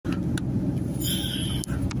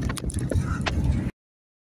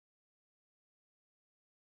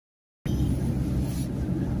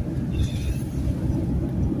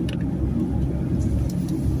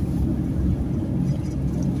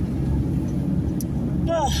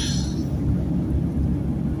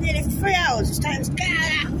hours. It's taking us together.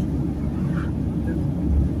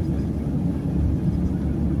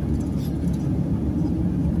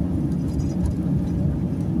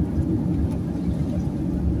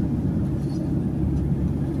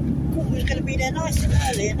 Thought we was going to be there nice and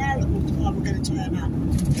early, and now look what time we're going to turn up.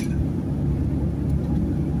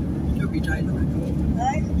 Still be daylight.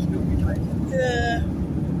 Hey? Still be daylight. Yeah.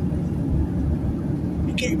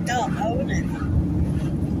 It's getting dark though, isn't it?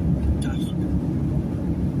 Dusk.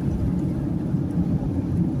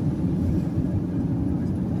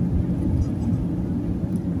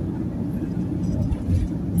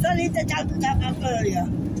 If only they'd opened that up earlier.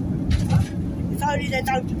 If only they'd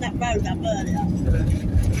opened that road up earlier.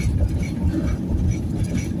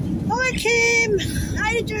 Hi Kim! How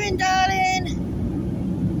you doing, darling?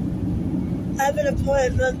 I have an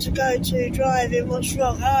appointment to go to driving. What's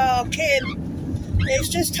wrong? Oh, Kim, it's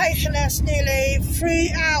just taken us nearly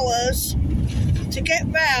 3 hours to get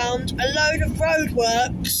round a load of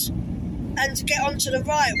roadworks and to get onto the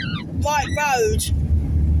right road.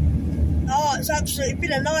 Oh, it's absolutely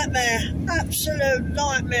been a nightmare. Absolute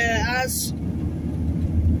nightmare. As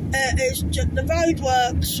it's just the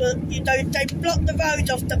roadworks. They blocked the road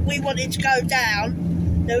off that we wanted to go down.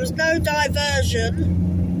 There was no diversion.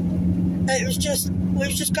 It was just we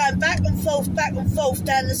was just going back and forth down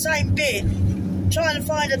the same bit, trying to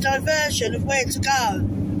find a diversion of where to go.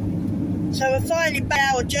 So we're finally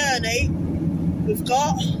back our journey. We've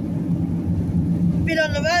got been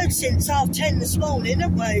on the road since 10:30 this morning,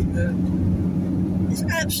 haven't we? Yeah. It's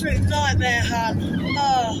an absolute nightmare, hun.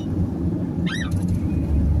 Oh.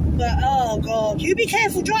 But, oh, God. You be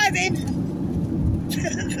careful driving.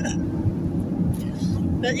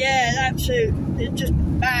 But, yeah, absolute, it's just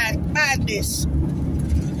madness.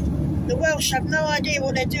 The Welsh have no idea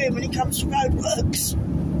what they're doing when it comes to roadworks.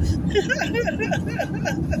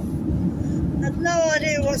 Have no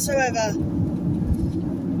idea whatsoever.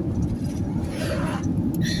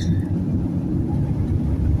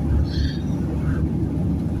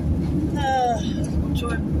 What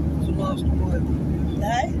time was the last appointment?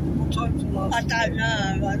 Eh? What time was the last I don't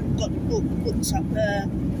know. I haven't got the books up there.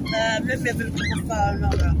 Let me have a look at my phone.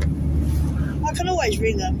 Hold up. I can always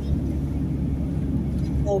ring them.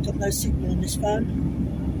 Oh, I've got no signal on this phone.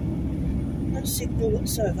 No signal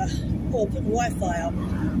whatsoever. Oh, I'll put the Wi-Fi on.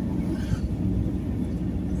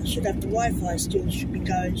 I should have the Wi-Fi still. Should be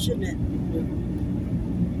going, shouldn't it?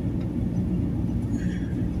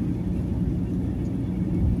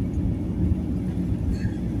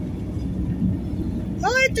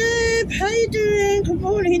 Hi, Deb. How you doing? Good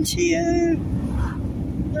morning to you.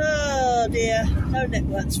 Oh dear, no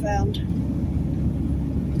networks found.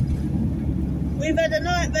 We've had a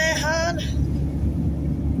nightmare, hon.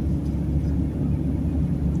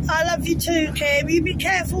 I love you too, Kim. You be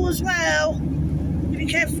careful as well. You be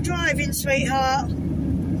careful driving, sweetheart.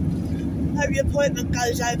 Hope your appointment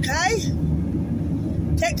goes okay.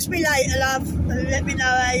 Text me later, love, and let me know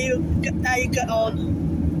how you get on.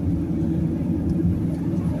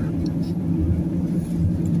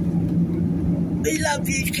 We love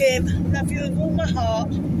you, Kim. Love you with all my heart.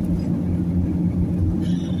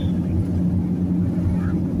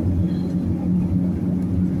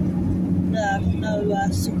 No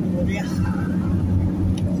signal here.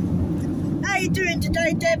 How you doing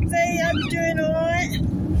today, Debbie? How you doing all right?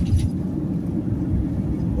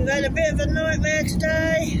 We've had a bit of a nightmare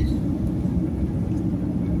today.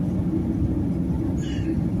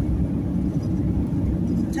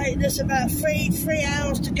 Taking us about three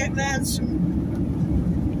hours to get round some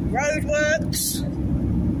roadworks.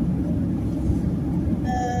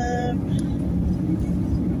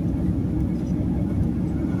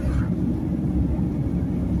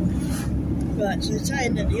 Right, so they're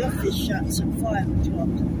saying that the office shuts at 5 o'clock.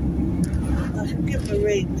 I can give them a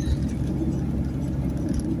ring.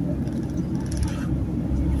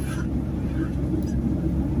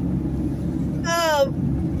 Oh,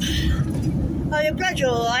 you're glad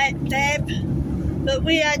you're alright, Deb. But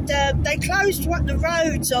we had, they closed the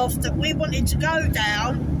roads off that we wanted to go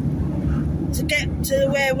down to get to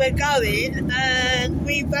where we're going, and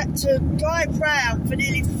we've had to drive round for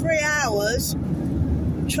nearly 3 hours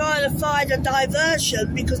trying to find a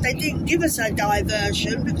diversion because they didn't give us a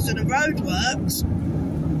diversion because of the roadworks.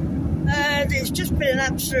 And it's just been an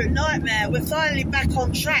absolute nightmare. We're finally back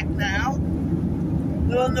on track now.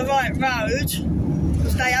 We're on the right road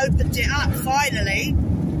because they opened it up finally.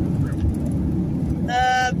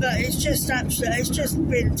 But it's just absolute. It's just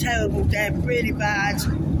been terrible, Deb. Really bad.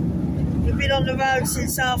 We've been on the road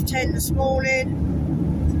since 10:30 this morning.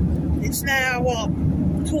 It's now what,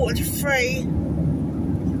 2:45.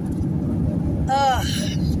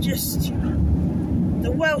 Just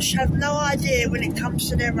The Welsh have no idea when it comes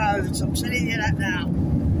to their roads, I'm telling you that now.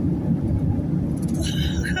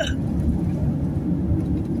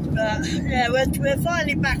 But yeah, we're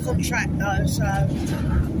finally back on track though, so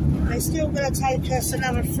it's still going to take us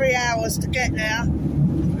another 3 hours to get there.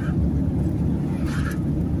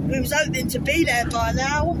 We was hoping to be there by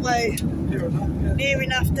now, weren't we? Near enough, yeah. Near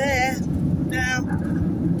enough there now.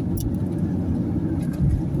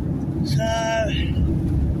 So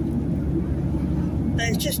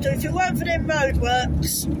it's just, if it weren't for them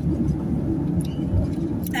roadworks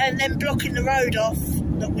and them blocking the road off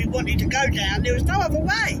that we wanted to go down, there was no other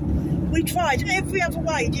way. We tried every other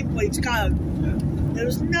way, didn't we, to go? Yeah. There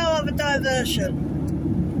was no other diversion.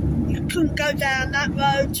 You couldn't go down that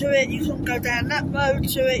road to it, you couldn't go down that road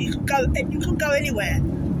to it, you couldn't go anywhere.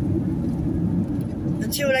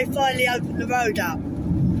 Until they finally opened the road up.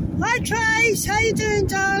 Hi Trace, how you doing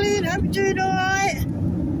darling? Hope you're doing alright.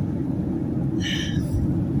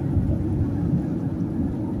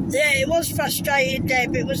 Yeah, it was frustrating,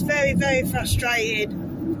 Deb. It was very, very frustrating.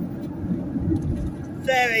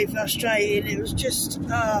 Very frustrating. It was just,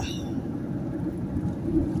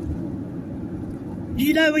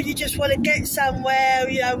 you know, when you just want to get somewhere,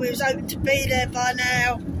 you know, we was hoping to be there by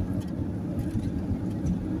now.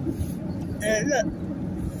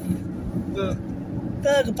 Look.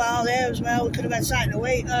 Burger bar there as well. We could have had something to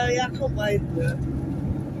eat earlier, couldn't we?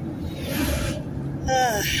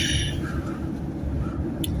 Yeah.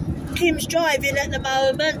 Kim's driving at the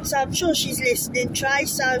moment, so I'm sure she's listening,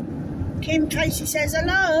 Trace. So, Kim, Tracy says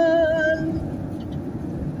hello.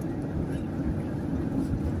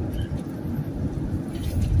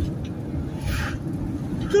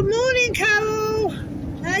 Good morning, Carol.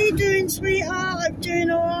 How you doing, sweetheart? I'm doing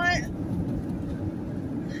all right.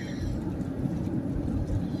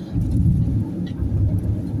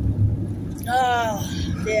 Oh,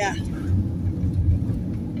 dear.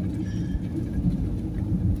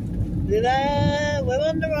 We're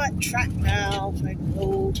on the right track now, thank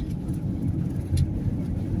Lord.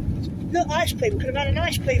 Look, ice cream. Could have had an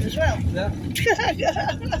ice cream as well. Yeah.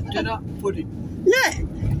 Dinner, pudding. Look.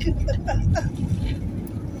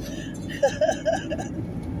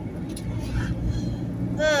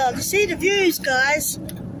 Oh, to see the views, guys.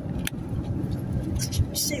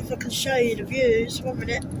 Let's see if I can show you the views. 1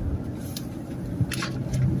 minute.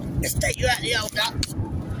 Let's take you out the holder.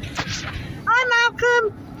 Hi,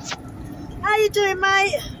 Malcolm. How you doing,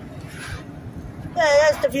 mate? Yeah,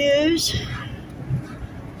 there's the views.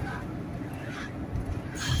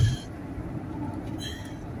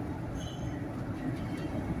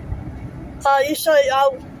 Oh, you saw it.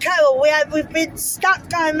 Oh, Carol, we've been stuck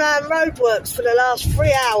going around roadworks for the last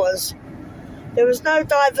 3 hours. There was no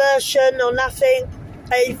diversion or nothing.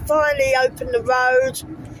 They finally opened the road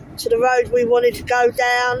to the road we wanted to go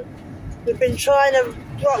down. We've been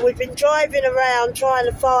driving around trying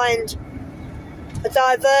to find a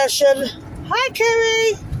diversion. Hi,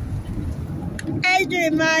 Kerry. How you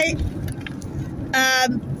doing, mate?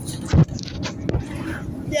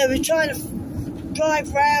 Yeah, we're trying to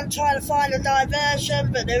drive around trying to find a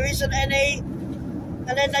diversion, but there isn't any.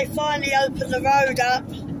 And then they finally opened the road up,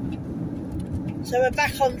 so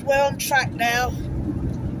we're on track now.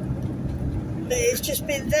 But it's just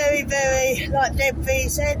been very, very, like Deb V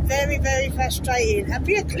said, very, very frustrating.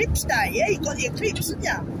 Happy Eclipse Day. Yeah, you got the eclipse, haven't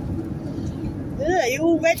you? Yeah, you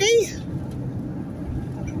all ready?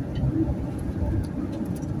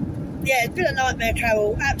 Yeah, it's been a nightmare,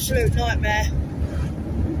 Carol. Absolute nightmare.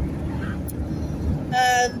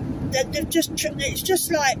 It's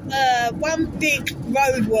just like one big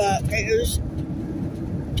road work. It was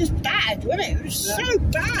just bad, wasn't it? It was so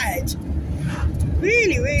bad.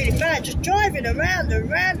 Really, really bad. Just driving around and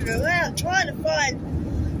around and around, trying to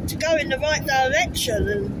go in the right direction,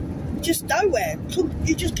 and just nowhere.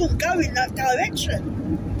 You just couldn't go in that direction.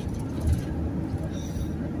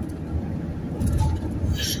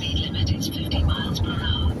 The speed limit is 50 miles per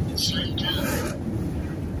hour. Slow down.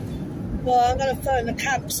 Well, I'm going to phone the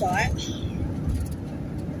campsite.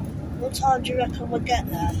 What time do you reckon we'll get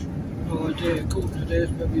there? No idea. Quarter to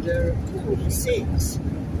we'll be there at 6.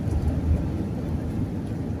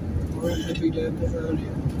 Or we'll be there a bit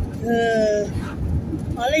earlier.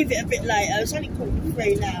 I'll leave it a bit later. It's only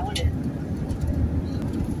 3:15 now, isn't it?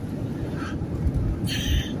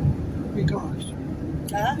 Have we got us?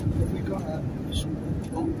 Huh? Have we got us?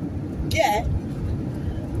 Oh, Yeah.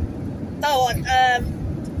 Oh,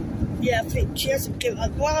 yeah, I think she hasn't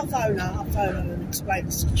given. Well, I'll phone her and explain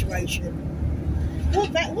the situation.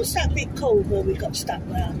 What's that bit called where we got stuck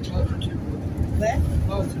round? Where?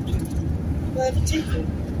 Where the tickle?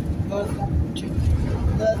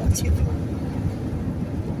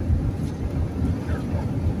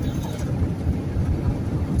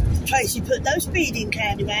 Tracy put no speeding,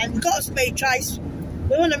 Candyman. We've got a speed, Trace.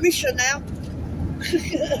 We're on a mission now.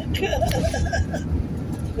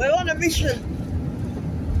 We're on a mission.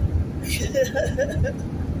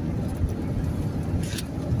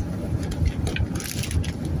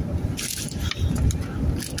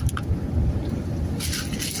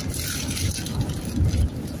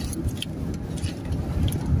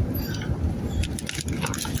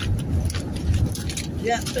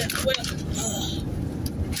 Yeah, but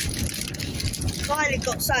finally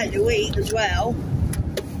got something to eat as well.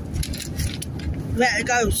 We had to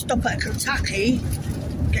go stop at Kentucky,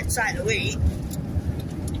 get something to eat.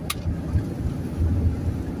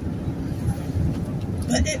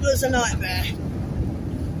 But it was a nightmare.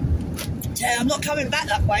 I'm not coming back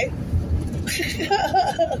that way.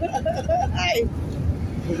 Hey.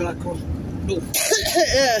 We're going to cross north.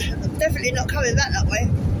 Yeah, I'm definitely not coming back that way.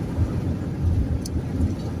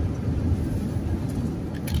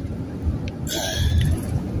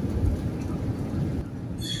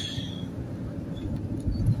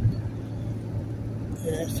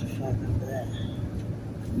 Yeah, that's the flag over there.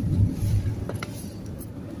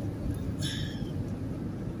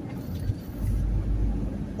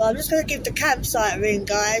 Well, I'm just going to give the campsite a ring,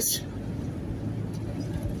 guys.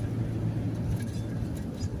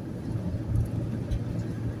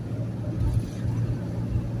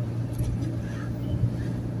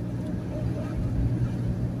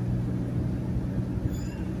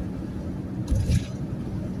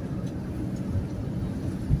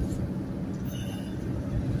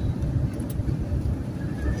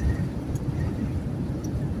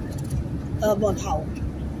 I'm on hold.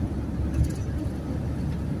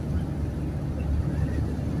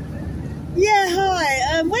 Yeah,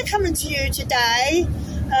 hi. We're coming to you today.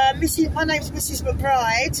 My name's Mrs.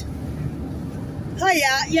 McBride.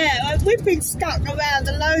 Hiya. Yeah, we've been stuck around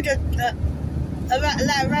a load of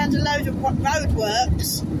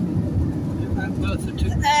roadworks,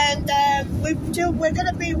 and we're going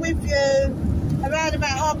to be with you around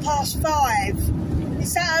about 5:30.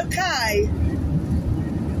 Is that okay?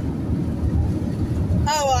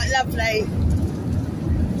 All right, lovely.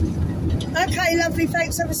 Okay, lovely.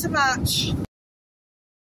 Thanks ever so much.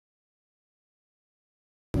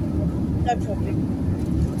 No problem.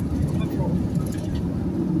 No problem.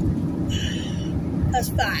 That's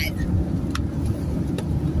fine.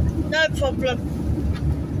 No problem.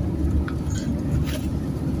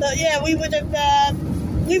 But yeah, we would have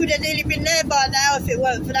nearly been there by now if it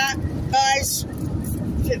weren't for that, guys.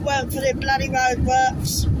 If it weren't for the bloody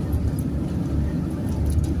roadworks.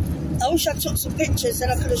 I wish I took some pictures, then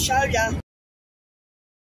I could have shown you.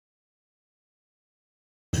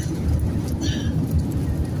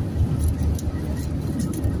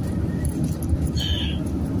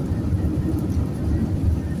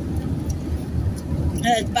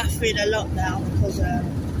 It's buffering a lot now because,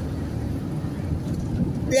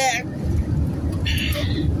 yeah,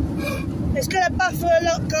 it's going to buffer a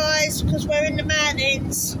lot, guys, because we're in the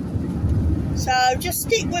mountains. So just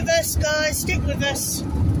stick with us, guys, stick with us.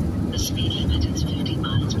 The speed limit is 50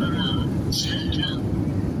 miles per hour. Slow down.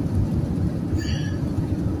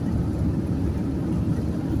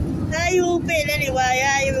 How you all been anyway?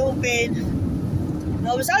 How you all been?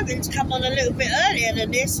 I was hoping to come on a little bit earlier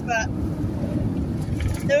than this, but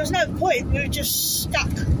there was no point. We were just stuck.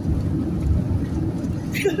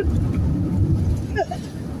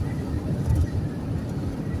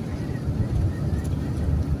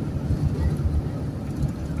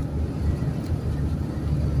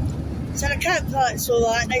 So the campsite's all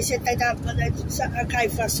right. They said they don't, but it's okay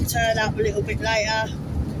for us to turn up a little bit later.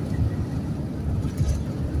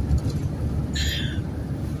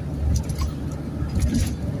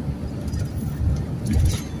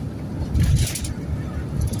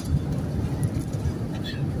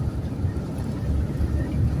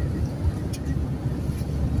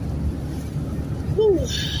 Whew.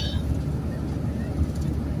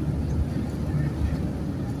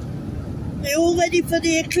 You all ready for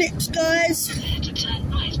the eclipse, guys? Prepare to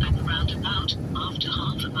turn right at the roundabout after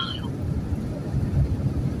half a mile.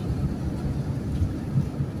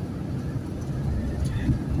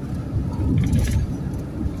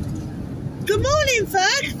 Good morning,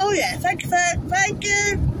 Ferg. Oh yeah, thank you, Ferg. Thank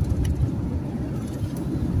you.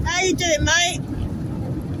 How you doing, mate?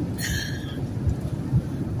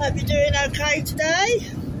 Hope you're doing okay today.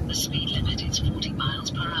 The speed limit is 40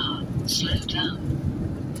 miles per hour. Slow down.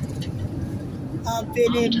 I've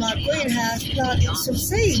been in my greenhouse planting some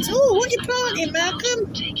seeds. Oh, what are you planting,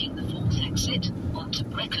 Malcolm? Taking the 4th exit onto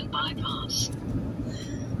Brecon Bypass.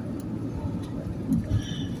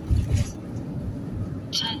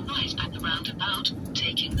 Turn right at the roundabout,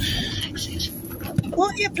 taking the 4th exit.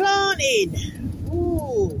 What you planting?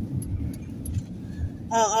 Ooh.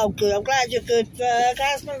 Oh, good. I'm glad you're good, Berg.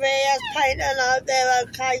 How's Maria? How's Peyton? I hope they're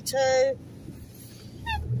okay too.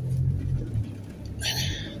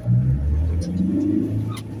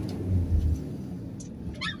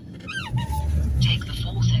 Take the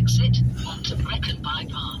 4th exit onto Brecon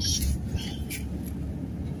Bypass.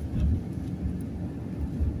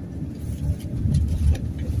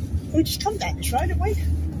 We just come down this road, didn't we?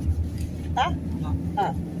 Huh? No.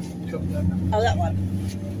 Oh. Come down. Oh, that one.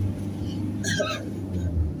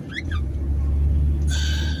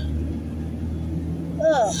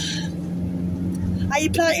 Oh. Are you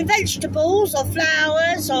planting vegetables or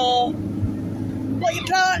flowers or what are you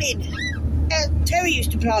planting? Terry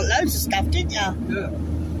used to plant loads of stuff, didn't you? Yeah.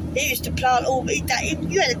 He used to plant all that.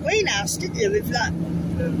 You had a greenhouse, didn't you? With like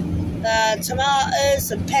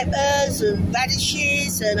tomatoes and peppers and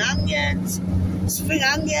radishes and onions, spring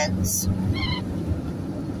onions.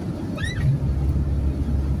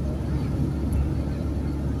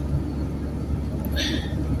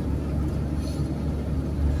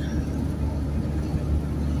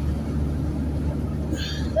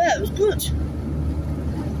 Yeah, it was good.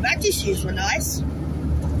 Radishes were nice.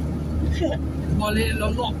 My little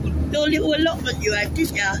allotment. Your little allotment you had,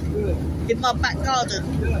 didn't you? Yeah. In my back garden.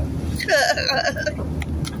 Yeah.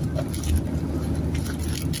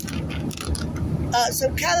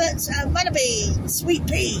 Some carrots and runner beans, sweet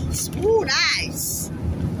peas. Ooh, nice.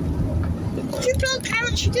 Did you plant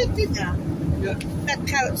carrots? You did, didn't you? Yeah. Had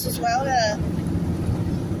carrots as well, yeah.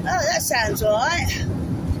 Oh, that sounds alright.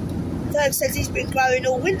 Ferg says he's been growing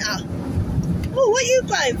all winter. Oh, what are you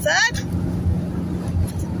growing, Ferg?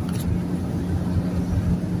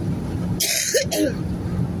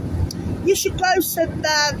 You should grow some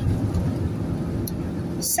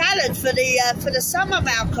salad for the summer,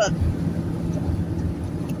 Malcolm.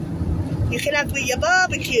 You can have with your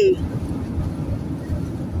barbecue.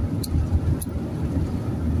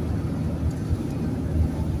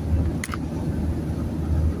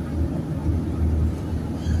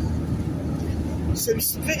 Some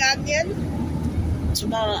spring onion,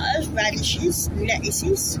 tomatoes, radishes,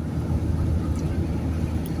 lettuces.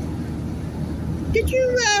 Did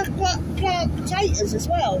you plant potatoes as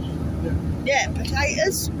well? Yeah. Yeah,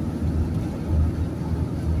 potatoes.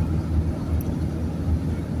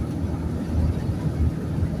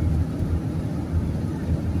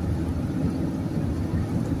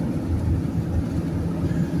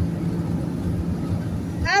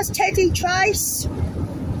 How's Teddy Trace?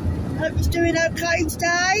 Hope he's doing okay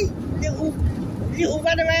today. Little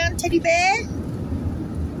run around teddy bear.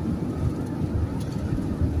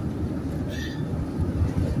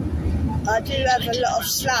 I do have a lot of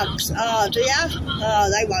slugs. Oh, do ya? Oh,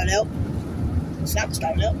 they won't help. Slugs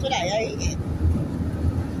don't help, do they?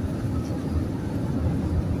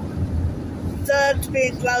 Ferg's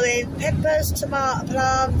been growing peppers, tomato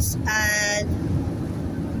plants, and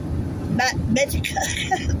medical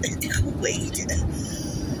weed.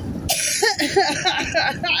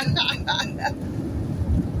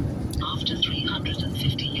 After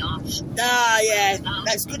 350 yards. Ah, yeah,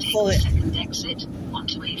 that's good for it. Second exit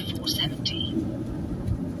onto A470.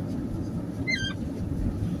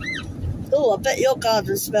 Oh, I bet your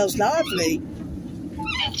garden smells lovely.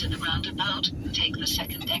 Enter the roundabout. Take the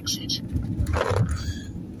second exit.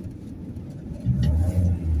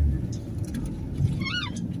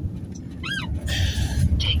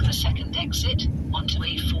 Take the second exit onto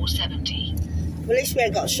A470. Well, at least we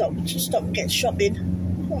ain't got to stop and get shopping.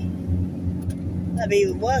 Oh, that'd be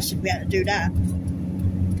even worse if we had to do that.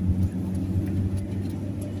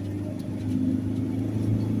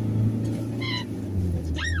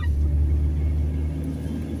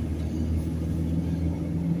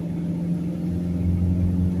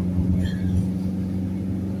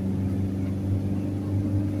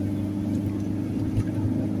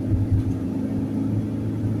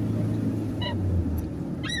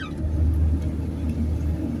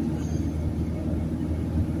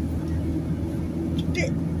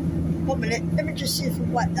 One minute, let me just see if I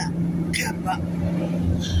wipe that camera.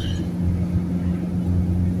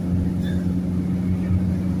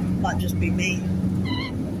 Might just be me.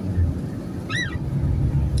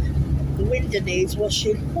 The window needs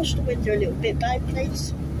washing. Wash the window a little bit, babe,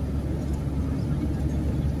 please.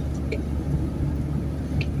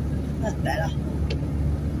 That's better.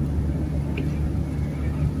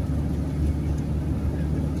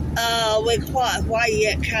 We're quite a way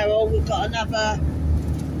yet, Carol. We've got another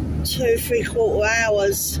 2-3/4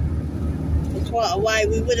 hours. We're quite a way.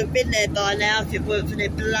 We would have been there by now if it weren't for the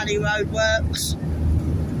bloody roadworks.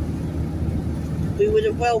 We would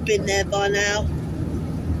have well been there by now.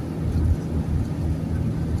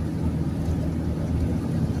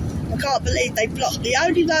 can't believe they blocked the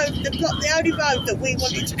only road. They blocked the only road that we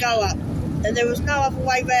wanted to go up, and there was no other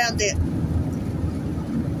way round it.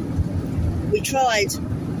 We tried.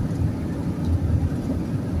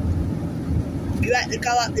 You had to go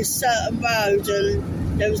up this certain road,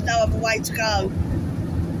 and there was no other way to go.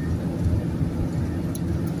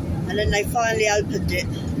 And then they finally opened it.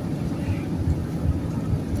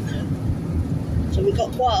 So we've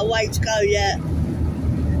got quite a way to go yet.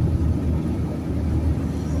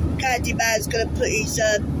 Candyman's going to put his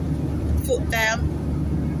foot down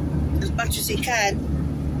as much as he can.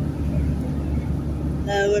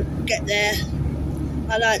 We'll get there.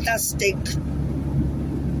 I know it does stink.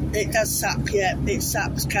 It does suck, yeah. It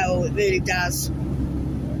sucks, Carol. It really does.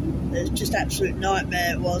 It's just absolute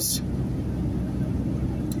nightmare it was.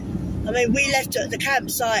 I mean, we left at the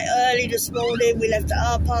campsite early this morning. We left at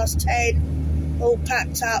 10:30, all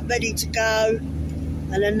packed up, ready to go,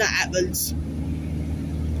 and then that happens.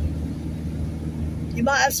 You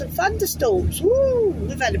might have some thunderstorms. Woo!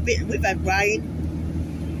 We've had rain.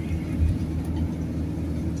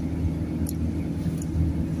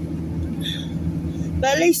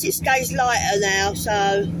 But at least it stays lighter now,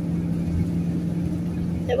 so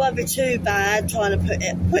it won't be too bad trying to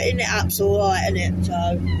putting it up's alright, isn't it?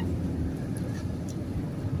 So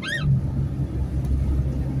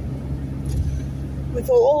we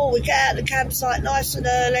thought, oh, we get out of the campsite nice and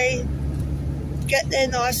early, get there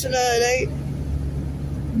nice and early.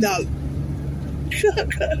 No.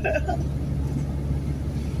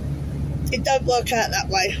 It don't work out that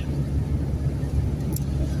way.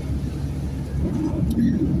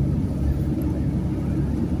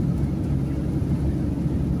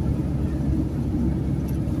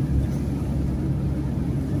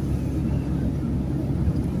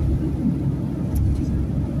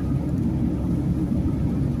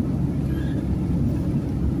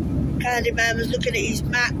 Candyman was looking at his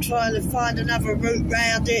map trying to find another route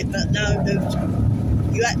round it, but no,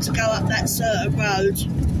 you had to go up that certain road.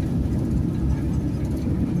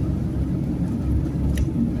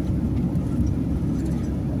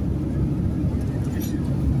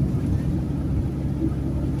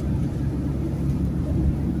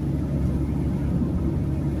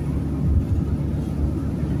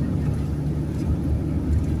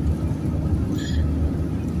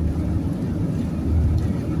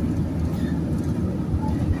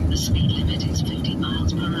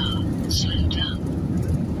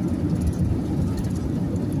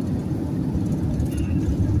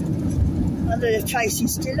 If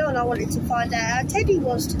Tracy's still on, I wanted to find out how Teddy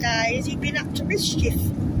was today. Has he been up to mischief?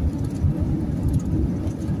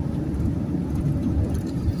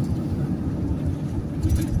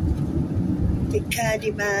 Big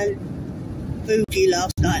Candyman boogie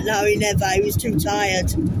last night. No, he never. He was too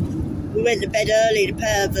tired. We went to bed early, the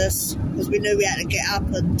pair of us, because we knew we had to get up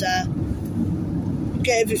and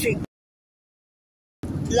get everything,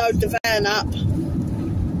 load the van up.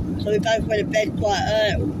 So we both went to bed quite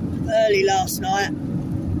early last night.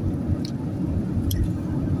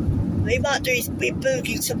 He might do his big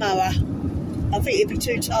boogie tomorrow. I think he'll be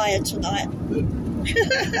too tired tonight.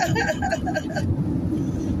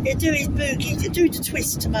 He'll do his boogie, he'll do the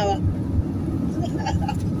twist tomorrow.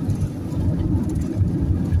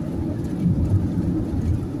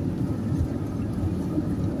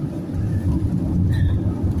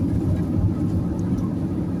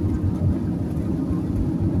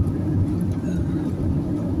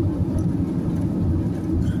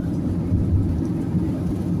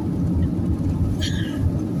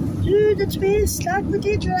 The twist like we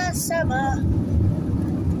did last summer.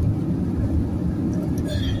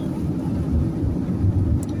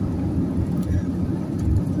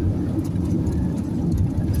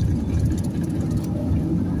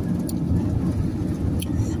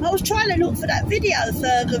 I was trying to look for that video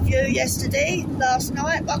Fergal View last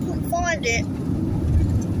night, but I couldn't find it.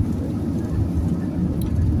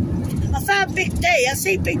 I found Big D. I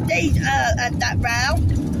see Big D at that row.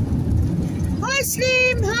 Hi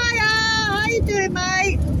Slim, hiya, how you doing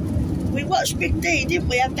mate? We watched Big D, didn't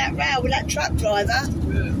we, have that row with that truck driver?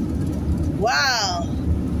 Yeah. Wow.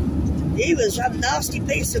 He was a nasty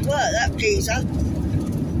piece of work, that geezer.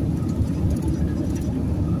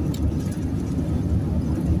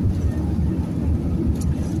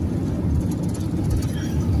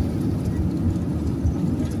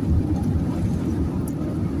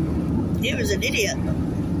 He was an idiot.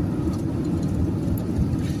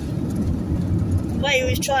 The way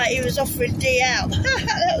he was offering D out.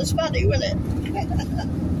 That was funny, wasn't it?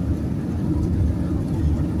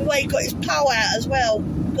 The way he got his pole out as well.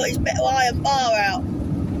 Got his metal iron bar out.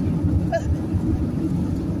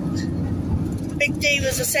 Big D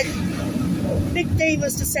was Big D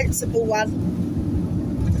was the sensible one.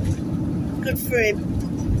 Good for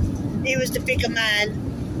him. He was the bigger man.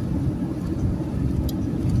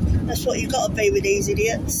 That's what you've got to be with these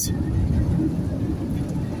idiots.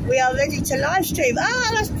 We are ready to live stream.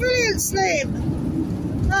 Ah, that's brilliant, Slim.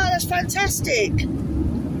 Oh, that's fantastic.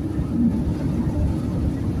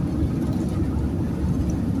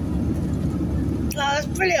 Oh, that's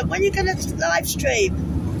brilliant. When are you going to live stream?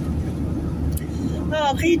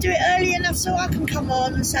 Oh, can you do it early enough so I can come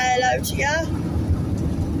on and say hello to you?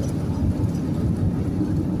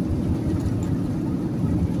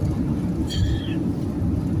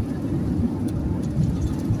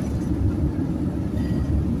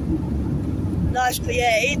 Nice, but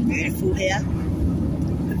yeah, it's beautiful here.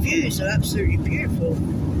 The views are absolutely beautiful.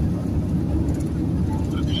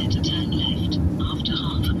 Prepare to turn left after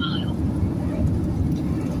half a mile.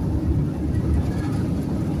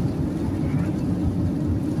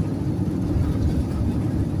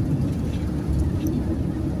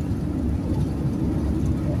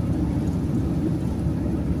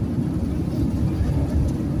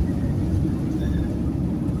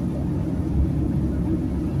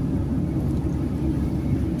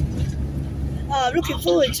 I'm looking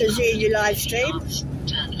forward to seeing you live stream.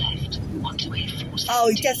 Turn left onto A470. Oh,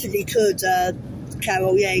 he definitely could,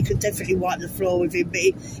 Carol. Yeah, he could definitely wipe the floor with him. But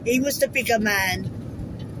he was the bigger man.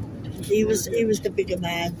 He was the bigger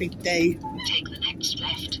man, Big D. Take the next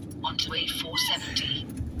left onto A470.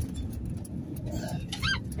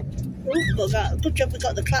 Oh, good job we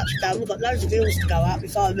got the clutch done. We've got loads of hills to go up,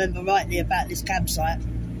 if I remember rightly, about this campsite.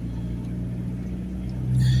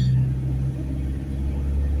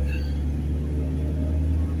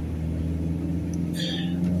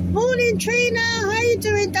 Morning, Trina. How you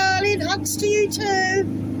doing, darling? Hugs to you too.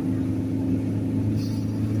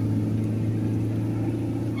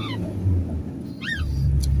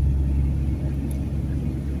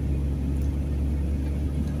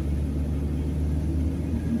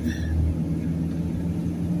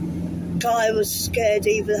 Guy was scared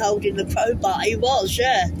even holding the crowbar. He was,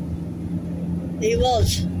 yeah. He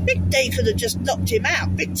was. Big D could have just knocked him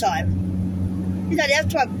out big time. You know, they have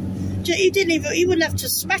to have. He wouldn't have to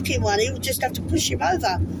smack him one, he would just have to push him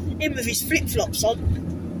over. Him with his flip-flops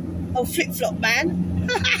on. Oh, flip-flop man.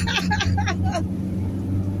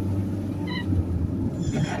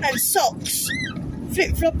 And socks.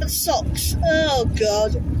 Flip-flop and socks. Oh,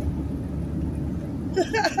 God.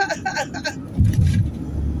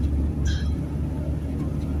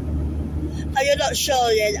 Oh, you're not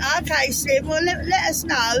sure yet? Okay, Slim, well, let us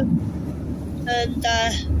know. And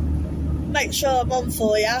make sure I'm on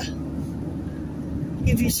for you.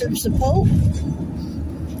 Give you some support.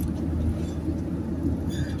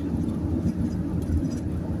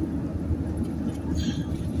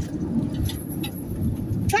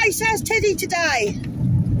 Trace, how's Teddy today?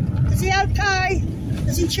 Is he okay?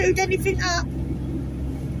 Has he chewed anything up?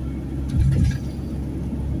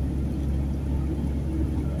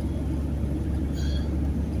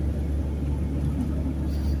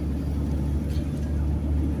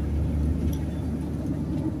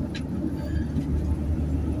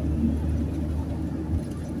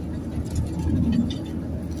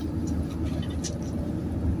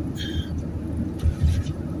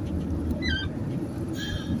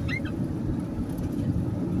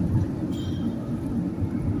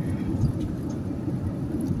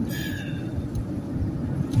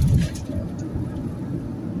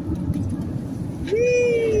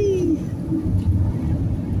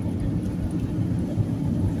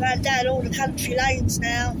 Down all the country lanes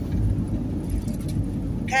now.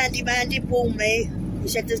 Candyman did warn me. He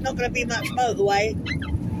said there's not going to be much motorway.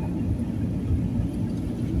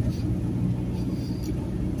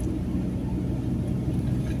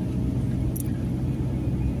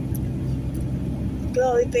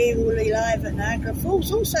 Glory be all alive at Niagara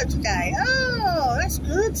Falls also today. Oh, that's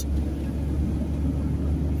good.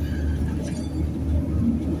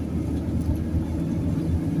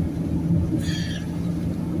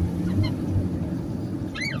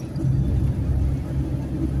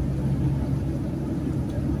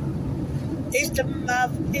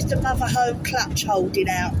 Is the mother home clutch holding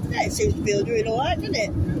out? Yeah, it seems to be doing all right, doesn't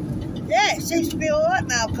it? Yeah, it seems to be all right,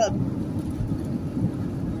 Malcolm.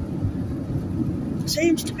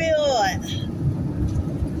 Seems to be all right.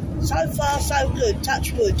 So far, so good.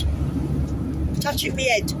 Touch wood. Touching me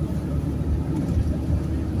head.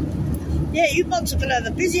 Yeah, you mods are going to have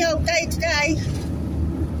a busy old day today.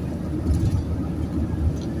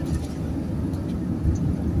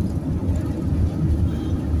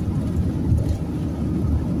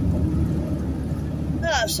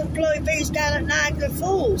 Some glory bees down at Niagara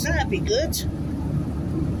Falls, that'd be good.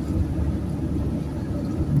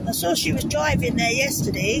 I saw she was driving there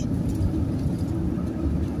yesterday.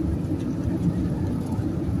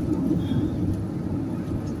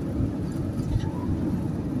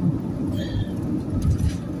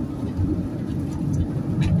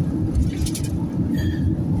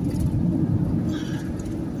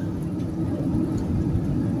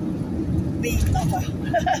 Meat lover.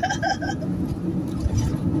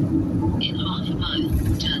 In half a mile,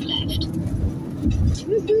 turn left.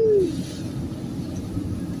 Woohoo!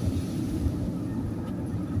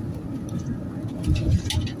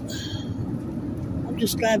 I'm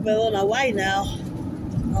just glad we're on our way now.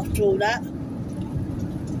 After all that,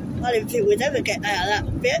 I didn't think we'd ever get out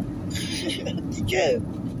of that bit. Did you?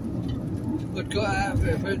 We'd got out of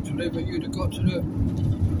it eventually, but you'd have got to the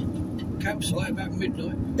campsite about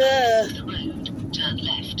midnight. Duh. The road, turn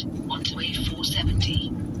left, onto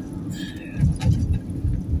A470.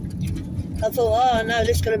 I thought, oh no,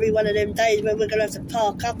 this is going to be one of them days where we're going to have to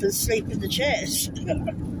park up and sleep in the chairs.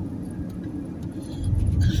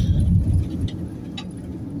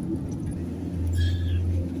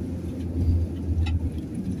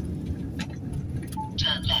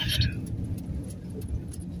 Turn left.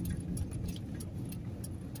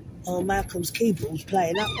 Oh, Malcolm's keyboard's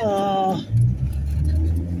playing up. Oh.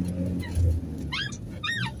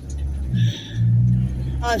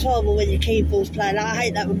 Oh, it's horrible when your keyboard's playing. I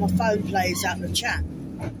hate that when my phone plays out the chat.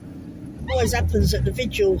 Always happens at the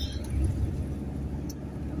vigil.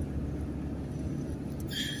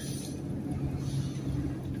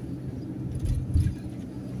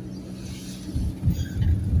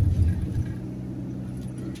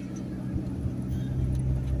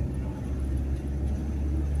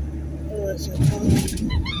 Oh, it's a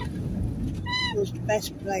it was the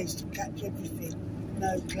best place to catch everything.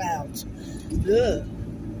 No clouds. Ugh.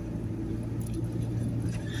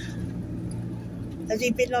 Has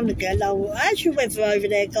he been on again? Oh, how's your weather over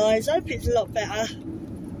there, guys? I hope it's a lot better.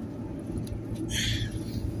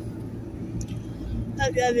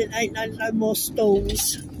 Hope you ain't no more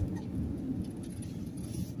storms.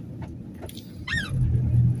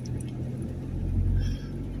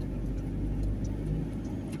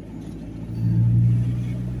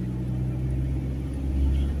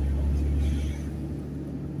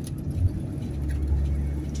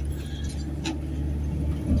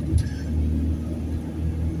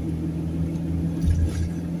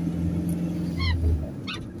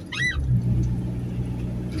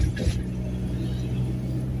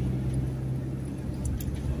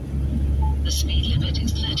 The speed limit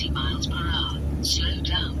is 30 miles per hour. Slow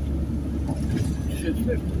down. Shit,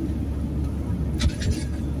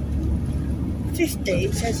 50,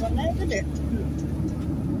 it says on there, doesn't it?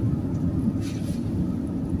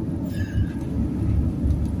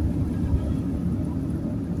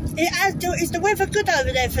 Is the weather good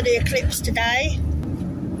over there for the eclipse today?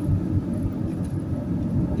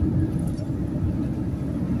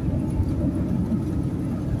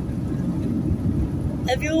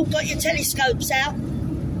 Have you all got your telescopes out?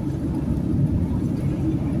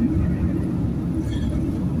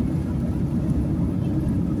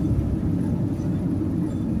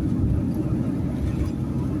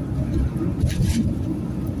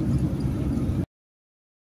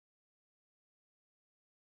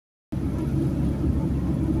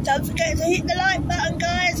 Don't forget to hit the like button,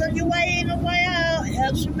 guys, on your way in and way out. It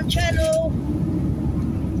helps with the channel.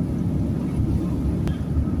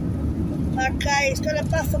 Okay, it's going to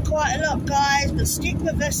buffer quite a lot, guys, but stick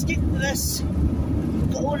with us, stick with us.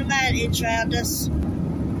 We've got all the mountains around us.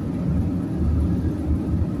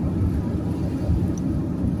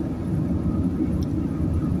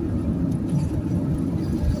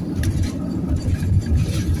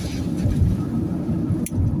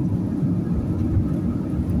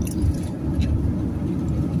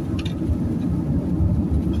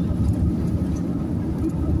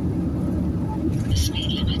 The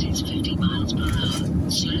speed limit is 50 miles per hour.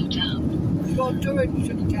 Slow down. You got to do it, you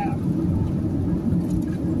shouldn't care.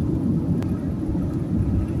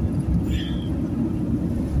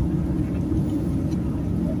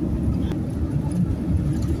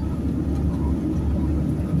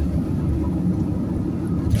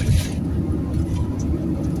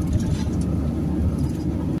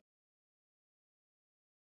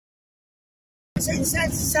 Seen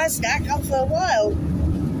Sasnak up for a while.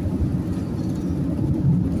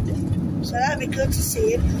 So that'd be good to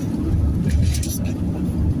see him.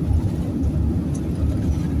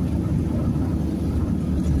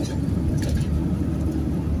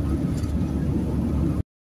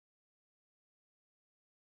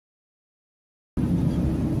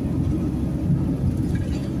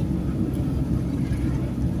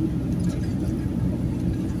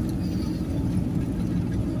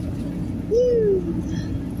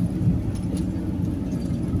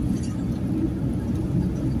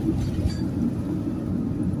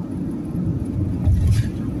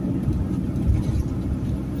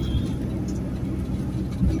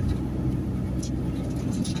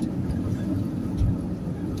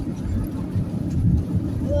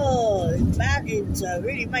 roads are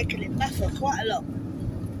really making it buffer quite a lot.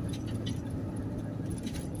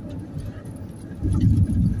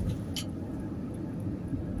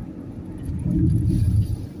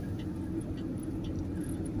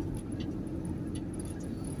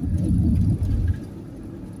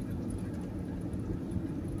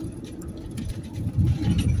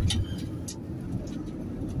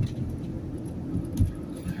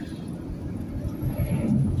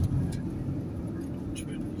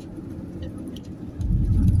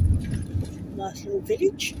 Nice little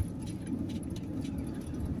village.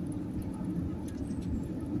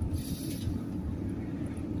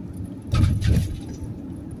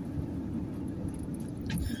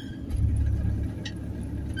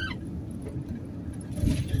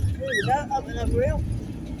 There we go, up another reel.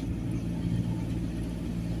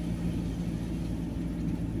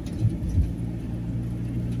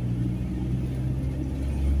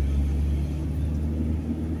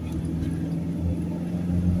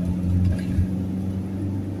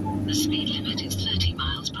 The speed limit is 30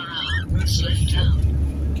 miles per hour. Slow down.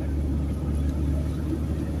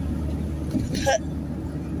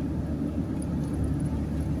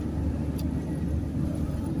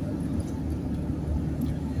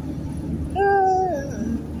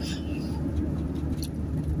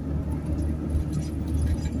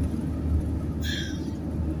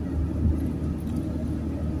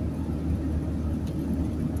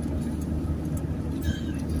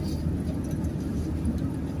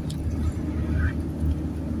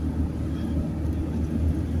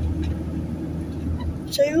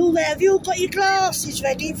 So you all there, have you all got your glasses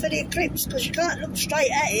ready for the eclipse? Because you can't look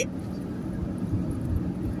straight at it.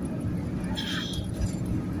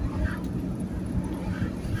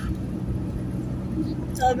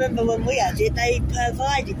 So I remember when we had it, they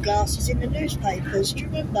provided glasses in the newspapers, do you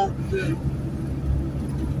remember? Yeah.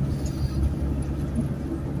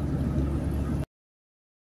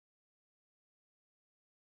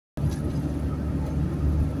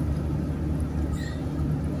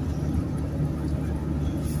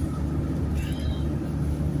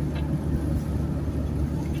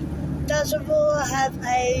 Does Aurora have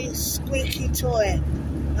a squeaky toy?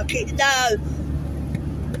 Okay, no.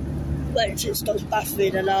 Wait until it stops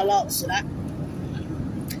buffering and I'll answer that.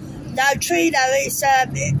 No, Trino, it's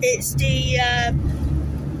the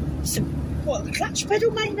clutch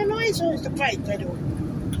pedal making a noise, or is the brake pedal?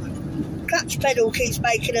 Clutch pedal keeps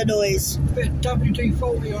making a noise. Bit of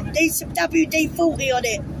WD-40 on it. Needs some WD-40 on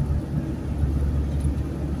it.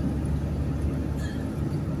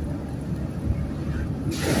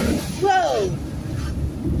 Whoa!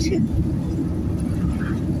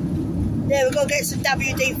 There, we've got to get some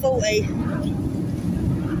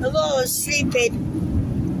WD-40. Aurora's sleeping.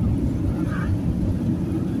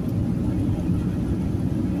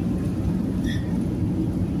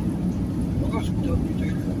 I've got some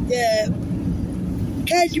WD-40. Yeah.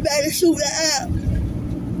 Candy better sort that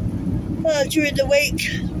out during the week.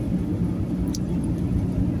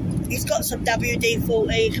 He's got some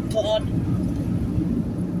WD-40 he can put on.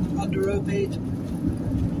 Under her bed.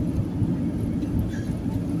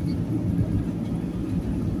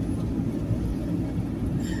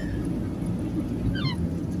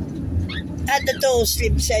 And the doors,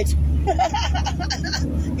 Slim said.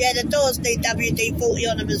 Yeah, the doors need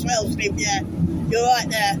WD-40 on them as well, Slim, yeah. You're right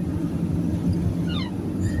there.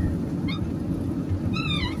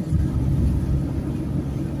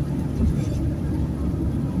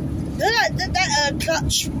 That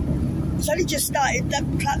clutch, it's only just started, that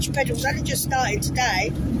clutch pedal's only just started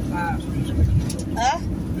today. Ah, it's squeaking. Huh?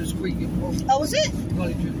 It's squeaking. Oh, was it?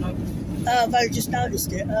 Bloody just know. Oh, I've only just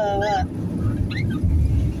noticed it. Oh, right.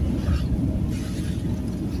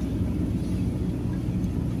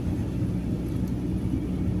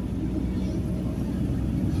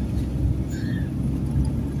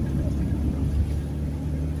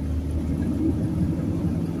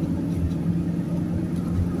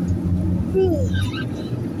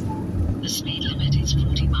 The speed limit is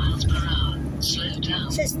 40 miles per hour. Slow down.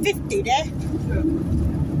 It says 50 there. Yeah.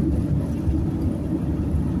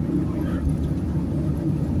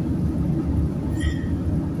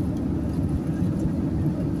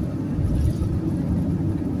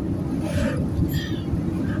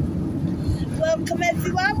 Welcome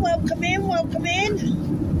everyone, welcome in, welcome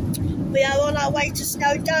in. We are on our way to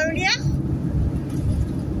Snowdonia.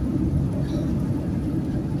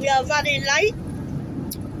 We are running late.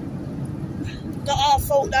 Not our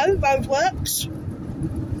fault though, roadworks.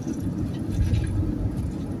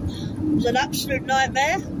 It was an absolute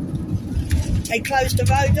nightmare. They closed the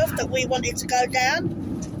road off that we wanted to go down.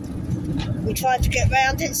 We tried to get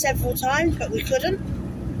round it several times, but we couldn't.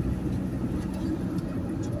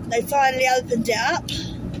 They finally opened it up.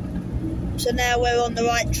 So now we're on the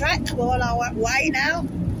right track. We're on our way now.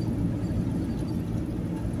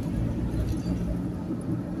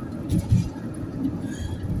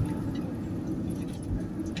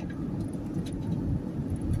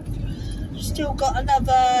 Still got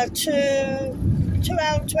another 2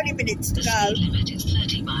 hours and 20 minutes to go. The speed limit is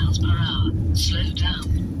 30 miles per hour. Slow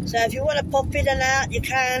down. So if you want to pop in and out, you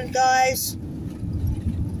can, guys.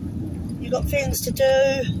 You've got things to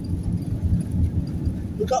do.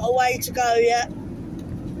 We've got a way to go yet.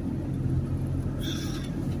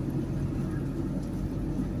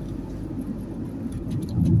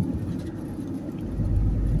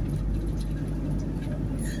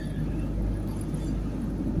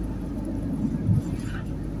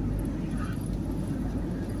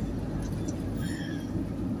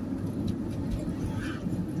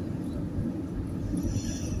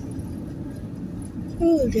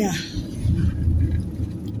 Oh dear.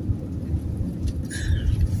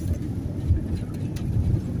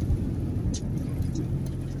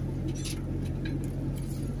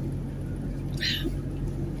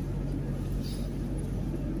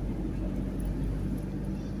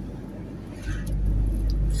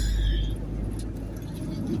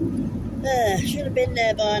 Should have been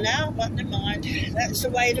there by now, but never mind. That's the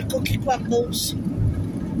way the cookie crumbles.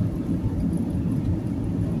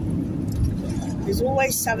 There's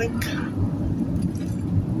always something.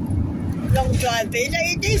 Long drive, but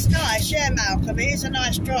it is nice, yeah, Malcolm. It is a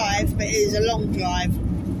nice drive, but it is a long drive.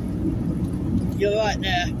 You're right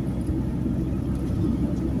there.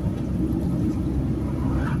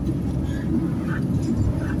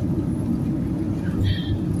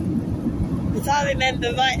 If I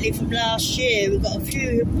remember rightly from last year, we've got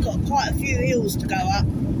quite a few hills to go up.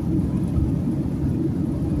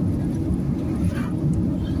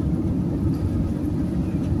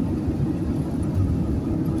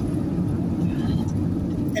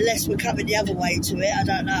 Unless we're coming the other way to it, I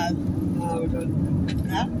don't know. No, we don't.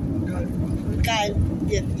 Huh? Go. Go.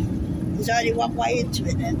 Yeah. There's only one way into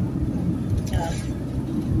it then.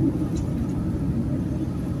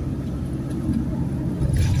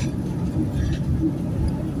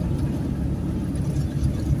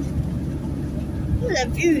 Look at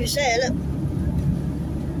the views there, look.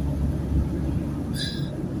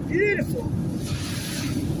 Beautiful.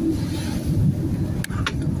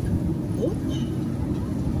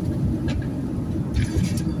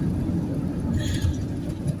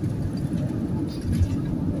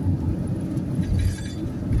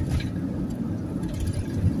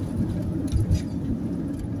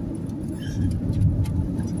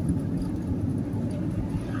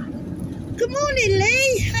 Good morning,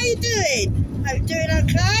 Lee. How you doing? Hope you're doing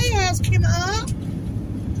okay. How's Kim Hart?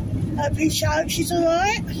 Hope she's all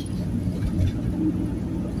right.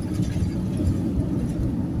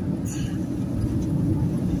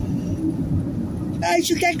 How's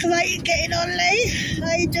your decorating getting on, Lee?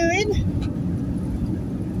 How you doing?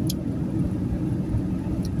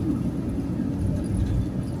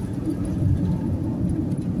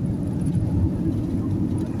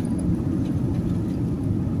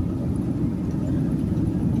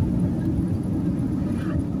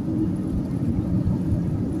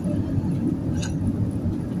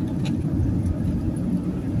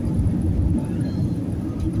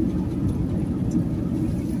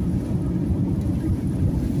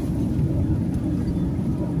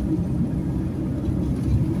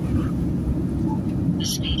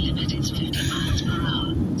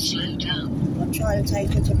 Trying to take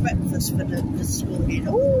her to breakfast for this morning.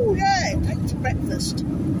 Oh yeah, take her to breakfast.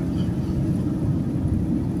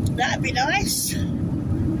 That'd be nice.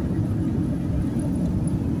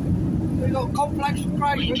 We got cornflakes and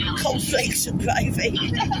gravy. Cornflakes and gravy.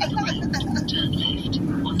 Turn left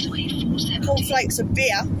onto A470. Cornflakes and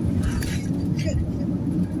beer.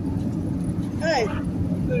 Hey.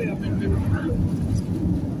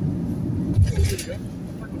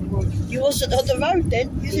 You wasn't on the road then,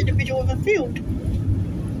 you was in the middle of a field.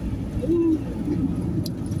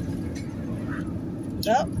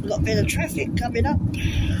 Oh, we've got a bit of traffic coming up.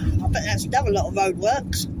 I bet that's another lot of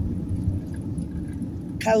roadworks.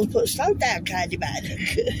 Carol's put slow down,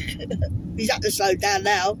 Candyman. He's up to slow down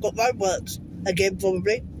now, got roadworks again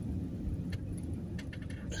probably.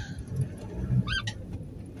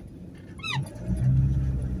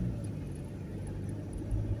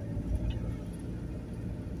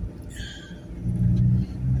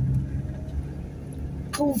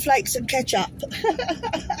 Cornflakes and ketchup.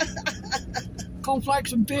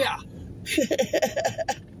 Cornflakes and beer.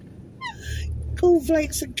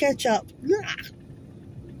 Cornflakes and ketchup.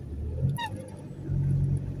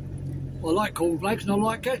 I like cornflakes and I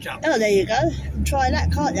like ketchup. Oh, there you go. Try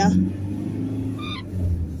that, can't you?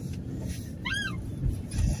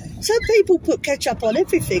 Some people put ketchup on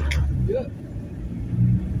everything. Yeah.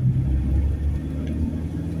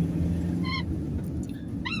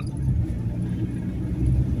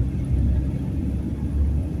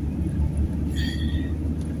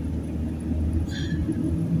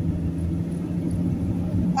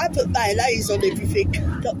 I put mayonnaise on everything,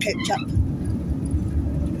 not ketchup.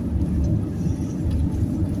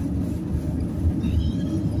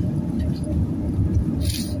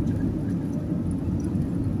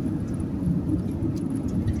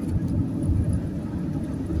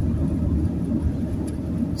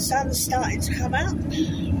 Sun's starting to come out.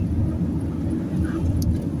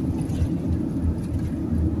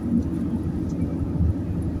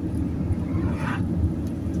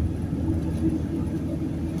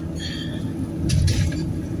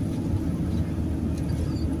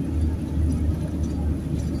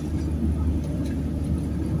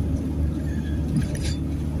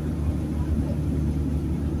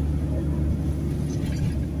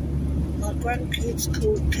 My grandkids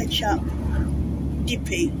call ketchup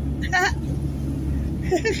dippy.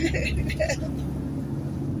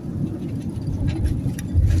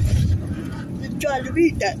 I'm trying to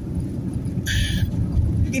read that.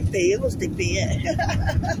 Dippy, it was dippy, yeah.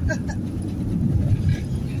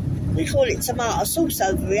 We call it tomato sauce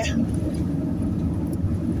over here.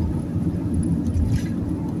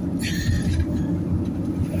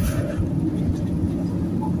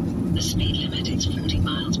 The speed limit is 40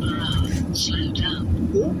 miles per hour. Slow down.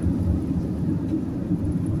 Ooh.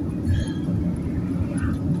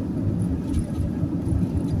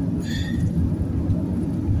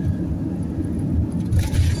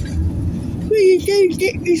 What you do,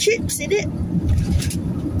 dip your chips in it.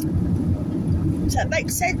 Does that make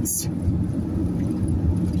sense?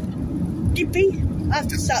 Dippy? I have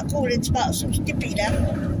to start calling tomato sauce dippy now.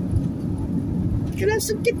 Can I have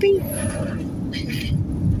some dippy?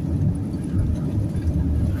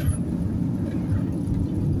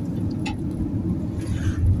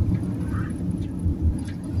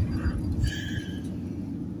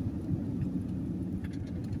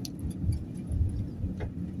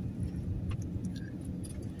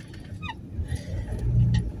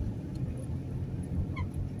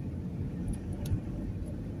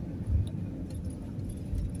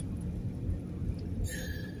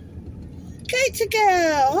 Katie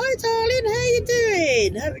girl, hi darling, how you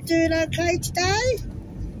doing? Hope you're doing okay today.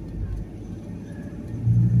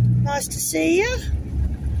 Nice to see you.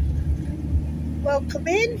 Welcome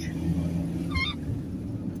in.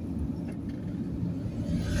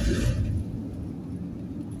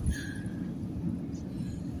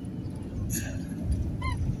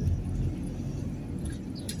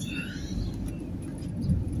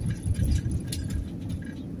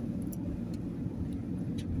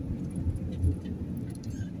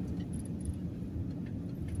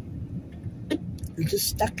 I'm just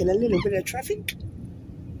stuck in a little bit of traffic.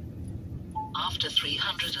 After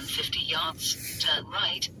 350 yards, turn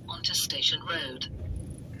right onto Station Road.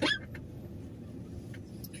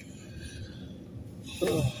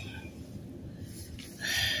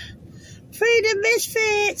 Freedom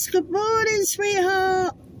Misfits, good morning,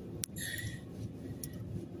 sweetheart.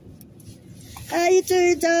 How you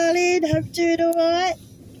doing, darling? Hope you're doing alright.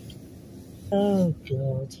 Oh,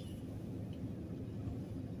 God.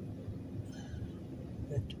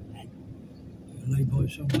 Lay by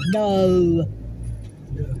someone. No,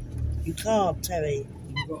 Yeah. you can't, Terry.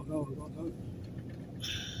 I've got to go, I've got to go.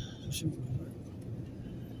 It's simple as that.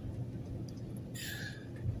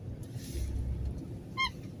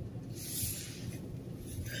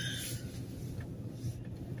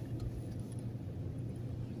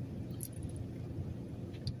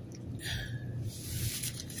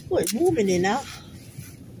 Oh, it's warming in now.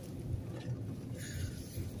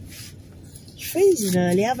 It's freezing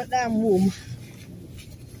earlier, but now I'm warm.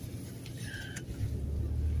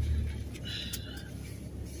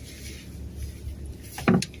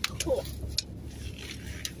 Oh.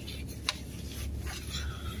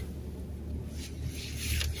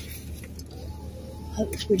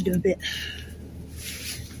 Hope this window a bit.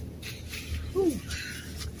 Ooh.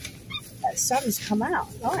 That sun's come out,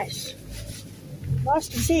 nice. Nice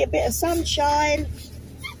to see a bit of sunshine.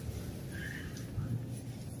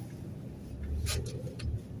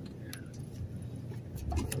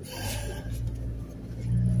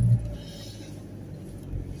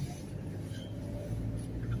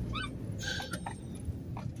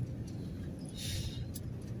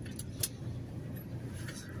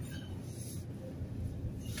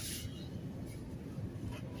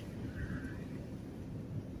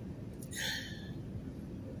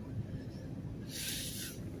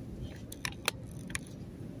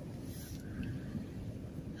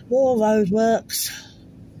 More roadworks.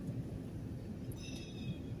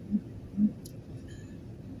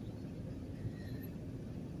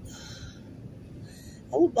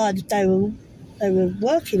 I wouldn't mind if they were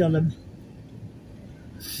working on them.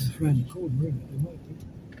 It's round the corner, isn't it? They might be.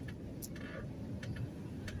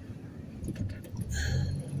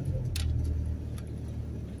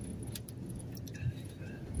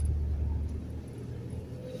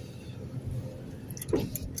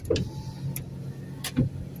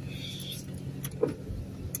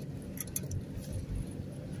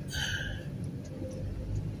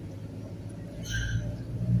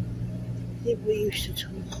 I think we used to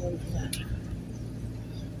talk over that.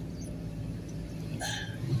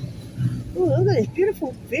 Oh, look at this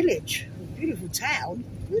beautiful village, beautiful town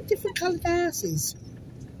with different coloured houses.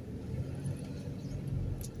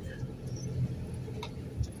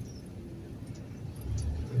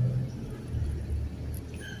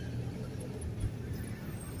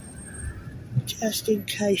 Just in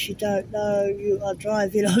case you don't know, you are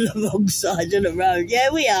driving on the wrong side of the road. Yeah,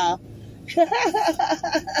 we are.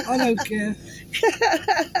 I don't care.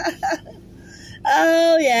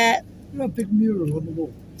 Oh, yeah. There's a big mural on the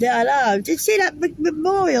wall. Yeah, I know. Did you see that big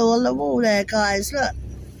memorial on the wall there, guys? Look.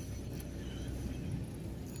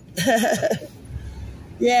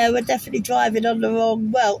 Yeah, we're definitely driving on the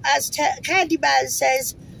wrong... Well, as Candyman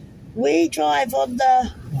says, we drive on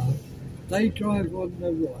the... No, they drive on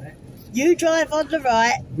the right. You drive on the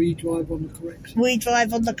right. We drive on the correct side. We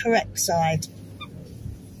drive on the correct side.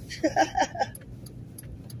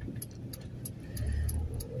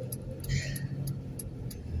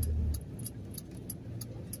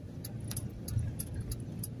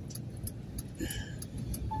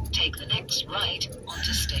 Take the next right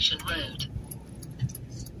onto Station Road.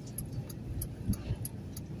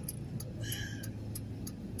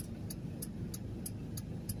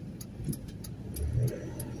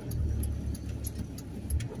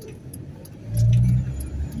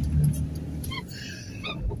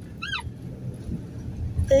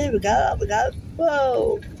 Here we go, up we go.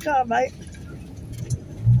 Whoa, come on, mate.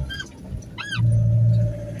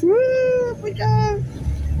 Woo, up we go.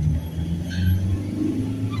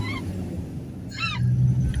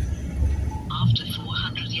 After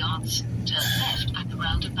 400 yards, turn left at the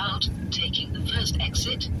roundabout, taking the first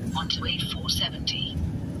exit onto A470.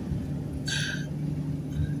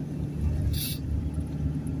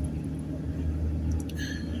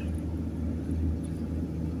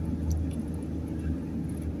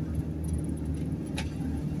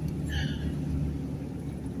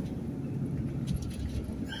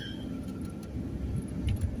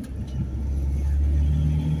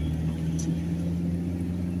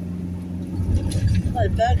 Oh,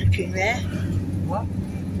 Burger King there. What?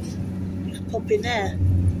 You can pop in there.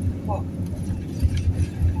 What?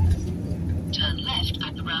 Turn left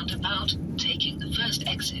at the roundabout, taking the first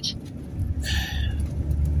exit.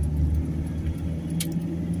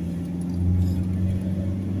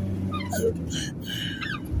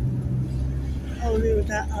 Oh, look at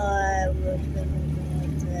that. I was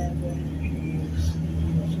there where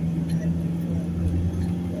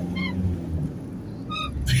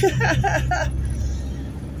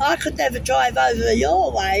I could never drive over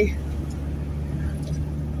your way.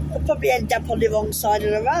 I'd probably end up on the wrong side of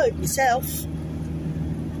the road myself.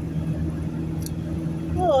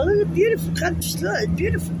 Oh, look at the beautiful country. Look, it's a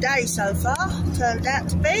beautiful day so far. Turned out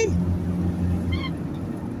to be.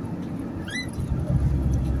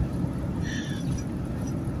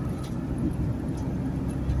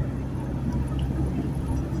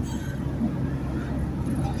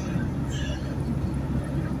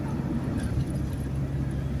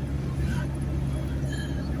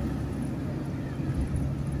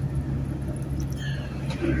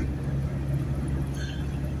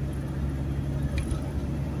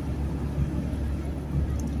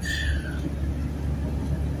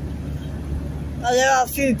 Oh, there are a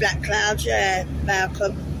few black clouds, yeah,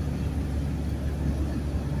 Malcolm.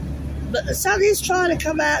 But the sun is trying to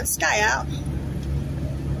come out and stay out.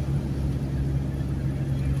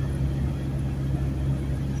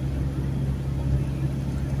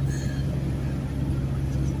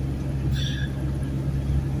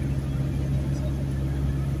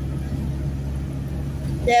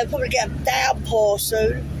 Yeah, we'll probably get a downpour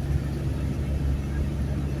soon.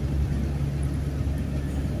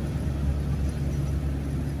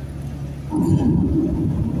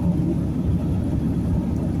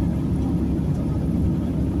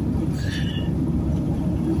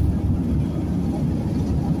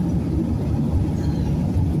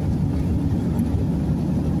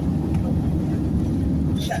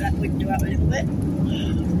 Shut that window up a little bit.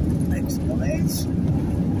 Thanks, guys.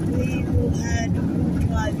 We will head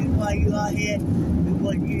right driving while you are here. We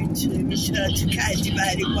want you to return to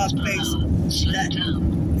Candyman in one piece. That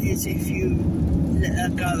is if you let her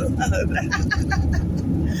go home.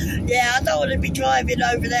 Yeah, I don't want to be driving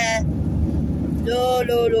over there. No.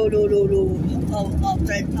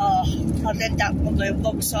 I'll end up on the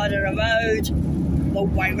wrong side of the road,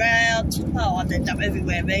 wrong way round. Oh, I'll end up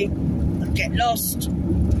everywhere, me. I'll get lost.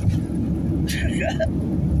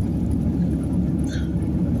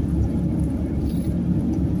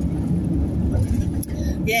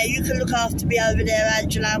 Yeah, you can look after me over there,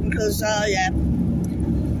 Angela, because, yeah,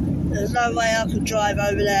 there's no way I could drive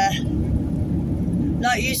over there.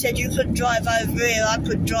 Like you said, you couldn't drive over here, I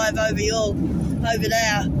couldn't drive over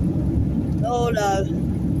there. Oh, no.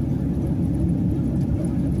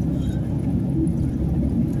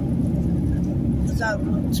 I don't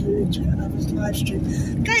want to have a live stream.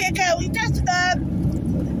 Okay, girl,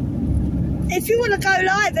 if you want to go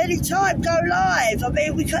live anytime, go live. I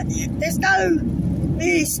mean, there's no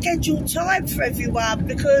really scheduled time for everyone,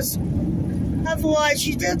 because otherwise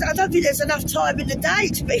I don't think there's enough time in the day,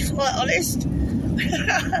 to be quite honest.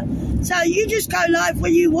 So you just go live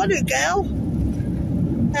when you want to, girl,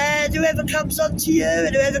 and whoever comes on to you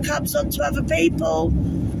and whoever comes on to other people,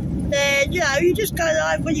 then, you know, you just go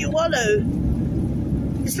live when you want to.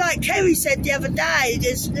 It's like Kerry said the other day,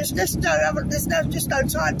 there's just no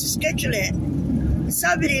time to schedule it. There's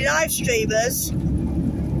so many live streamers,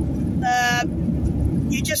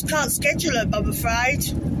 you just can't schedule them, I'm afraid.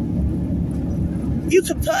 You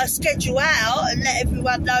can put a schedule out and let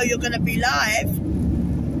everyone know you're going to be live.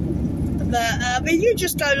 But, I mean, you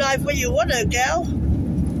just go live when you want to, girl.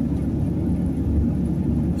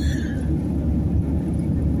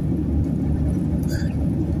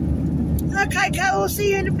 Okay, Carol, I'll see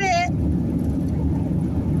you in a bit.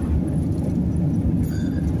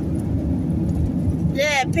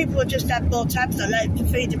 Yeah, people just have more tabs than like to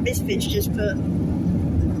feed the misfits, just put.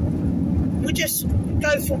 We just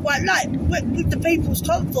go from one, like with the People's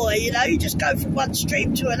Convoy, you know, you just go from one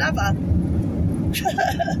stream to another.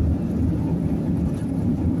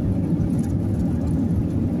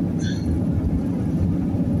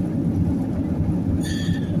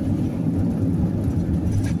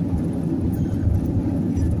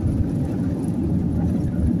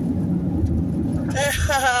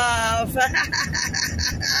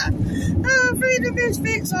 Oh, Freedom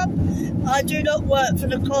Misfits. I do not work for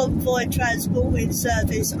the convoy transporting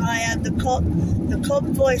service. I am the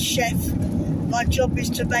convoy chef. My job is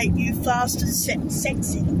to make you fast and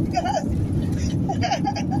sexy.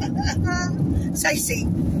 Sexy.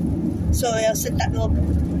 Sorry, I said that wrong.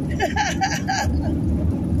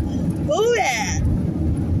 Oh yeah.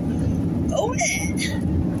 Oh yeah.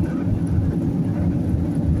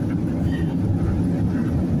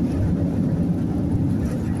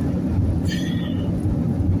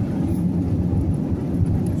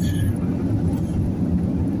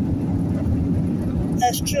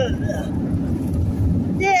 That's true.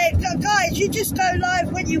 Yeah, guys, you just go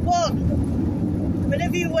live when you want.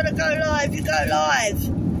 Whenever you want to go live, you go live.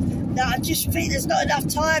 Now, I just think there's not enough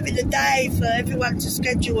time in the day for everyone to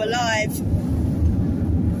schedule a live.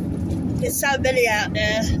 There's so many out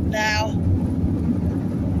there now.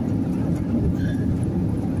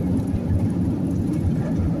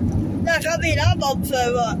 Like, I mean, I'm on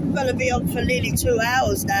for, going to be on for nearly 2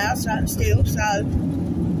 hours now, so still, so...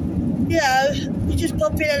 You know, you just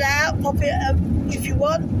pop in and out, if you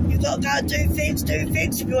want. You've got to go and do things.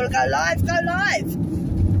 If you want to go live, go live.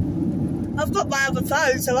 I've got my other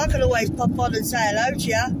phone, so I can always pop on and say hello to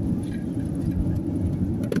you.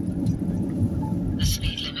 The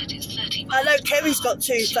speed limit is 30 miles. I know Kerry's got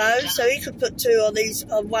 2 phones, so he could put 2 on these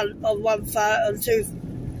on one phone,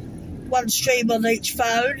 one stream on each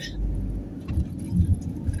phone.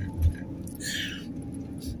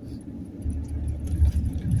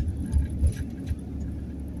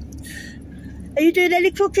 Are you doing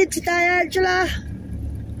any cooking today, Angela?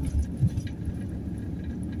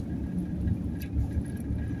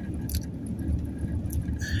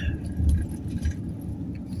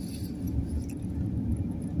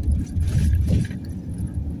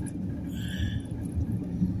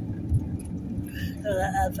 I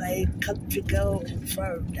have a country girl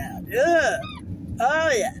thrown down. Yeah. Oh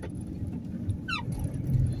yeah.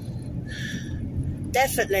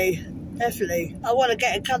 Definitely. I want to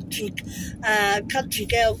get a country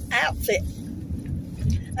girl outfit.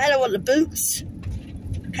 And I want the boots,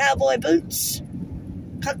 cowboy boots,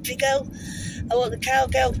 country girl. I want the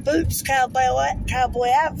cowgirl boots, cowboy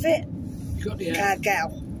outfit. You got the hat?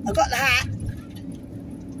 Cowgirl. I got the hat.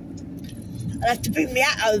 I'll have to bring my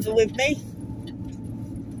hat over with me.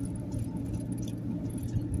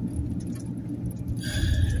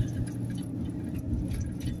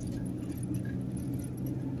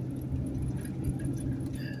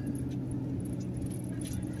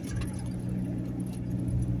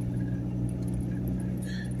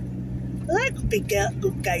 big girl,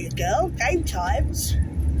 good girl. Game times.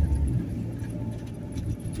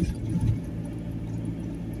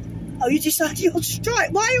 Oh, you decided you're on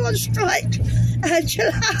strike. Why are you on strike,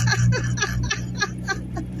 Angela?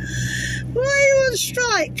 Why are you on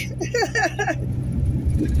strike?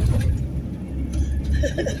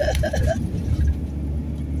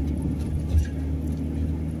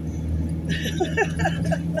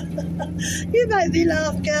 You make me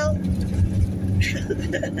laugh, girl.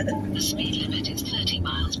 The speed limit is 30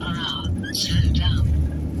 miles per hour. Slow down.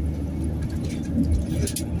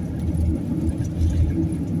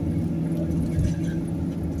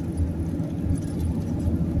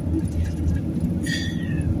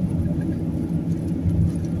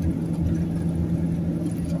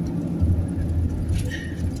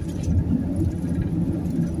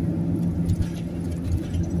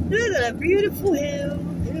 Look at that beautiful hill.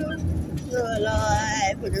 Hills are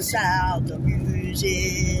alive with the sound of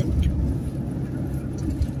music.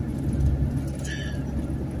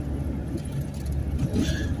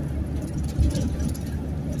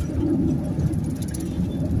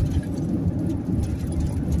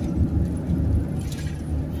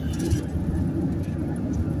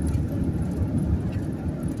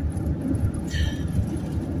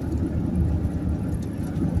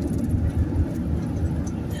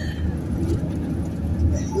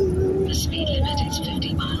 The speed limit is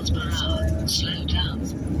 50 miles per hour. Slow down.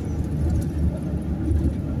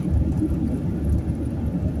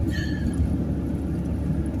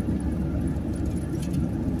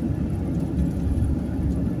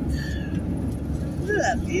 Look at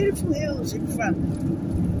that beautiful hills in front.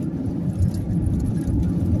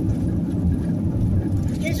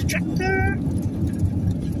 Here's a tractor.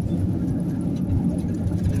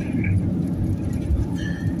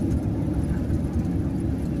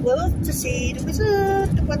 We're off to see the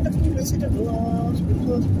wizard, the wonderful Wizard of Oz,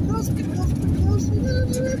 because.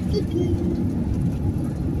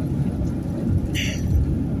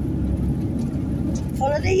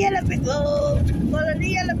 Follow the yellow brick road, follow the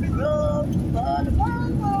yellow brick road, follow the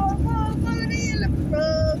yellow brick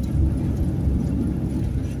road.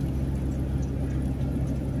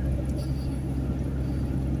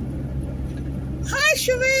 Hi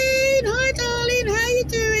Shireen, hi darling, how you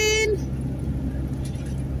doing?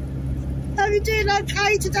 Are you doing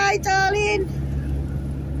okay today, darling?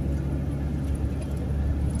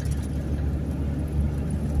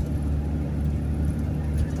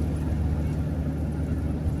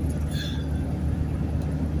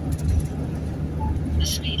 The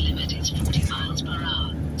speed limit is 40 miles per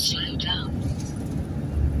hour. Slow down.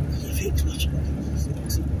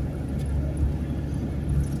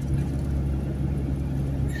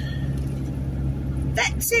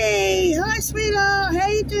 Betsy, hi sweetheart, how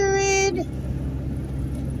you doing?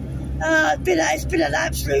 It's been an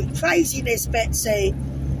absolute craziness, Betsy.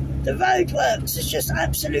 The roadworks is just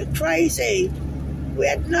absolute crazy. We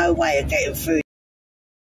had no way of getting through.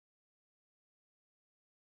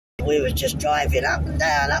 We were just driving up and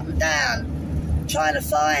down, trying to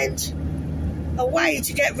find a way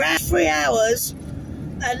to get round 3 hours,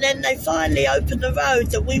 and then they finally opened the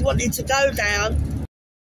road that we wanted to go down.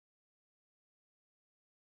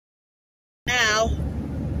 Now,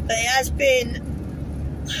 but it has been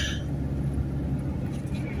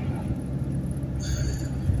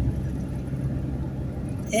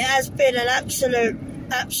an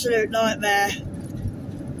absolute nightmare.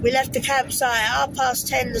 We left the campsite at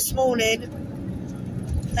 10:30 this morning,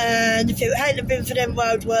 and if it hadn't been for them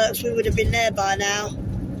roadworks, we would have been there by now.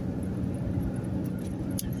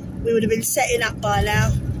 We would have been setting up by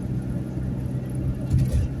now.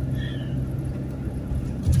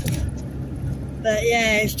 But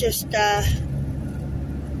yeah, it's just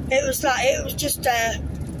it was just a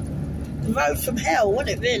road from hell,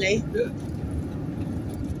 wasn't it, really? Yeah.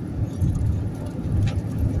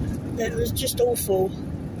 It was just awful.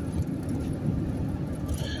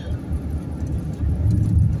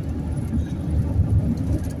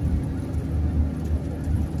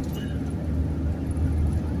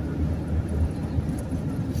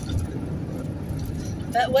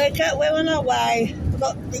 But we're on our way. We've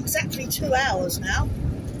got exactly 2 hours now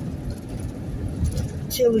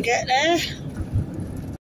till we get there.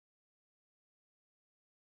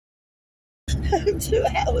 2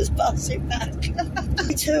 hours passing back.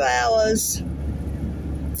 2 hours.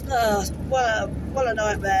 Oh, what a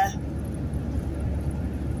nightmare.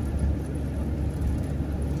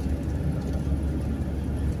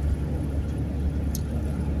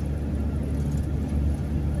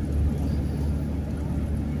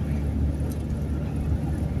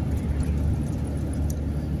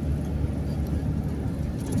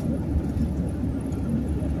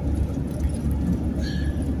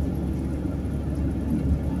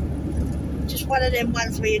 one of them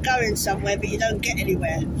ones where you're going somewhere but you don't get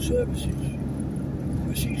anywhere. Services.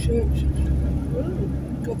 I see services.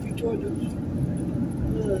 Coffee toilets.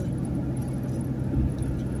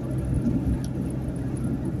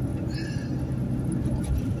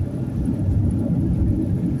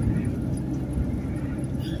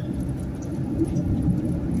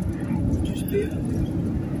 Just here.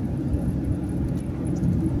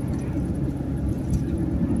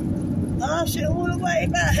 Ask it all the way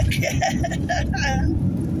back.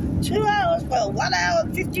 2 hours, well, 1 hour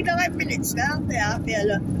and 59 minutes now. There, up here,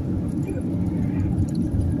 look.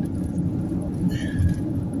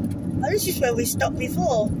 Oh, this is where we stopped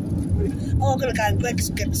before. Oh, I'm going to go and Greg's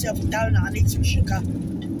and get myself a donut. I need some sugar.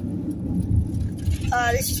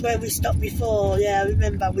 This is where we stopped before. Yeah, I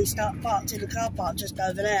remember. We parked in the car park just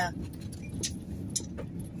over there.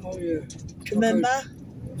 Oh, yeah. Do you remember?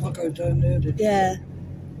 I'll go down there then. Yeah.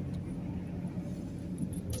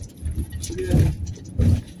 Yeah.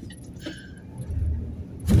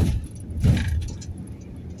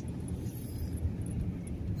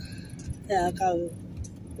 Yeah, I'll go.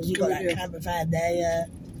 Because you got that camper van there, yeah.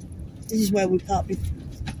 This is where we parked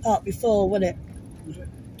before, wasn't it? Was it?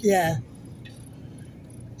 Yeah.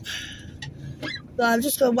 Well, I'm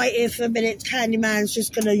just going to wait here for a minute. Candyman's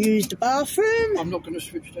just going to use the bathroom. I'm not going to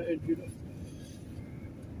switch that in, you know.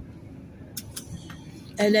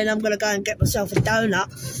 And then I'm going to go and get myself a donut.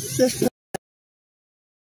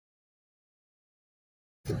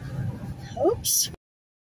 Oops.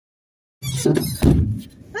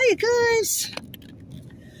 Hiya, guys.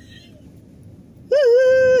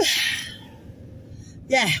 Woo!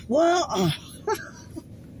 Yeah, well,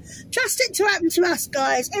 trust it to happen to us,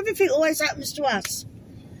 guys. Everything always happens to us.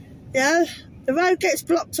 You know, the road gets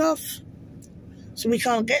blocked off, so we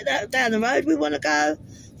can't get down the road we want to go.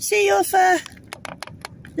 See you off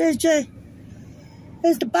there's the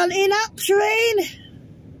bunting up, Shireen.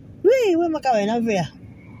 Whee, where am I going? Over here.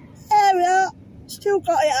 There we are. Still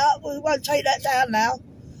got it up. We won't take that down now.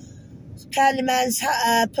 Candyman's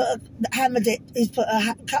hammered it. He's put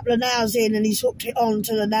a couple of nails in and he's hooked it on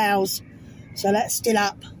to the nails. So that's still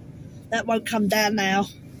up. That won't come down now.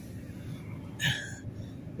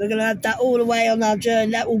 We're going to have that all the way on our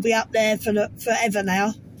journey. That will be up there forever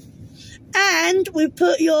now. And we've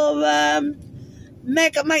put your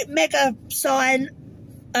mega sign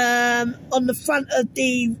on the front of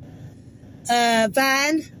the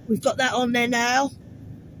van. We've got that on there now.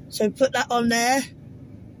 So put that on there.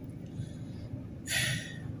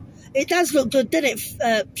 It does look good, doesn't it,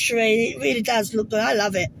 Shireen? It really does look good. I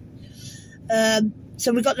love it.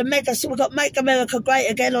 So we've got the we've got Make America Great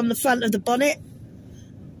Again on the front of the bonnet.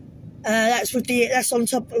 That's on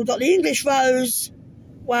top. We've got the English rose.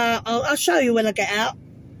 Well, I'll show you when I get out.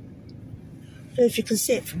 See if you can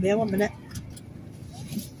see it from here. 1 minute.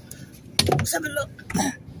 Let's have a look.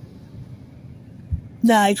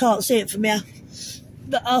 No, you can't see it from here.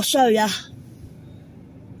 But I'll show you.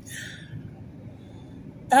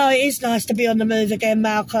 Oh, it is nice to be on the move again,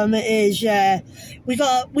 Malcolm. It is, yeah. We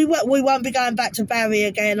won't be going back to Barry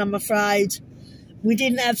again, I'm afraid. We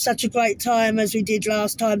didn't have such a great time as we did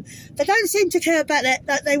last time. They don't seem to care about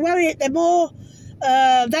that. They worry. They're more.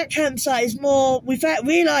 That campsite is more. We've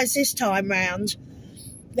realised this time round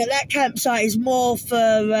that campsite is more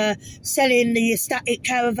for selling the static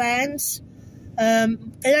caravans. They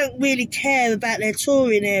don't really care about their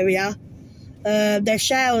touring area, their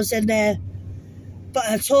showers and but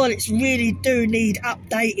her toilets really do need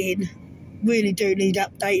updating. Really do need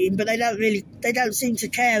updating, but they don't seem to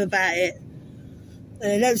care about it.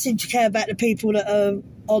 They don't seem to care about the people that are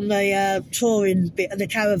on the touring bit and the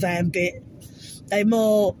caravan bit. They're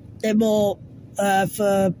more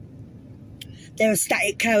for their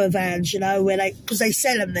static caravans, you know, because they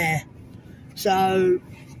sell them there. So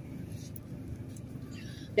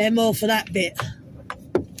they're more for that bit.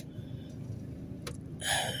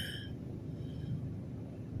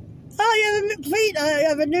 Oh, you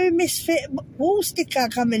have a new Misfit wall sticker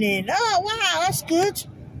coming in. Oh, wow, that's good.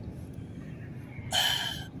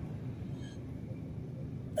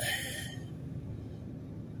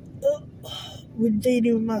 When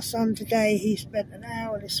dealing with my son today, he spent an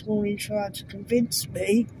hour this morning trying to convince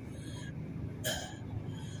me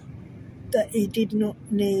that he did not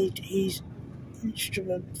need his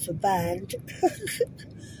instrument for band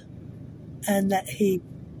and that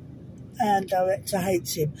band director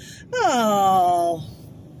hates him. Oh,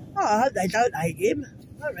 I hope they don't hate him.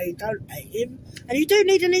 I hope they don't hate him. And you do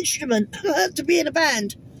need an instrument to be in a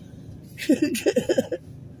band.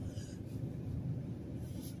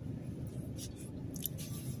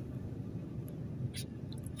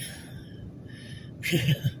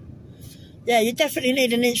 Yeah, you definitely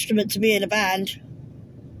need an instrument to be in a band.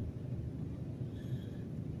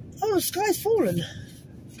 Oh, the sky's fallen.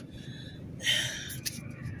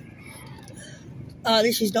 Oh,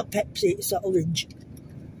 this is not Pepsi, it's not orange.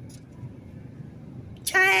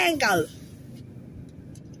 Tango!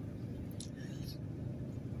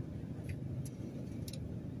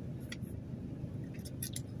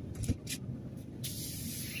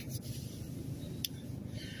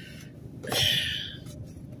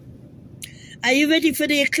 Are you ready for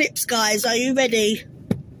the eclipse, guys? Are you ready?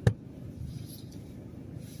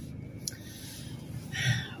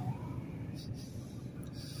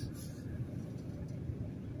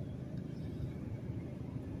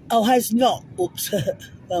 Oh, has not. Oops.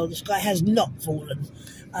 Well, the sky has not fallen.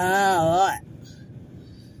 Ah, right.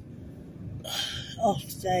 Off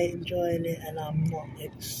today, enjoying it, and I'm not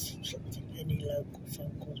accepting any local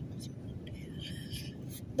phone calls.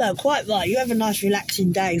 No, quite right. You have a nice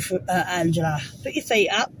relaxing day, for Angela. Put your feet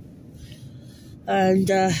up and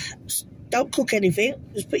don't cook anything.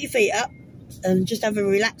 Just put your feet up and just have a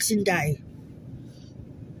relaxing day.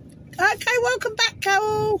 Okay, welcome back,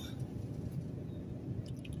 Carol.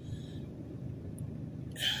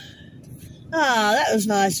 Ah, that was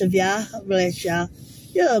nice of ya. Bless ya.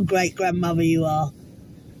 You're a great grandmother, you are.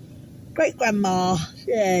 Great grandma.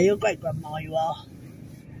 Yeah, you're great grandma, you are.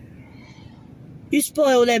 You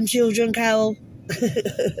spoil them children, Carol.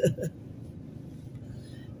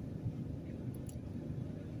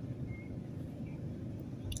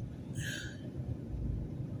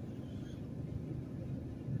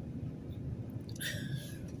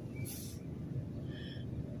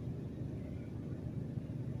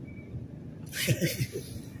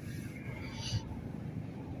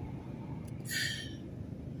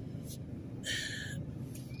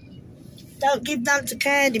 Don't give none to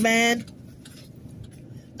Candyman.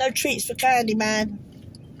 No treats for Candyman.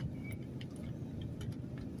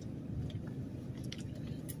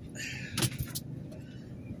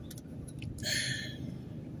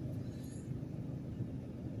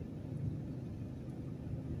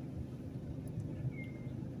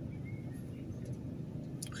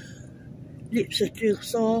 Lips are still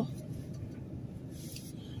sore.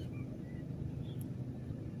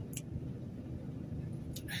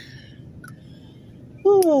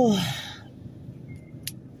 Oh,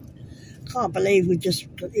 can't believe we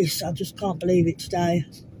just got this. I just can't believe it today.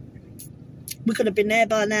 We could have been there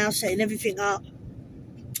by now, setting everything up.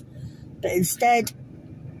 But instead,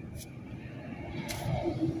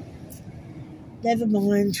 never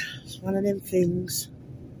mind. It's one of them things.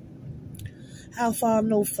 How far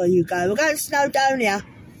north are you going? We're going to Snowdonia.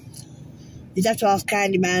 You'd have to ask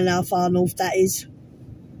Candyman how far north that is.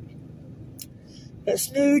 But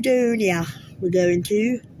Snowdonia we're going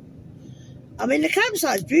to. I mean, the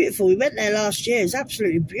campsite's beautiful. We went there last year. It's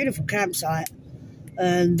absolutely beautiful campsite.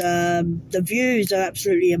 And the views are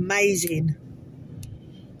absolutely amazing.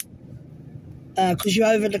 Because you're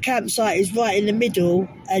over, the campsite is right in the middle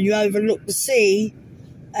and you overlook the sea.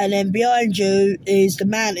 And then behind you is the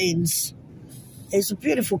mountains. It's a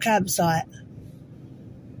beautiful campsite.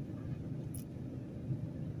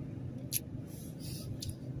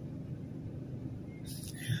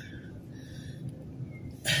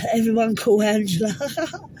 Everyone call Angela.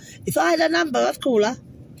 If I had a number, I'd call her.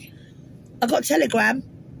 I got Telegram.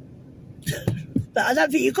 But I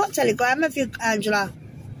don't think you got Telegram, have you, Angela?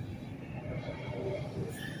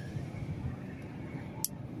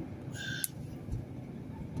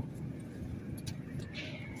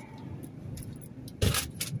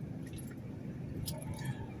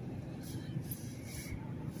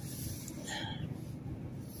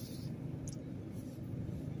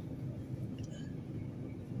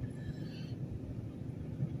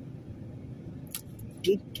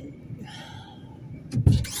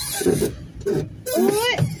 All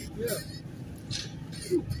right. Yeah.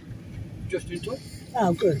 Just in time.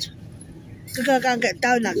 Oh, good. We're going to go and get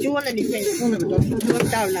donuts. Do you want anything? Do you want a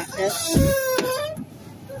donut? Yeah.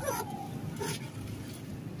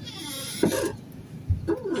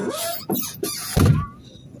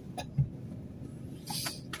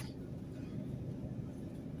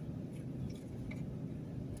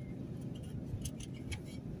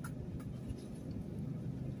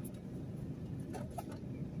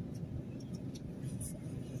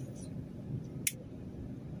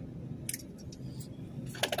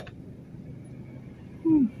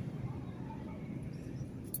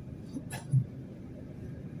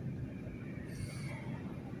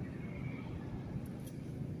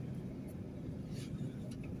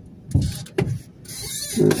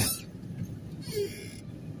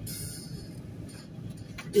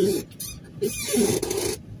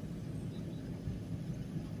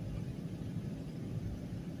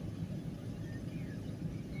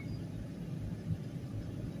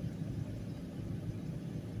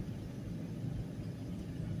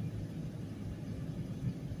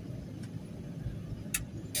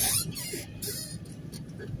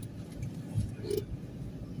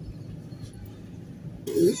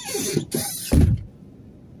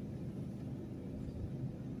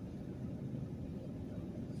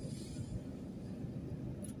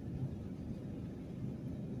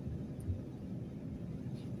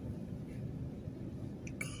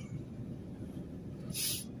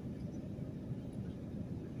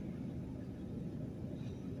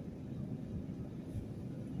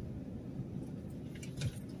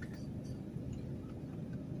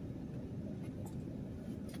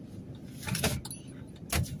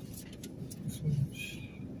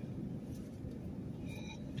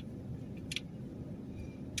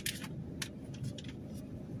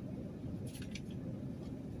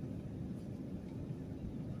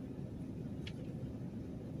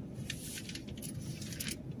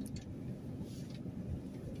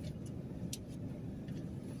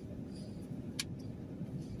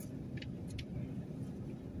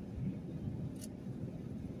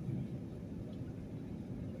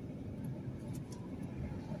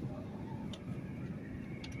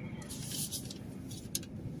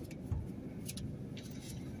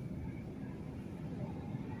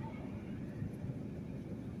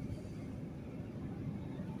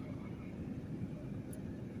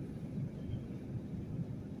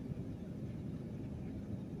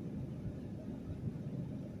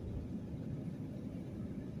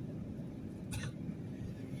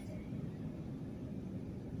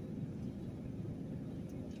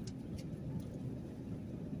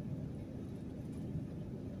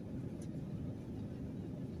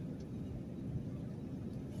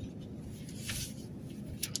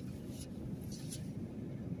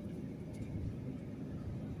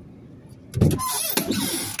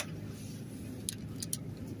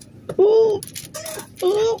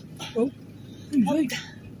 Oh, easy.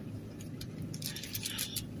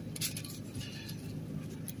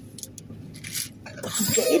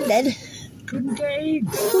 Get in then. Couldn't get in.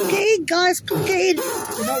 Couldn't get in, guys. Couldn't get in.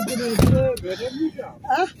 You're no good as a burglar, then, would you?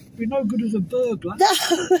 Huh? You're no good as a burglar.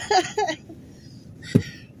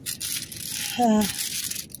 No.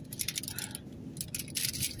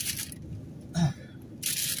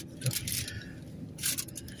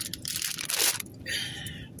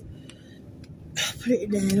 Put it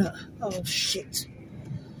in there, look. Oh, shit. Is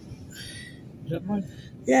that mine?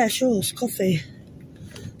 Yeah, sure, it's coffee.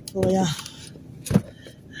 Oh, yeah.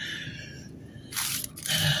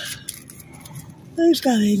 Who's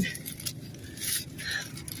going?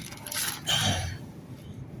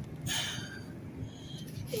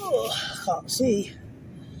 Oh, I can't see.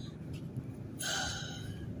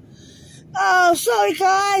 Oh, sorry,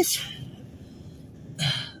 guys.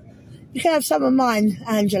 You can have some of mine,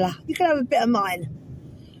 Angela. You can have a bit of mine.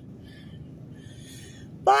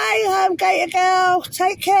 Bye, home gator girl.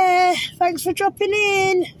 Take care. Thanks for dropping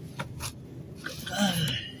in.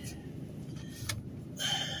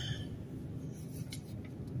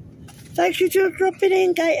 Thank you for dropping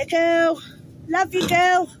in, gator girl. Love you,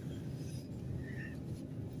 girl.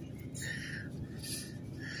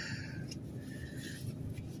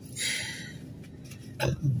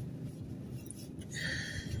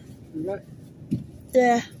 Right.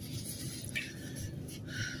 Yeah.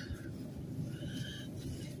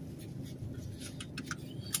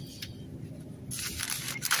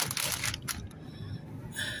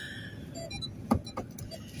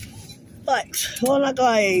 Right, on I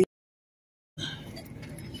go.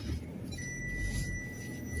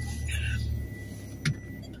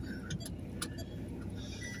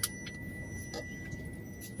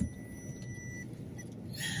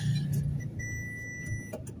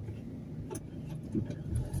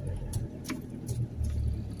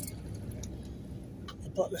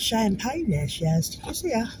 Bottle of champagne there she has. Did you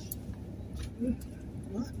see her?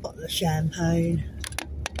 Nice bottle of champagne.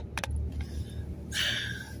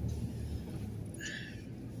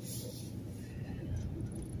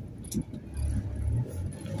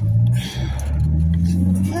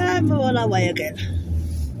 And we're on our way again.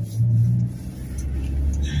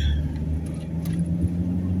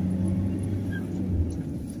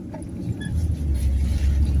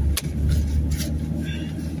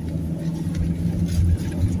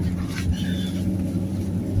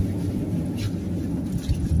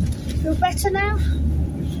 Feel better now?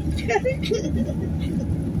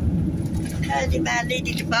 Candyman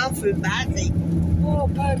needed the bathroom badly. Oh,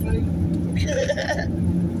 badly.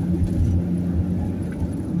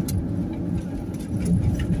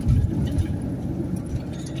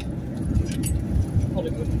 Not a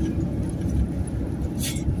good one.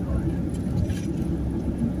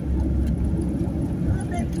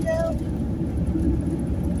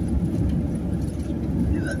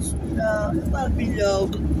 It might be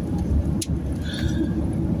long.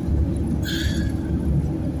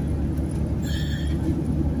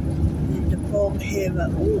 The bomb here,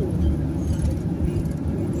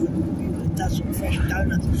 dozen fresh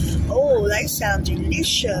donuts. Oh, they sound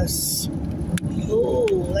delicious.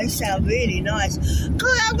 Oh, they sound really nice.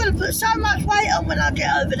 God, I'm going to put so much weight on when I get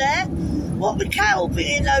over there. What with Carol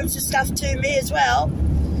bringing loads of stuff to me as well.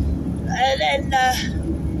 And then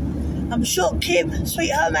I'm sure Kim,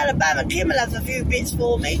 Sweet Home Alabama, Kim will have a few bits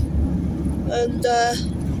for me.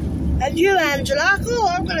 And you, Angela, oh,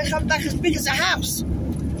 I'm going to come back as big as a house.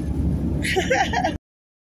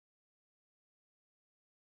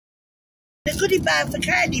 The goodie bag for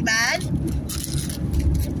Candyman.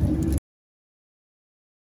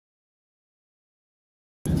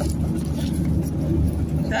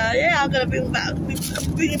 So yeah, I'm going to bring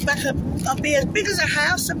it back. I'll be as big as a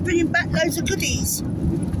house and bring back loads of goodies.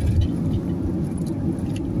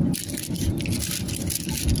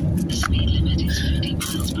 The speed limit is 50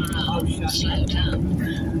 miles per hour. Slow down.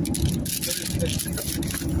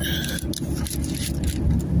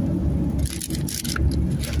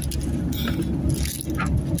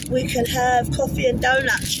 We can have coffee and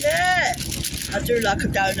donuts, yeah. I do like a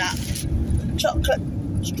donut. Chocolate,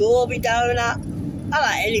 strawberry donut. I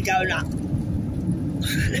like any donut.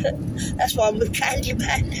 That's why I'm with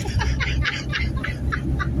Candyman.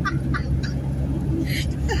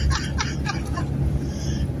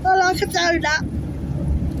 I like a donut.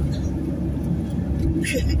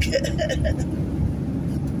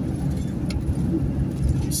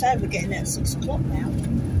 So we're getting at 6 o'clock now.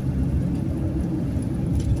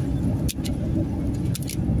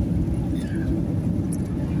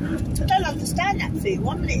 I don't understand that thing.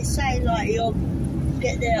 1 minute it's saying like you'll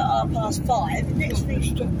get there at 5:30. The next thing,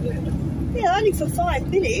 Stop there. Yeah, only for 5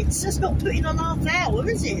 minutes. That's not putting on half hour,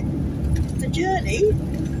 is it? The journey.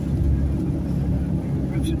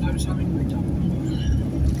 Perhaps you know something we don't.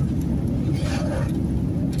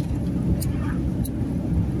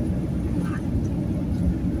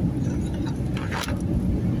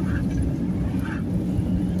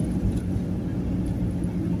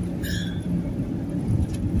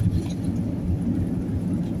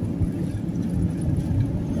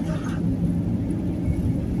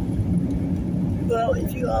 Well,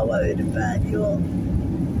 if you are worried about your...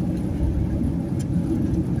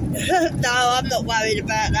 No, I'm not worried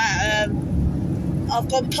about that. I've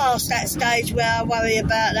gone past that stage where I worry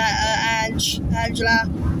about that, Angela.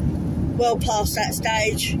 Well past that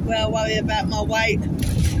stage where I worry about my weight.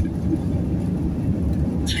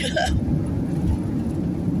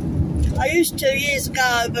 I used to years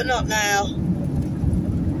ago, but not now.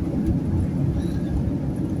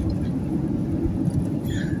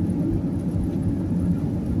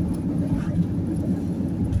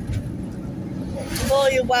 The more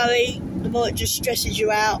you worry, the more it just stresses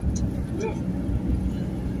you out.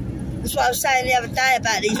 That's what I was saying the other day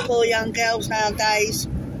about these poor young girls nowadays.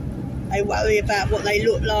 They worry about what they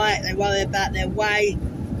look like, they worry about their weight.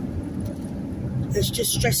 It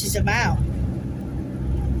just stresses them out.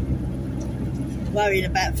 Worrying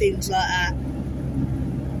about things like that.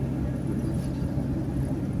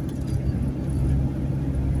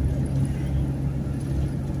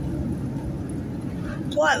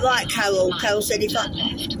 Quite right, Carol. Carol said, if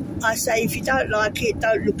I say, if you don't like it,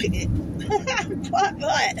 don't look at it. Quite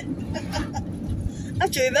right. I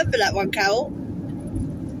have to remember that one, Carol.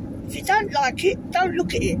 If you don't like it, don't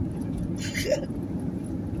look at it.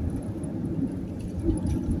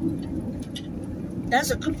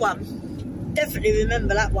 That's a good one. Definitely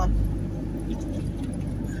remember that one.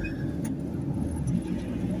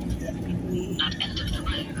 At end of the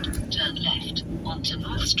road, turn left onto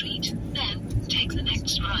North Street, then take the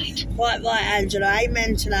next right. Quite right, Angela.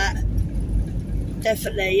 Amen to that.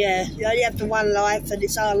 Definitely, yeah. You only have the one life and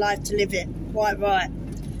it's our life to live it. Quite right.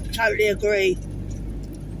 Totally agree.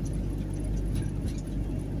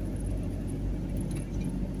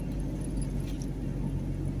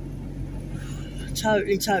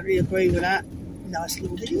 Totally agree with that. Nice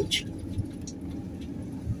little village.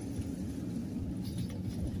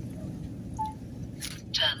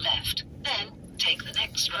 Turn left, then take the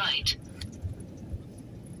next right.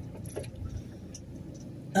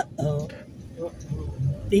 Uh-oh.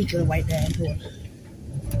 He's going to wait there. Go on.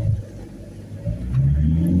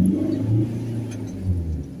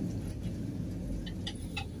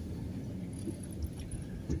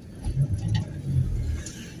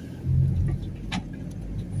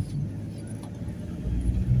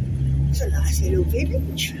 It's a nice little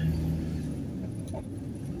village.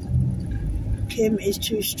 Kim is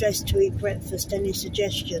too stressed to eat breakfast. Any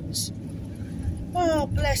suggestions? Oh,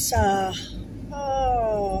 bless her.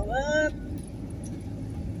 Oh,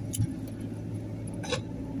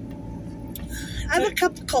 have a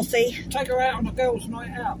cup of coffee. Take her out on a girls'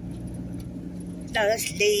 night out. No,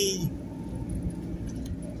 that's Lee.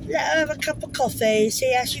 Let her have a cup of coffee,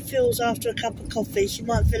 see how she feels after a cup of coffee. She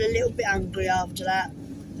might feel a little bit hungry after that,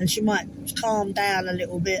 and she might calm down a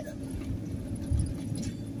little bit.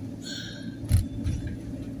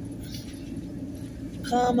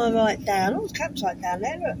 Calm her right down. Oh, the campsite down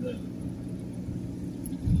there, look.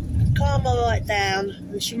 Calm her right down,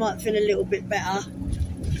 and she might feel a little bit better.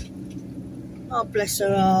 Oh, bless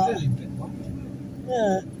her heart.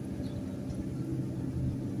 Yeah.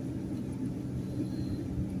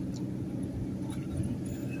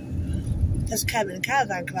 That's Cabin and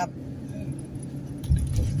Caravan Club.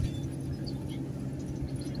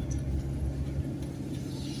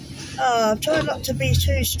 Oh, I'm trying not to be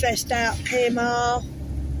too stressed out, Kima.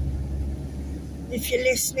 If you're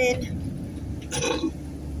listening,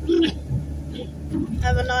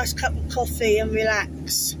 have a nice cup of coffee and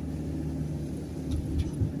relax.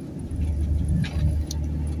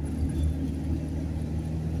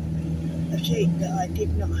 A sheet that I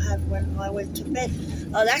did not have when I went to bed.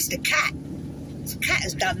 Oh, that's the cat. The cat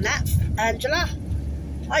has done that, Angela.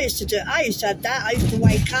 I used to have that. I used to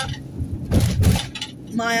wake up.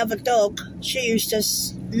 My other dog, she used to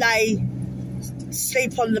sleep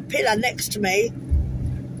on the pillow next to me,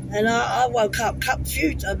 and I woke up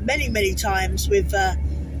many times with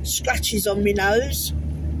scratches on my nose.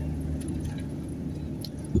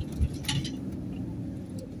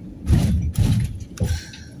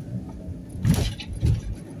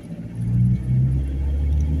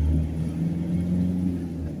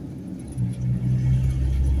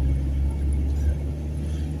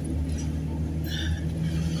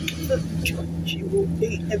 will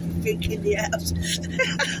eat everything in the house.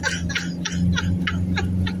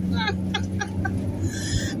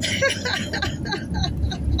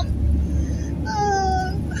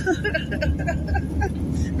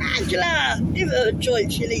 Angela, give her a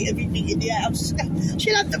choice, she'll eat everything in the house.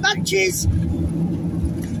 She'll have the munchies.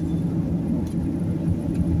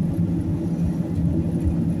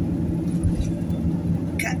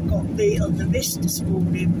 Cat got me on the wrist this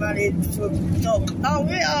morning, running from dog.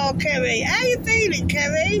 Oh, Kerry, how you feeling,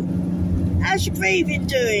 Kerry? How's your breathing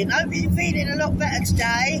doing? Hope you're feeling a lot better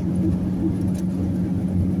today.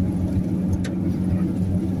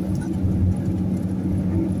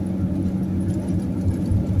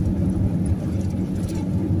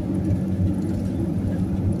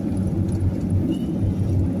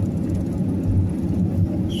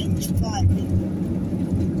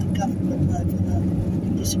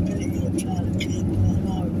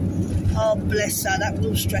 Oh, bless her, that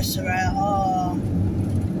will stress her out.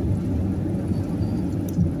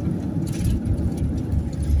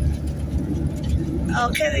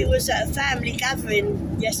 Oh, Kerry was at a family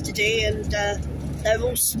gathering yesterday and they were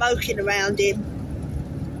all smoking around him.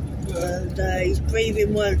 And his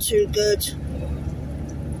breathing weren't too good.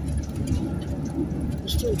 I'm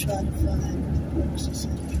still trying to find what's this.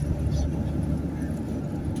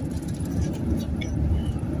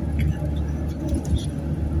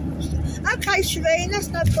 Okay, Shireen, that's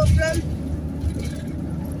no problem.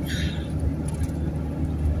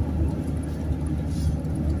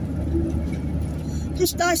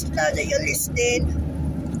 Just nice to know that you're listening.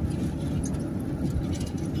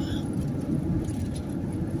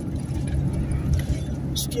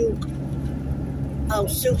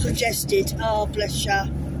 Still congested. Oh, bless you.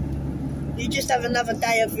 You just have another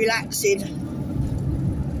day of relaxing.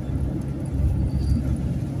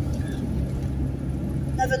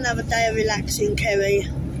 Have another day of relaxing, Kerry.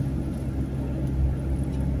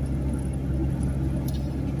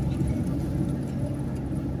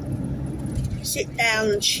 Sit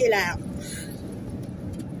down and chill out.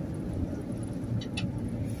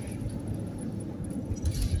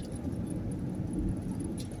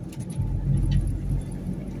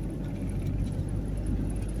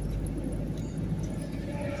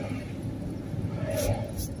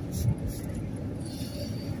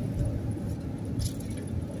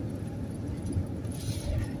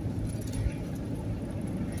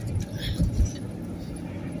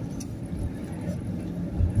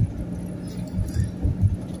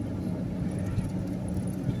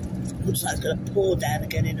 Looks like it's going to pour down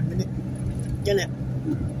again in a minute, doesn't it?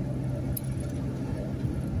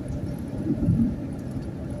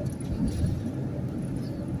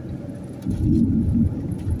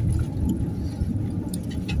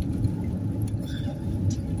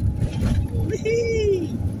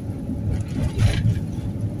 Whee!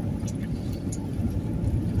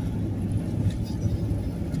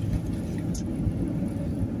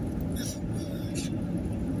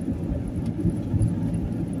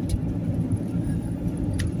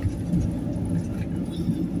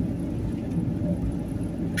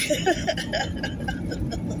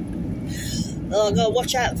 Oh, I've got to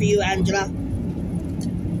watch out for you, Angela.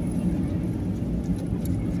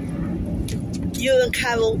 You and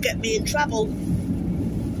Carol get me in trouble.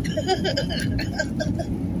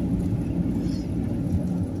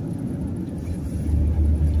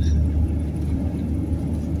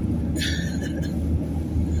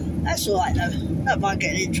 That's alright though. Don't mind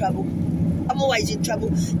getting in trouble. I'm always in trouble.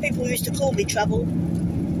 People used to call me Trouble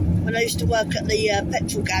when I used to work at the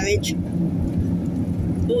petrol garage.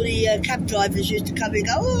 All the cab drivers used to come and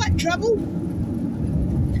go, "Oh, that Trouble."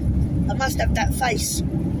 I must have that face.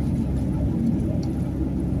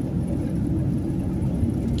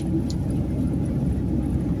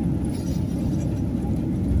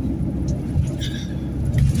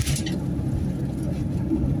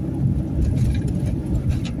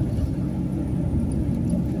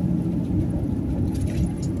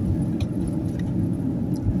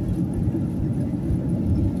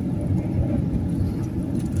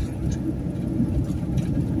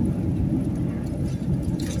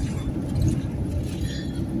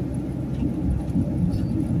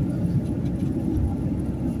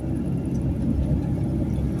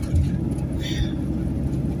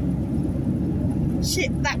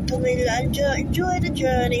 Sit back and enjoy the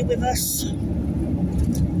journey with us.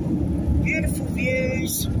 Beautiful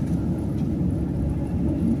views.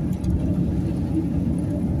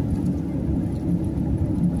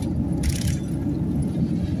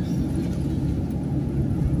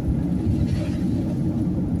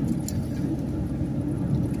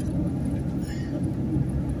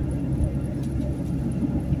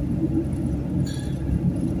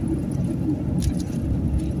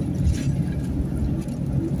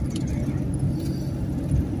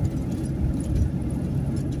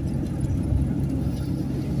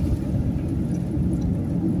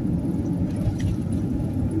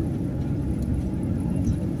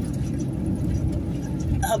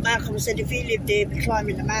 Malcolm said if he lived here, he'd be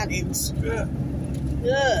climbing the mountains. Yeah.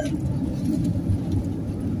 Yeah.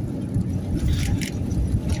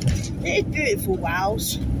 It is beautiful,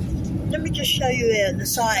 Wales. Let me just show you here on the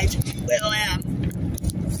side where I am.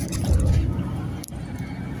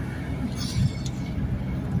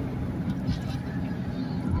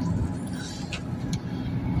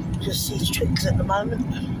 Just these twigs at the moment.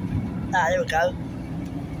 Ah, there we go.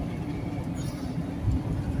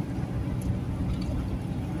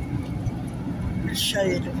 Let's show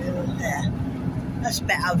you the view there. That's a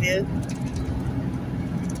better view.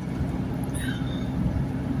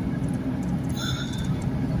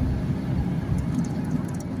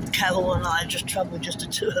 Carol and I just travelled, just the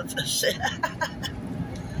two of us.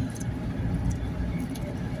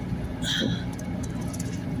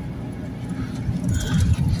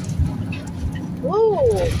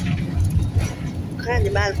 Whoa!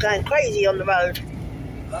 Candyman's going crazy on the road.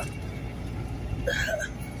 Huh?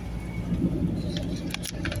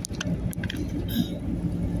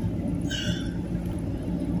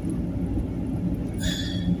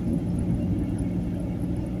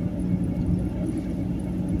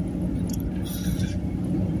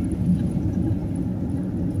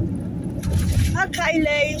 Okay,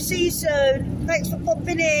 Lee, see you soon. Thanks for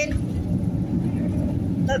popping in.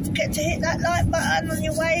 Don't forget to hit that like button on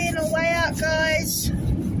your way in or way out, guys.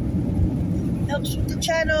 Helps with the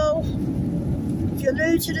channel. If you're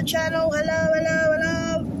new to the channel, hello, hello,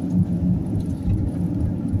 hello.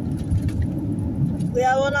 We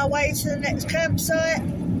are on our way to the next campsite.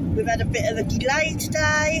 We've had a bit of a delay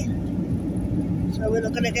today, so we're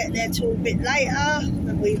not going to get there till a bit later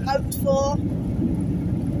than we hoped for.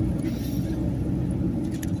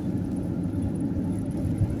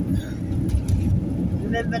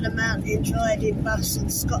 Remember the mountain riding bus in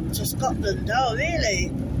to Scotland? Oh,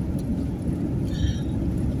 really?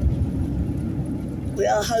 We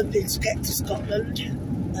are hoping to get to Scotland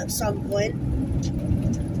at some point.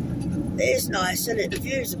 It is nice, isn't it? The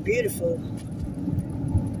views are beautiful.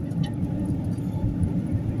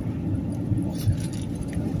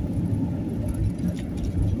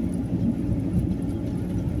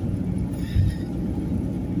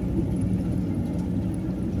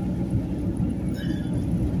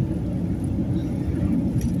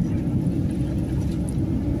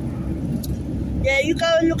 Yeah, you go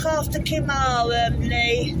and look after Kimar,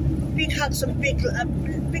 Lee. Big hugs and big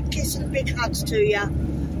kiss and big hugs to you,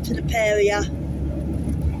 to the pair of you.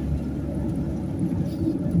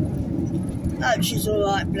 Hope she's all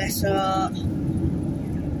right, bless her heart.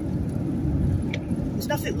 There's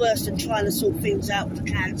nothing worse than trying to sort things out with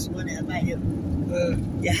the council, isn't it, about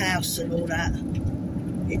your house and all that.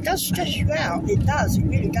 It does stress you out. It does. It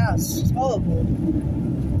really does. It's horrible.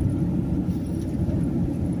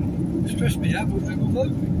 Stress me out, but they will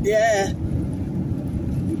move. Yeah.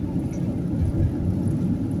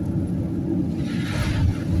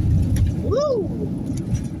 Woo!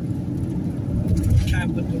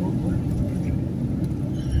 Cambered the wrong way.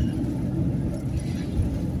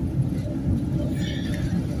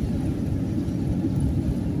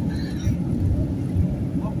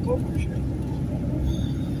 Oh, gosh.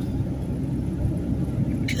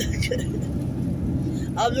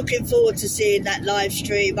 I'm looking forward to seeing that live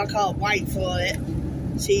stream. I can't wait for it.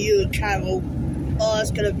 See you and Carol. Oh,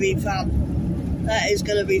 it's going to be fun. That is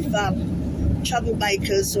going to be fun.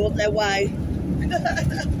 Troublemakers are on their way.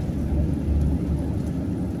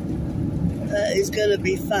 That is going to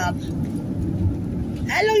be fun.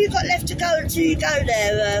 How long you got left to go until you go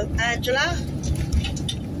there, Angela?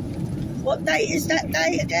 What date is that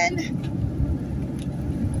date again?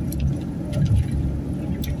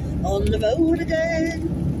 On the road again.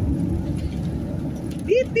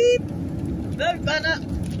 Beep beep. Road runner.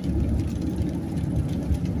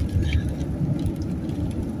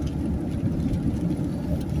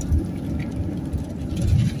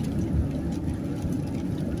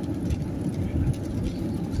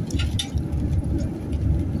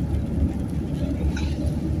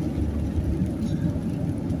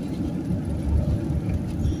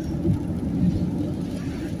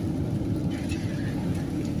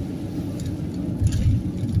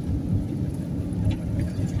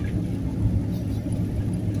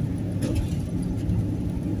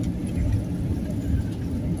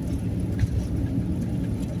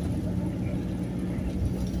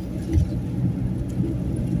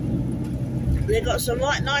 They've got some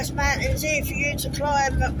right nice mountains here for you to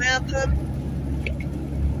climb, Malcolm.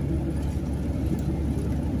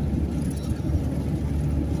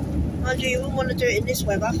 Mind you, you wouldn't want to do it in this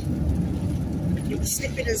weather. You'll be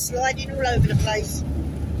slipping and sliding all over the place.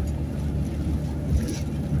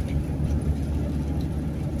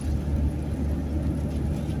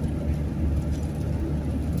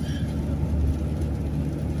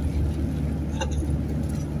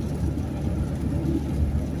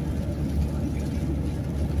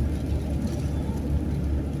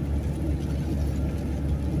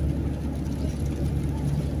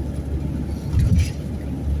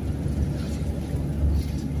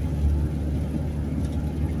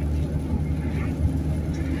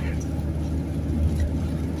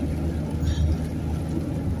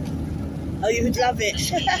 you would love The it.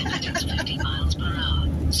 speed limit is 50 miles per hour.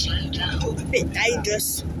 Slow down. A bit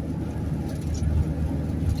dangerous.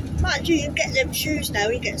 Mind you, you can get them shoes now,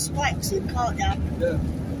 you get spikes in, can't you? Yeah.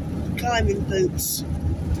 Climbing boots.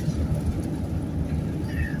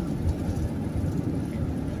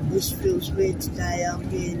 This feels weird today, I'm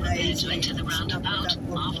being Prepare lazy. to enter the roundabout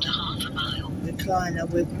after half a mile. Recliner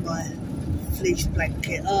with my fleece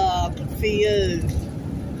blanket. Oh, good for you.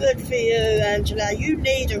 Good for you, Angela. You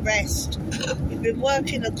need a rest. You've been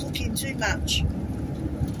working and cooking too much.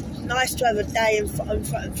 It's nice to have a day in front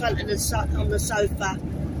of the sun on the sofa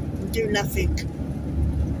and do nothing.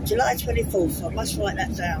 July 24th. I must write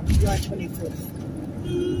that down. July 24th.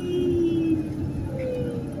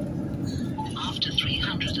 After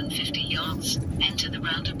 350 yards, enter the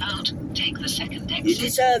roundabout. Take the second exit. You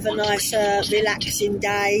deserve a onto nice, A470. relaxing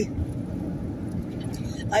day.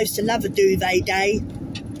 I used to love a duvet day.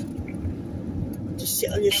 Just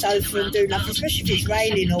sit on your sofa and do nothing, especially if it's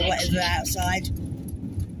raining or whatever outside. Is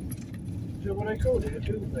that what they called it? A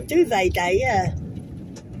duvet? Duvet day, yeah.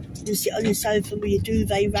 You sit on your sofa with your duvet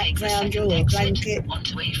Take wrapped the around you second or a exit blanket.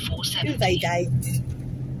 onto A470. Duvet day.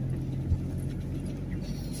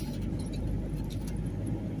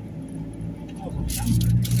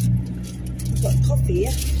 I've got coffee,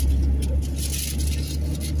 yeah?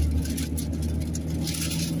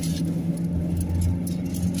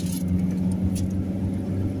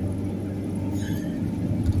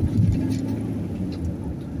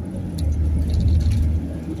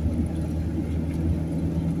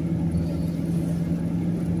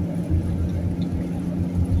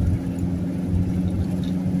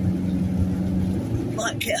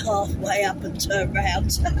 Might get halfway up and turn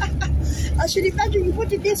round. I should imagine you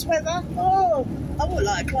would in this weather. Oh, I would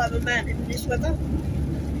like to climb a mountain in this weather.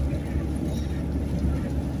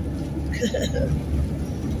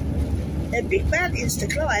 They're big mountains to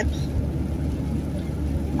climb.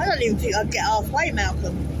 I don't even think I'd get halfway,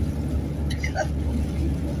 Malcolm.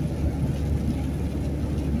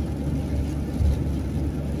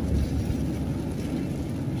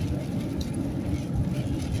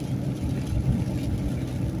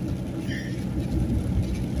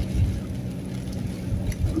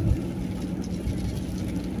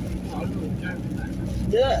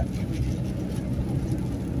 Yeah.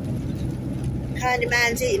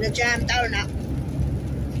 Candyman's eating a jam donut.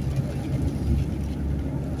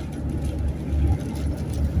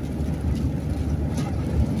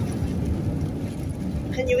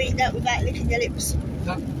 Can you eat that without licking your lips?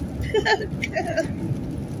 No.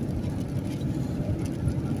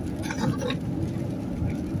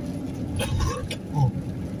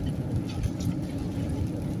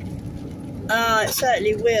 It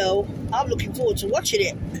certainly will. I'm looking forward to watching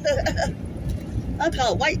it. I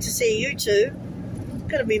can't wait to see you two. It's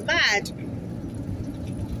gonna be mad.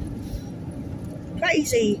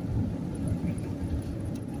 Crazy.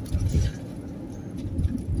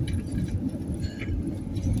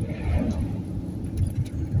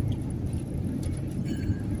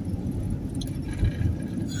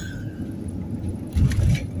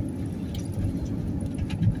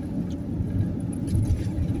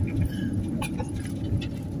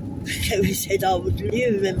 We said, "Oh, would you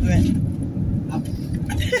remember it?"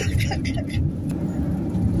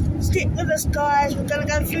 Stick with us, guys. We're going to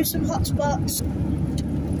go through some hot spots.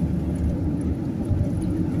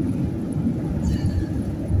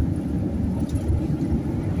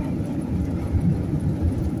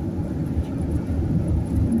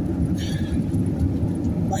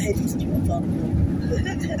 My head is too far.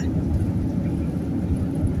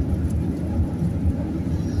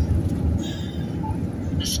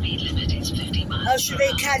 The speed limit is 50 miles Oh, should per be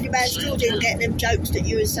hour. Candyman still didn't get them jokes that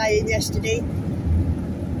you were saying yesterday.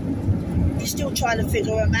 You're still trying to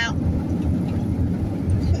figure them out.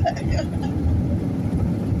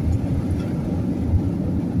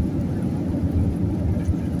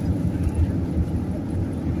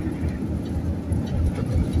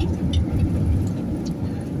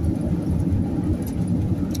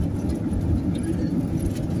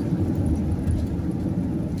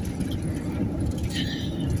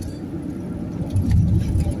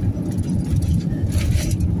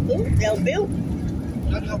 Oh, the old Bill.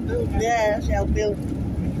 That's uphill. Yeah, that's the old Bill.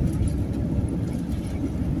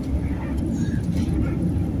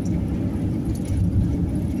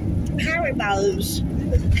 Haribos.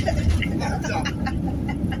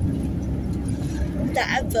 That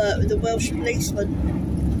advert with the Welsh policeman.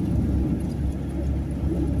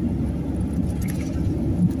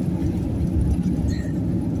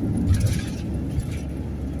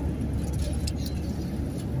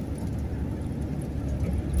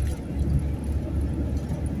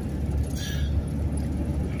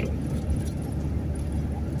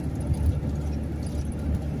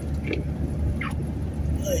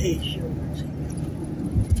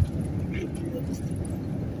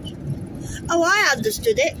 Oh, I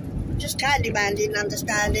understood it. Just Candyman didn't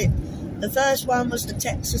understand it. The first one was the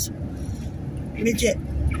Texas midget.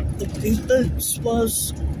 His boots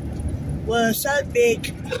were so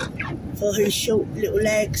big for his short little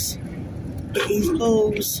legs that his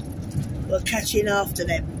balls were catching after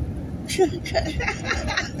them.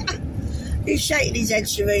 He's shaking his head,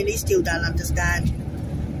 Shireen. He still don't understand.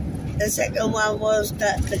 The second one was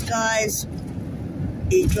that the guys,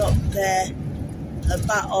 he dropped their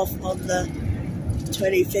butt off on the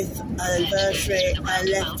 25th anniversary and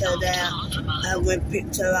left her there, and we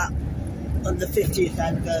picked her up on the 50th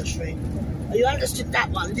anniversary. Oh, you understood that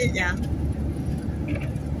one, didn't you?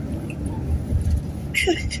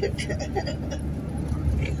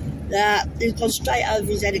 Nah, he's gone straight over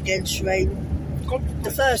his head again, Shireen.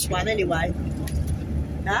 The first one, anyway.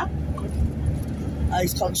 Huh? Oh,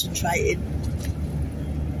 he's concentrating.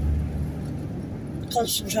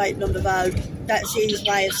 Concentrating on the road. That's his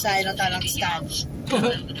way of saying I don't understand. Over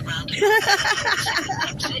the roundabout.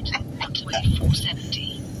 Exit onto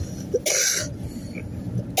A470.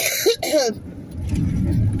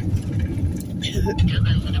 Go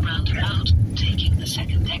over the roundabout, taking the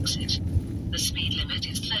second exit. The speed limit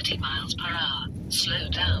is 30 miles per hour. Slow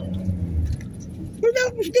down. Well, no,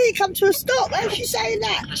 we need to come to a stop. How's she saying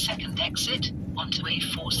that? The second exit onto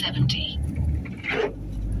A470.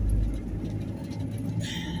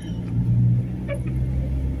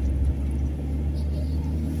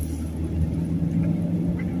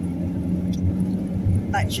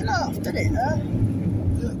 Makes you laugh, doesn't it, huh?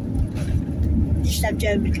 You should have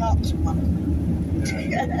Jeremy Clarkson one.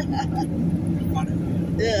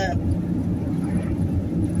 Yeah.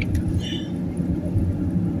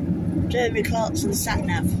 Jeremy Clarkson sat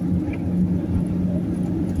nav.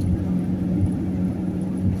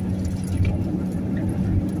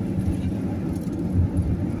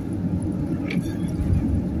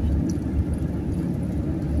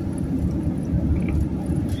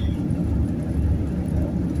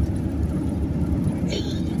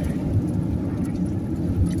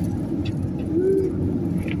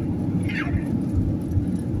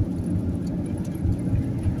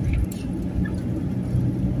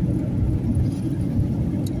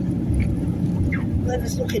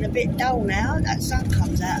 Weather's looking a bit dull now. That sun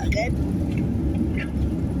comes out again.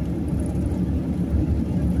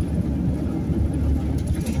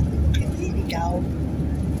 Looking really dull.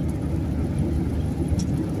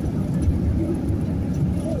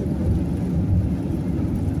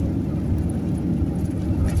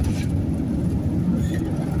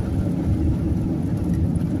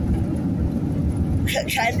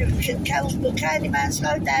 Will Candyman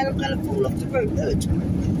slow down? I'm going to fall off the roof.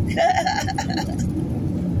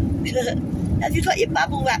 Have you got your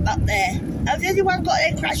bubble wrap up there? Has anyone got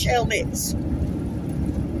their crash helmets?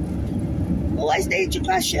 Always need your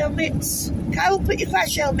crash helmets. Carol, put your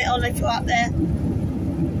crash helmet on if you're up there.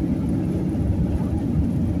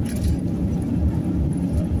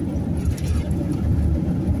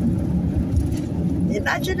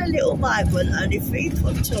 Imagine a little migrant only 3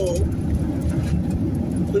 foot tall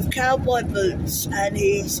with cowboy boots, and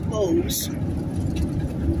his balls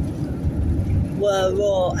were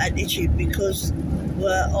raw and itchy because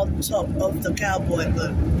we're on top of the cowboy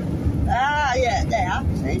boot. Ah, yeah, there,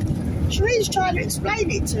 see? Shireen's trying to explain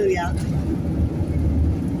it to you.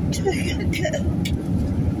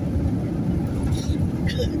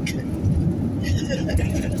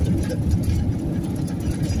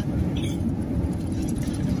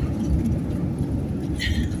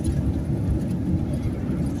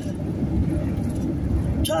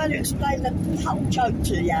 Trying to explain the whole joke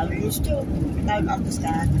to you, and you still don't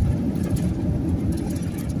understand.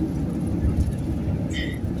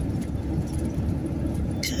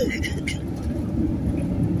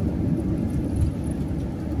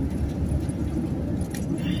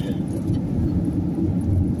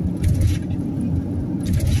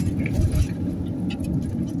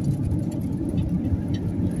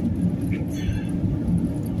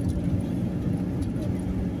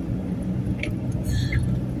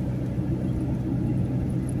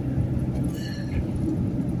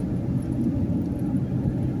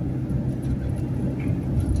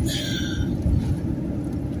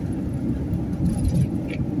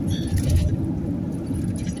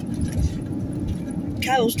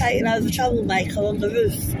 Carol's taking over Troublemaker on the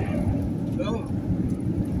roof. Oh.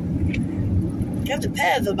 You have the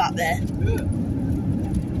pair of them up there. Yeah.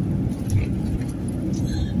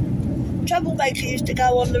 Troublemaker used to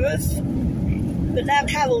go on the roof, but now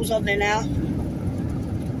Carol's on there now.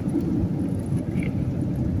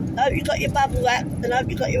 I hope you got your bubble wrap, and I hope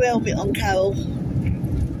you got your helmet on, Carol.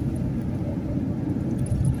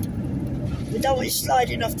 We don't want it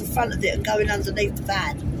sliding off the front of it and going underneath the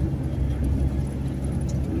van.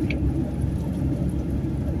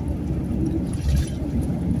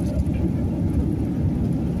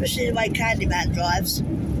 Especially the way Candyman drives.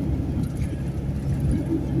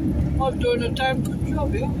 I'm doing a damn good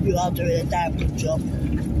job here. You are doing a damn good job.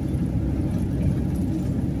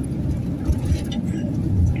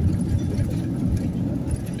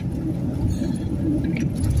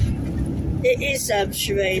 It is,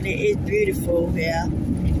 Shireen, it is beautiful here.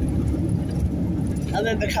 I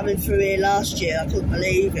remember coming through here last year, I couldn't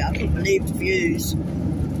believe it, I couldn't believe the views.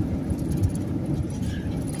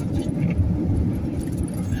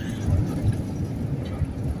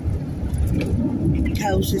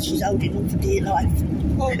 Carol says she's holding on for dear life.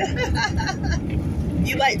 Oh,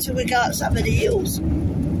 You wait till we go up some of the hills.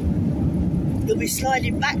 You'll be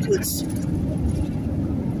sliding backwards.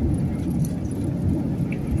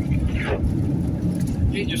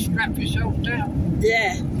 you need to strap yourself down.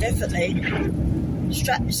 Yeah, definitely.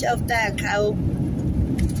 Strap yourself down, Carol.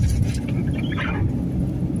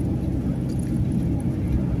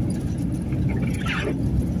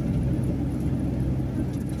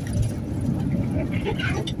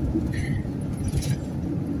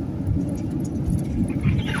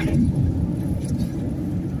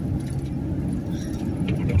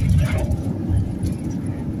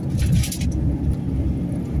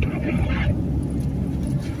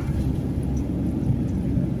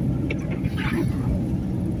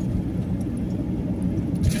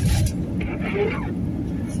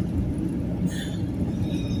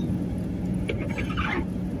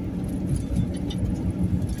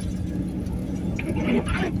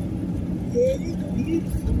 It is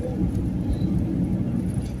beautiful.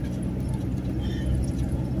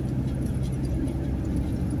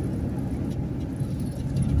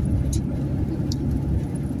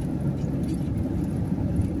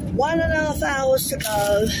 One and a half hours to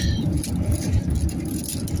go.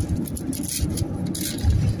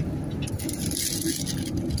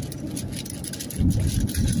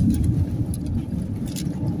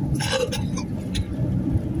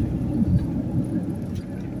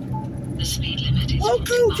 The speed limit is Oh, 40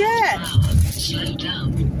 cool, miles Jack. per hour. Slow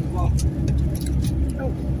down.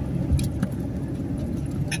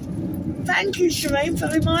 Thank you, Shireen, for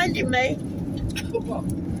reminding me. What?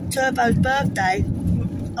 Turbo's birthday.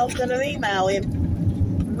 I was going to email him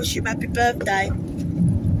and wish him happy birthday.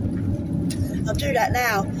 I'll do that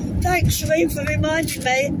now. Thanks, Shireen, for reminding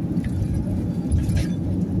me.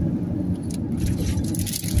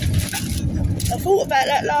 I thought about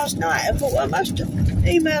that last night. I thought, well, I must have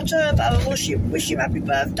emailed Turbo and wish him happy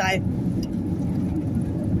birthday.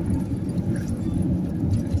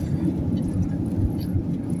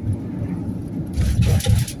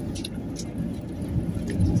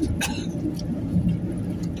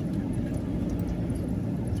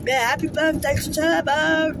 Yeah, happy birthday to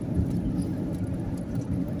Turbo.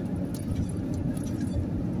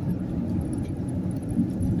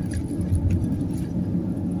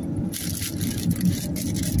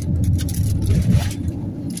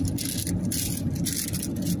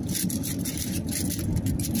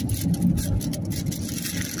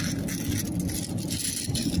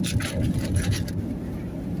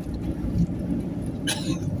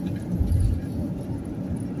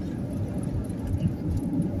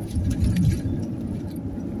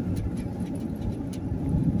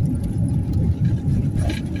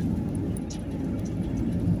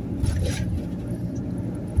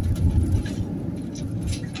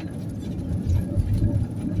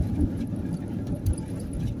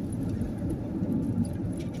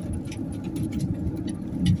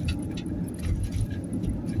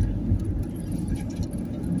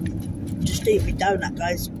 Just eat me donut,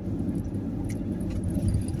 guys.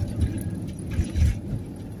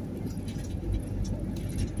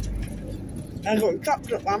 I got a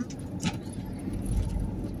chocolate one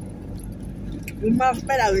with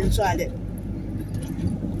marshmallow inside it.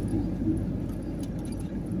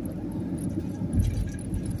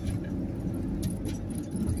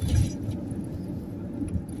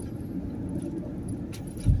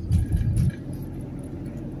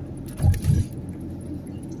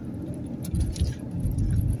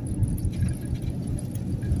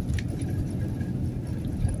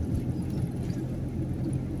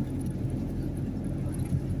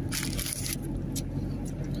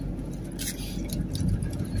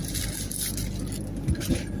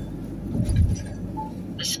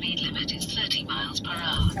 The speed limit is 30 miles per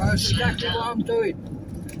hour. That's Slow exactly what down. I'm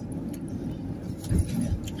doing.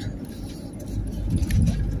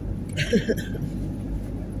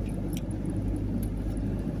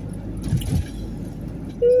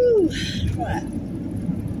 Woo. Right.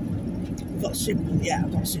 I've got signal. Yeah,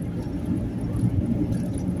 I've got signal.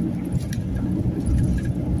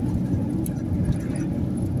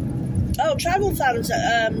 Oh, travel funds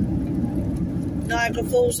at Niagara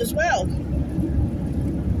Falls as well.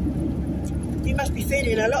 You must be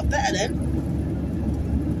feeling a lot better then.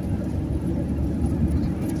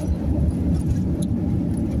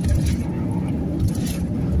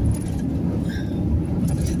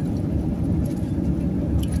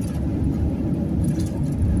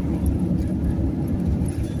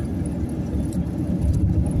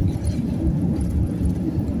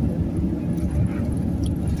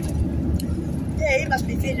 Yeah, he must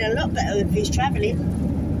be feeling a lot better if he's travelling.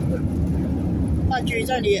 Mind you, he's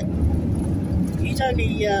only in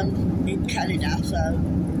Canada, so.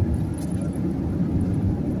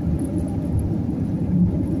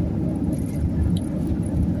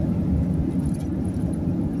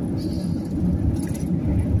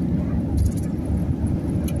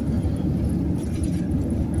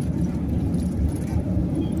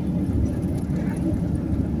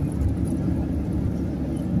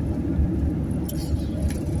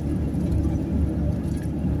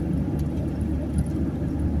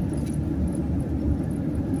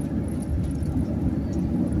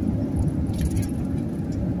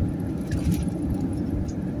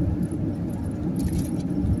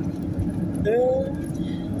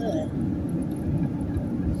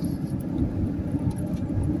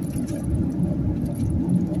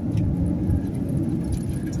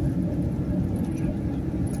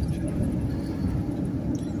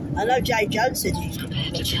 I know Jay Jones said he's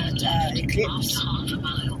watching Eclipse.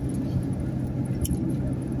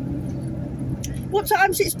 What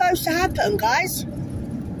time's it supposed to happen, guys?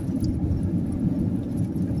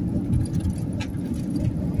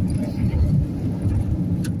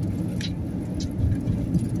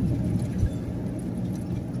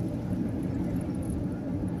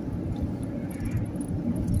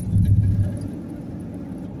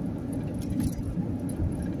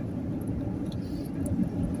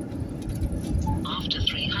 After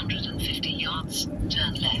 350 yards,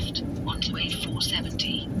 turn left onto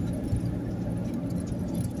A470.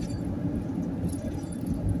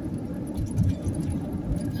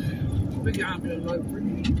 Big ambulance low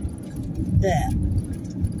bridge. There.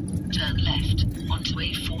 Turn left onto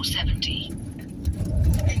A470.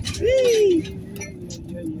 Whee!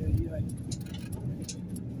 Yeah.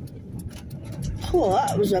 Oh,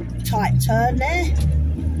 that was a tight turn there.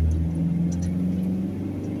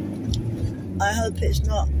 I hope it's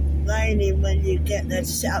not raining when you get there to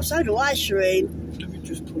sit up. So do I, Shireen. Let me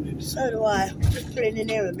just pull in. So do I. Just pulling in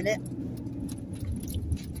here a minute.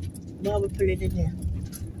 While we're pulling in here.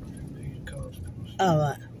 These cars cross. Oh,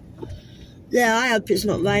 right. Yeah, I hope it's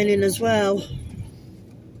not raining as well.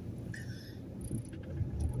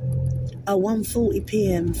 Oh, 1:40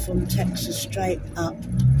 p.m. from Texas straight up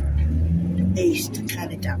east to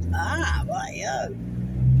Canada. Ah, right-o.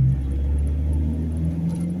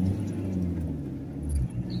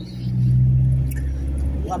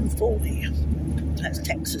 .40. That's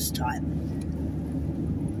Texas time.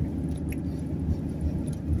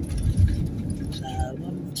 So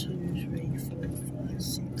 1, 2, 3, 4, 5,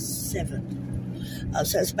 6, 7. Oh,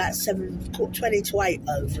 so it's about 7:20 to 8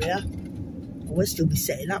 over here. We'll still be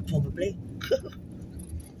setting up probably.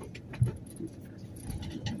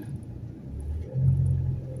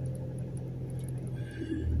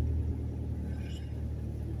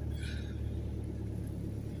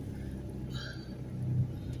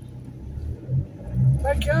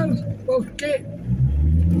 Thank you. Well, get.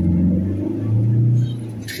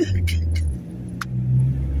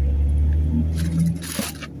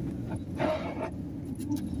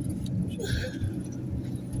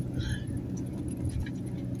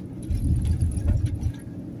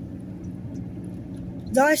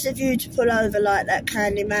 Nice of you to pull over like that,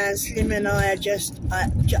 Candyman. Slim and I are just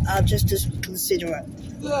as considerate.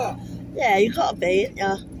 Yeah. Yeah, you gotta be, ain't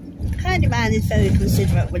ya? Candyman is very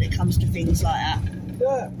considerate when it comes to things like that.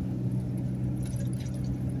 Yeah.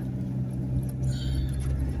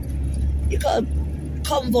 You got a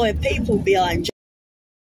convoy of people behind you.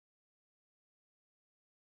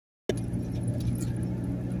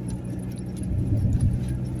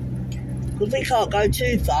 Because we can't go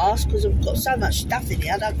too fast because we've got so much stuff in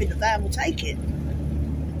here. I don't think the van will take it.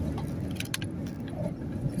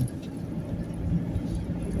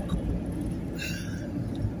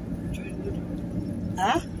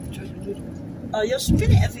 Huh? Oh, you're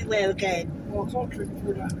spinning everywhere again. Well, I can't trip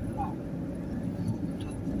through that. Oh.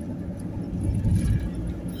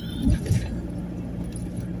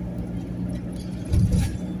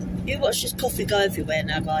 You watch this coffee go everywhere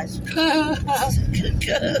now, guys.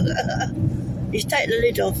 He's taking the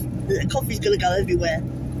lid off. The coffee's going to go everywhere.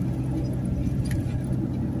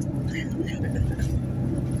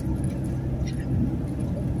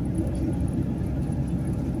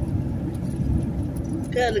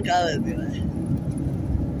 Gonna go everywhere.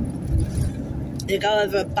 They'll go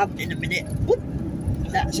over a bump in a minute. Whoop.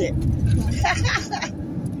 That's it.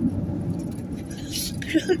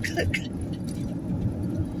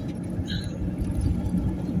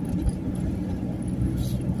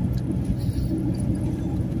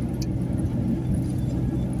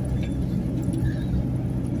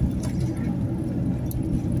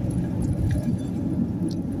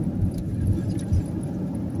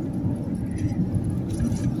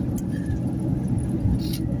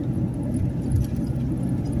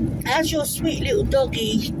 How's your sweet little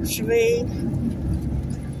doggy, Shireen?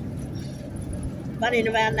 Running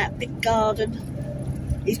around that big garden.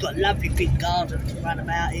 He's got a lovely big garden to run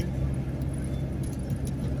about in.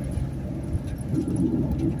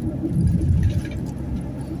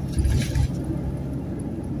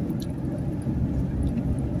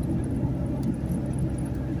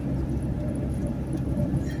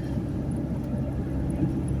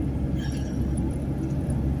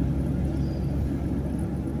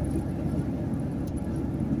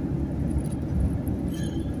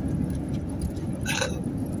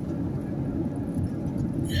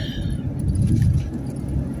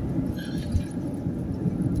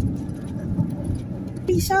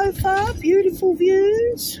 So far, beautiful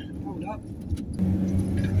views. Hold up.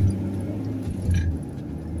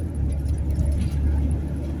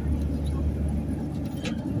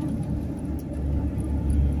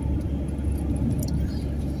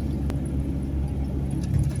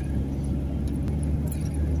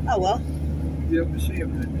 Oh well. You'll be able to see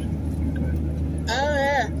him next. Oh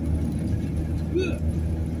yeah. Yeah.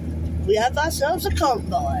 We have ourselves a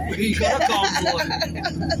convoy. He got a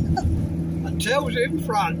convoy. And tails in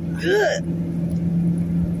front. Good.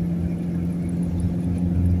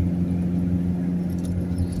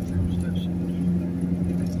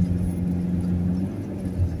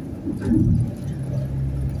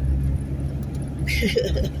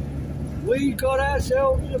 We got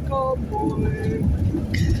ourselves a convoy.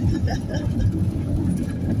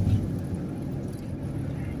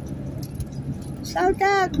 Slow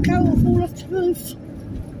down, the car will fall off the roof.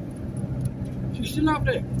 She's still up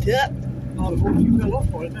there? Yep. Oh, the horse, you fell off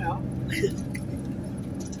right now.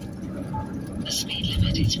 The speed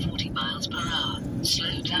limit is 40 miles per hour.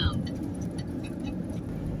 Slow down.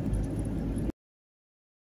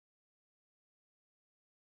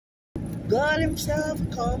 Got himself a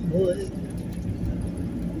convoy.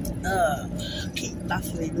 Keep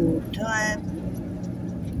buffering all the time.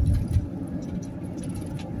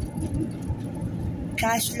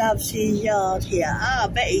 Cash loves his yard here. Oh, I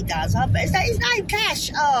bet he does. I bet. Is that his name,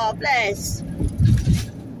 Cash? Oh, bless.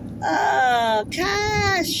 Oh,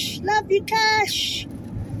 Cash. Love you, Cash.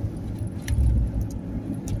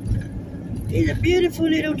 He's a beautiful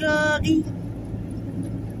little doggy.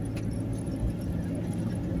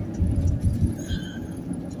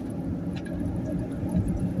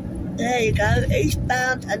 There you go.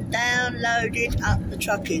 Eastbound and downloading up the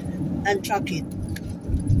trucking and trucking.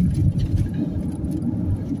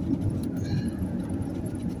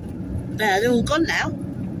 They're all gone now.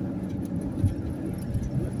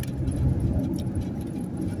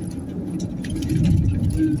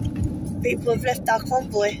 People have left our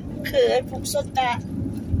convoy. Everyone said that.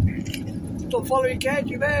 Stop following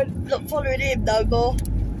Kenji, man. Not following him no more.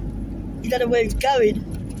 You don't know where he's going.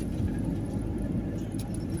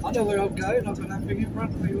 I know where I'm going. I've got that thing in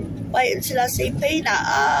front of me. Wait until I see Peanut.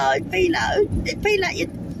 Oh, Peanut. Peanut,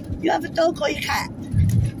 you have a dog or a cat?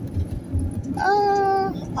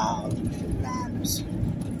 Oh, lambs.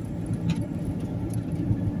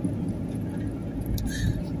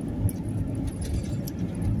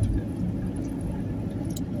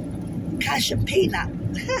 Cash and Peanut.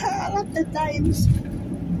 I love the names.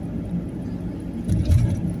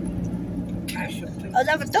 Cash and Peanut.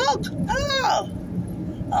 Another dog. Oh,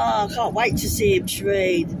 I can't wait to see him,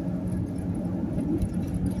 Shireen.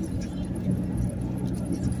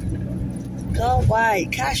 Can't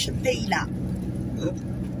wait. Cash and Peanut.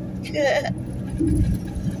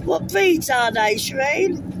 What breeds are they,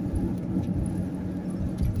 Shireen?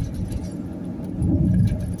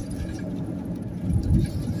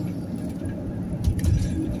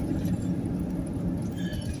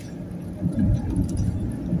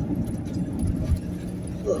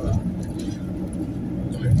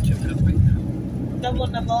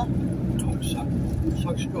 No more.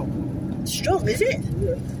 So strong. Strong, is it?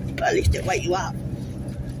 Yeah. Well, at least it'll wake you up.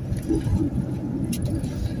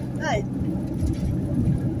 Hey.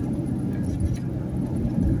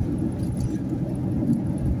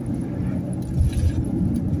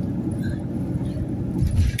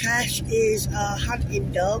 Cash is a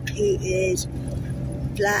hunting dog. He is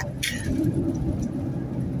black,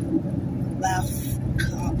 rough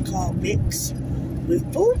car mix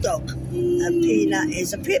with bulldog. And Peanut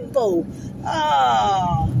is a pit bull.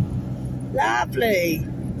 Oh, lovely.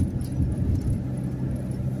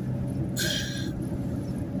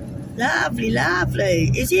 Lovely,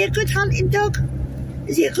 lovely. Is he a good hunting dog?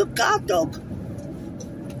 Is he a good guard dog?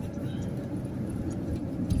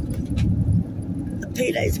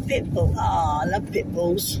 Peanut is a pit bull. Oh, I love pit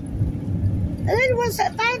bulls. And then the ones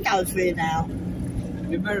that band over here now.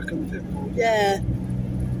 The American pit bull? Yeah.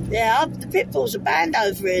 Yeah, the pit bulls are banned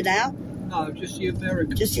over here now. No, just the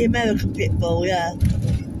American. Just the American pit bull, yeah.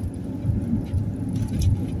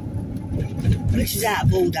 Which is out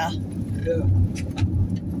of order. Yeah.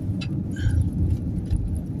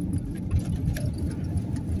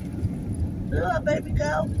 Oh, baby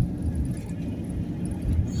girl.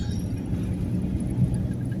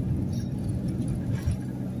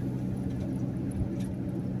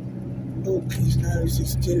 His nose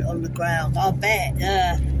is still on the ground. I bet,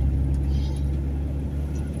 yeah.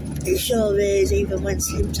 It sure is. Even when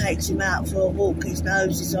Slim takes him out for a walk, his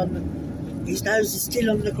nose is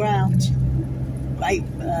still on the ground. Great,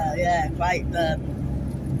 yeah, great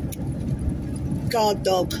guard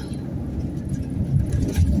dog.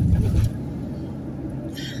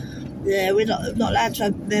 Yeah, we're not allowed to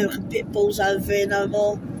have American pit bulls over here no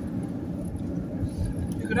more.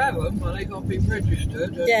 You could have them, but they got to be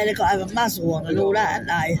registered. Yeah, they got to have a muzzle on and all that, haven't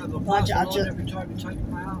they? Have a muzzle on every time you take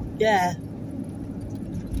them out. Yeah.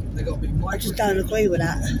 They got to be. I just don't agree with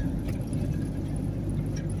that.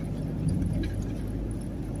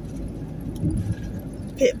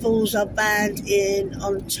 Pit bulls are banned in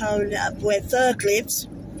Ontario, where Ferg lives.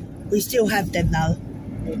 We still have them though.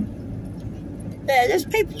 Yeah, there's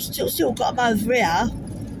people still got them over here,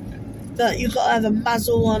 but you've got to have a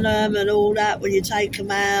muzzle on them and all that when you take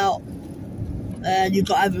them out, and you've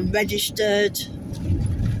got to have them registered.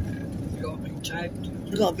 You've got to be tagged.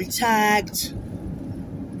 You've got to be tagged,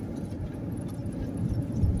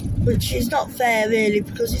 which is not fair really,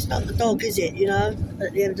 because it's not the dog, is it? You know,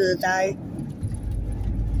 at the end of the day.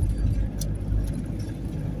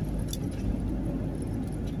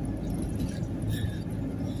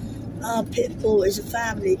 Our pit bull is a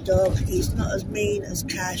family dog. He's not as mean as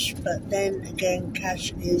Cash, but then again,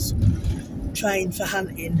 Cash is trained for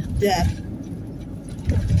hunting. Yeah.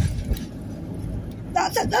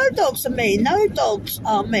 No dogs are mean. No dogs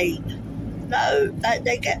are mean. No,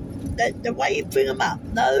 they get the way you bring them up.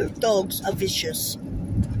 No dogs are vicious.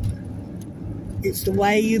 It's the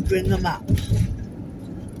way you bring them up.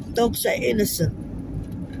 Dogs are innocent.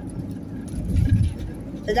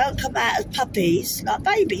 They don't come out as puppies, like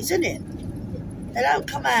babies, innit? They don't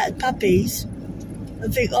come out as puppies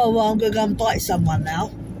and think, oh, well, I'm going to go and bite someone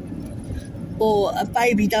now. Or a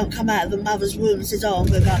baby don't come out of the mother's womb and says, oh, I'm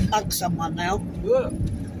going to go and mug someone now. Yeah. You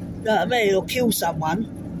know what I mean? Or kill someone.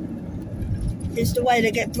 It's the way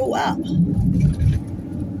they get brought up.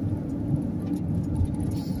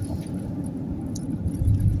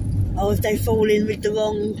 Or if they fall in with the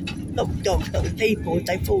wrong, not dogs, but with people, if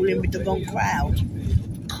they fall in with the wrong crowd.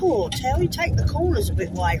 Cool, tell you take the corners a bit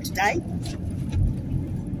wide today.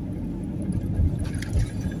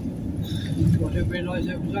 I didn't realise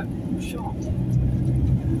it was that sharp.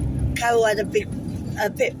 Carol had a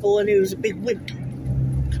pit bull and he was a big wimp.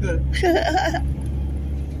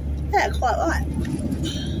 Yeah, quite right.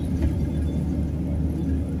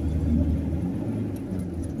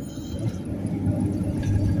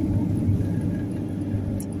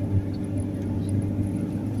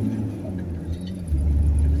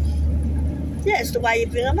 Yeah, it's the way you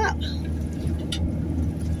bring them up.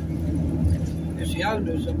 It's the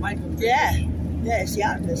owners that make them. Yeah, yeah, it's the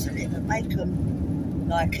owners, isn't it, that make them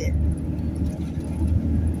like it.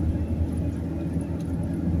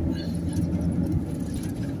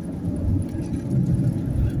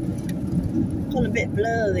 Got a bit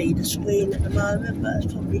blurry, the screen at the moment, but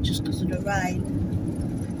it's probably just because of the rain.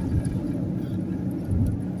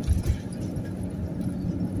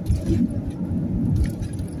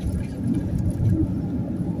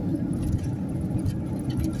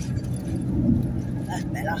 That's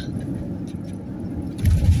better.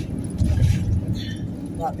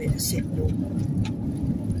 Might be the signal.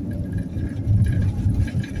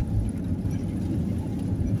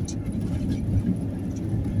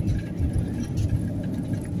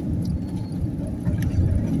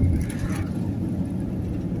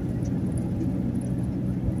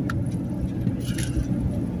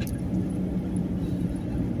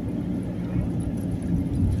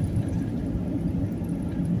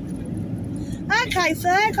 Okay,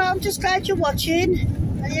 Ferg, I'm just glad you're watching.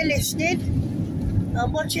 Are you listening?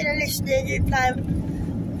 I'm watching and listening. You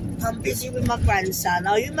playing. I'm busy with my grandson.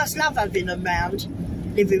 Oh, you must love having him round,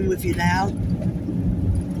 living with you now.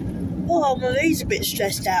 Oh, Marie's a bit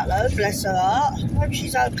stressed out though, bless her heart. Hope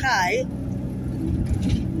she's okay.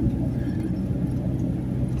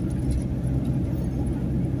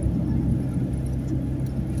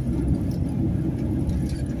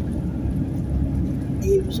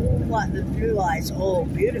 He was all white with blue eyes. Oh,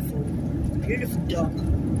 beautiful. Beautiful dog.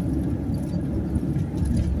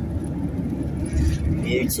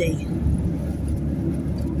 Beauty.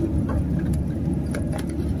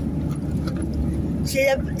 See,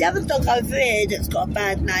 the other dog over here that's got a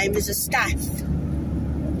bad name is a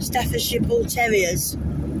Staffordshire Bull Terriers.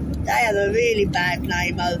 They have a really bad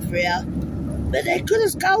name over here. But they're good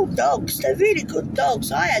as gold dogs. They're really good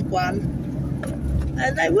dogs. I had one.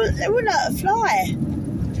 And they wouldn't hurt a fly.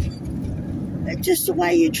 It's just the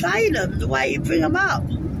way you train them, the way you bring them up.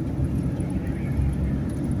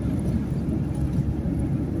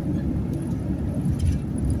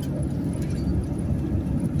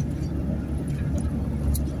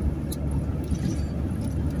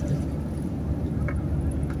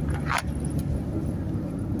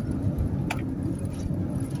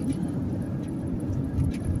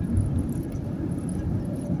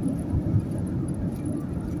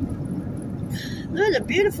 Look at the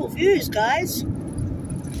beautiful views, guys.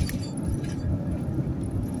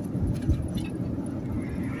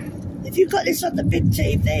 If you got this on the big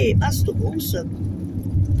TV, it must look awesome.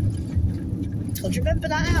 Oh, do you remember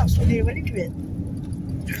that house when you went into it?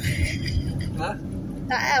 Huh?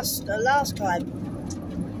 That house, the last time.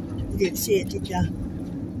 You didn't see it, did you?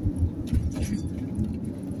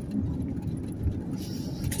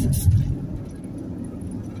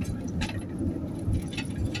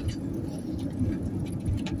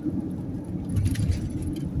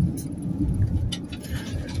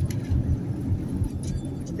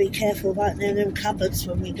 Be careful about them cupboards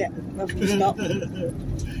when we stop.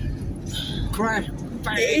 Crash.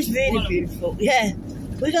 Bang. It is really beautiful. Yeah,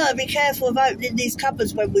 we gotta be careful of opening these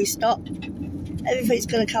cupboards when we stop. Everything's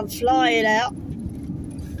gonna come flying out.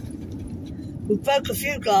 We broke a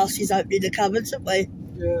few glasses opening the cupboards, haven't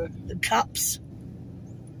we? Yeah. The cups.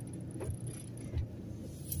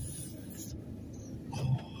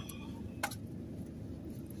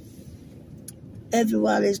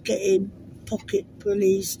 Everyone is getting pocket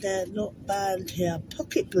bullies. They're not banned here.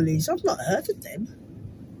 Pocket bullies? I've not heard of them.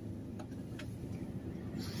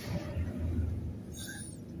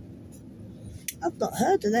 I've not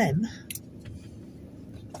heard of them.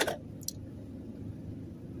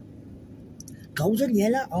 Golden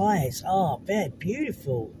yellow eyes. Oh, they're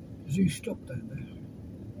beautiful. Did you stop down there?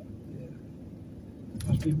 Yeah.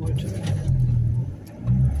 Must be my turn.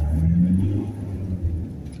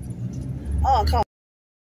 Oh, I can't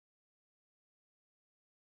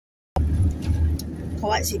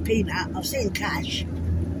quite see Peanut. I've seen Cash.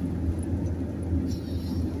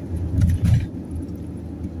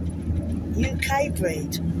 UK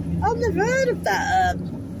breed. I've never heard of that.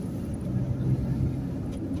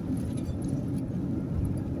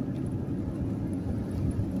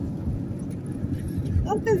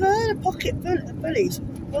 I've never heard of pocket bullies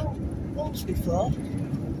bulls before.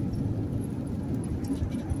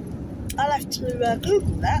 I'll have to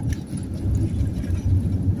Google that.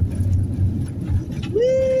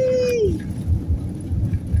 Whee!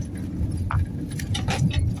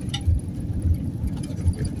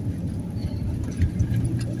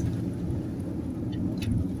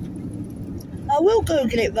 I will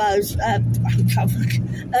Google it, Rose.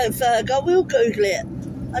 Virgo, I will Google it.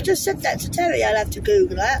 I just said that to Terry, I'll have to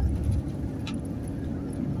Google that.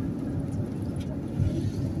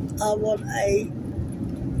 I want a...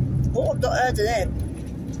 Oh, I've not heard of them.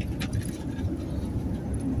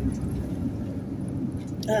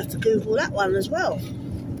 I'll have to Google that one as well.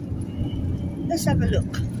 Let's have a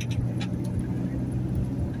look.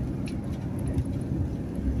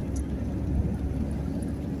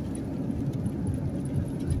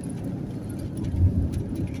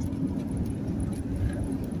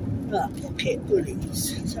 Right, pocket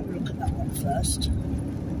bullies. Let's have a look at that one first.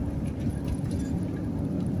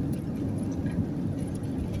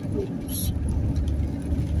 Oops.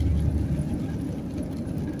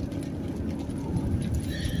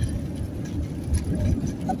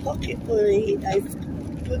 A pocket bully, a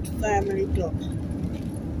good family dog.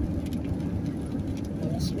 Oh,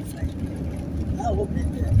 that's your face. Oh, what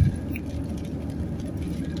did it?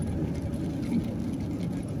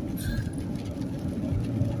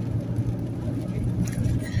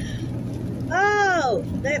 Oh,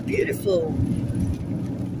 they're beautiful.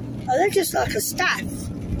 Oh, they're just like a staff.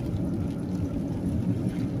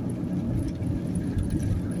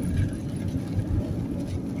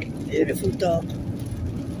 Beautiful dog.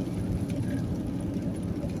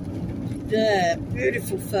 Yeah,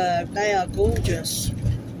 beautiful fur. They are gorgeous.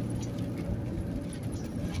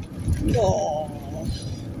 Oh.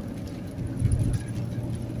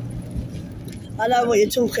 I know what you're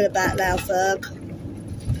talking about now, Ferg.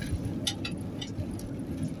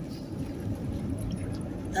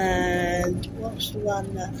 And what's the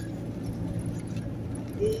one that...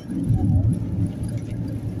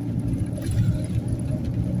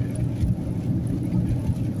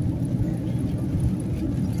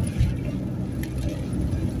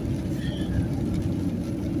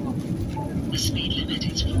 The speed limit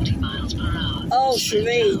is 40 miles per hour. Oh,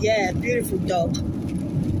 Cherie, yeah, beautiful dog.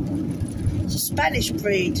 It's a Spanish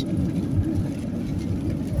breed.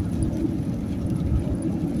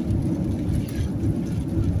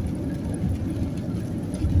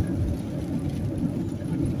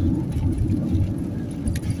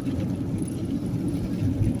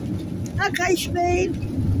 Okay, Shmeen.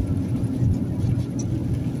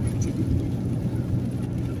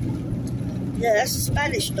 Yeah, that's a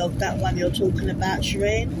Spanish dog, that one you're talking about,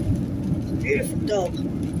 Shireen. It's a beautiful dog.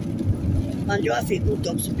 Mind you, I think all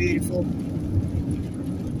dogs are beautiful.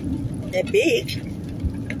 They're big.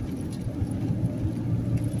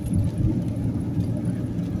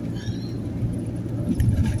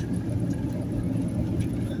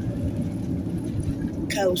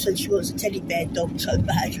 Carol said she wants a teddy bear dog so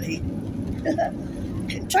badly.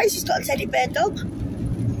 Tracy's got a teddy bear dog.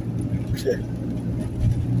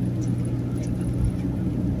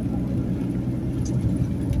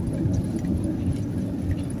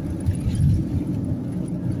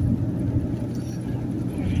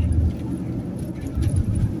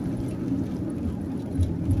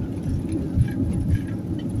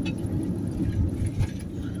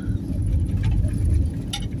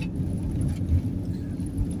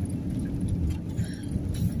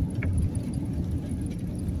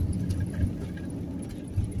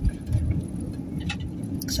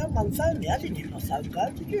 Someone phoned me. I didn't hear my phone go,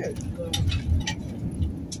 did you?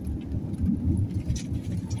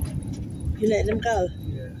 You let them go?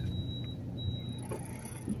 Yeah.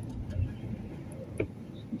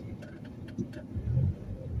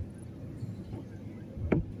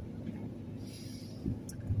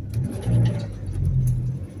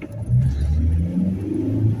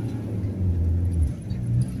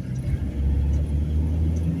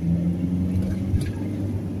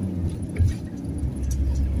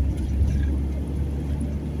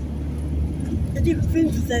 I didn't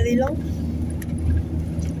think for very long.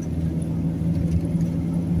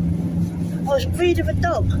 Oh, it's a breed of a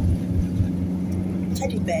dog.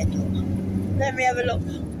 Teddy bear dog. Let me have a look.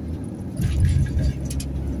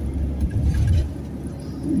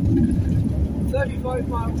 $35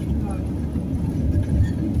 miles per hour.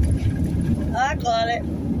 I got it.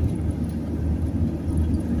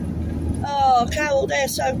 Oh, Carol, they're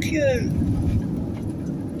so cute.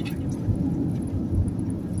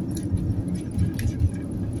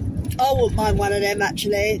 I wouldn't mind one of them,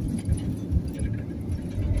 actually.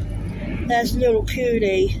 There's a little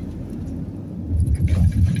cutie.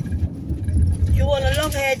 You want a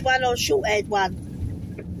long-haired one or a short-haired one?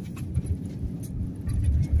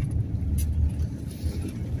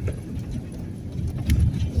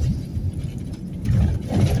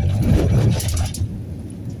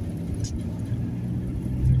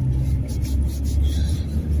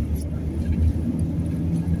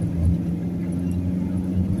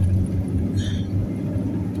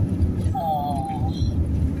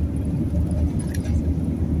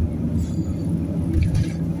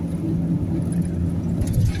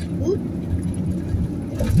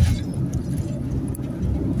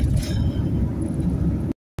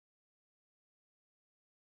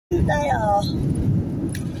 They are.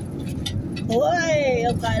 Oi,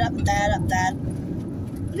 okay, up there.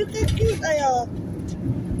 Look how cute they are.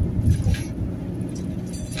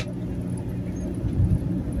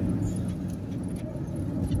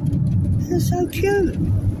 They're so cute.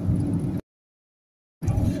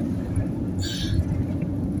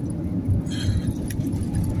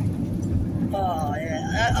 Oh,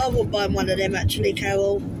 yeah. I wouldn't mind one of them, actually,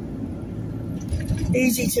 Carol.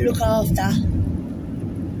 Easy to look after.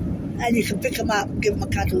 And you can pick them up and give them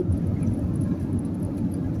a cuddle.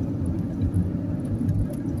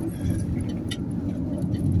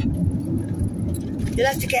 You'll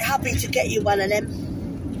have to get hubby to get you one of them.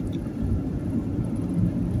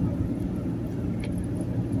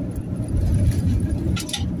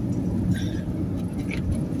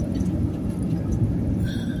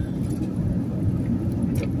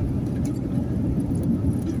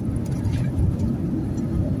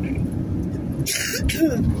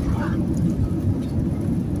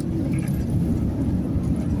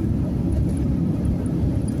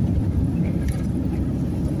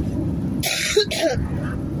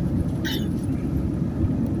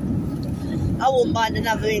 I wouldn't mind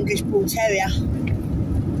another English Bull Terrier.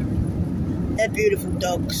 They're beautiful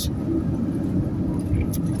dogs. You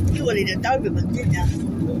wanted a Doberman, didn't you?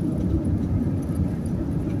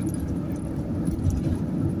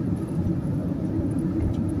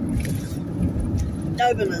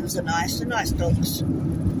 Dobermans are nice. They're nice dogs.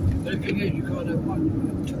 The thing is, you can't have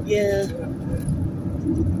one. Yeah.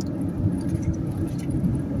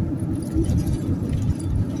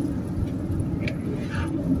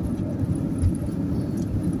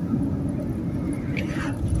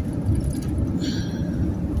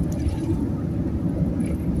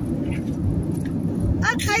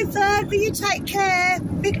 Okay, Ferg, will you take care?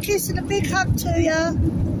 Big kiss and a big hug to you.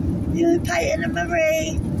 You, Peyton and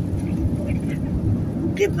Marie.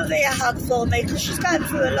 Give Marie a hug for me, because she's going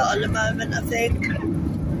through a lot at the moment, I think.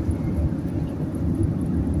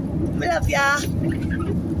 We love ya.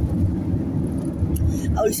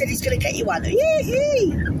 Oh, he said he's going to get you one.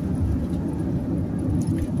 Yee-hee.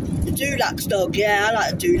 The Dulux dog, yeah, I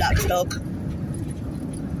like a Dulux dog.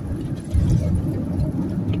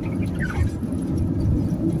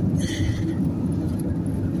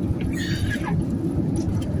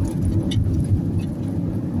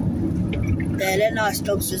 Yeah, they're nice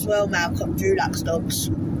dogs as well, Malcolm, Dulux dogs.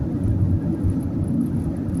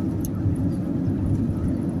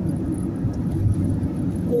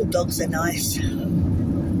 All dogs are nice.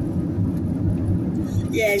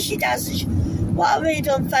 Yeah, she does. What I read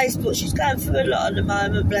on Facebook, she's going through a lot at the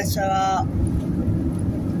moment, bless her heart.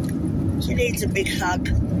 She needs a big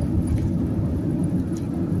hug.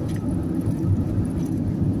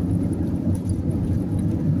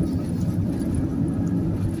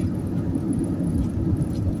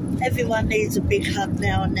 Everyone needs a big hug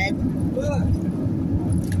now and then. Yeah.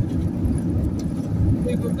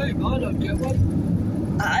 Even me, I don't get one.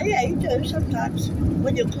 Ah, yeah, you do sometimes,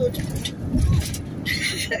 when you're good.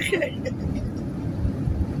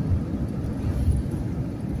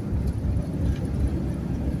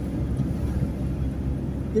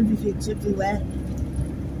 Everything's everywhere.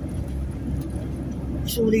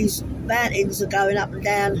 So all these mountains are going up and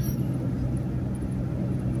down.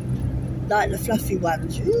 Like the fluffy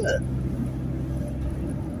ones. Yeah.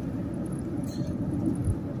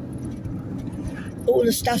 All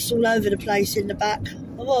the stuff's all over the place in the back.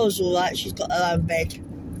 Aurora's alright, she's got her own bed.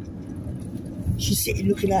 She's sitting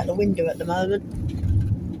looking out the window at the moment.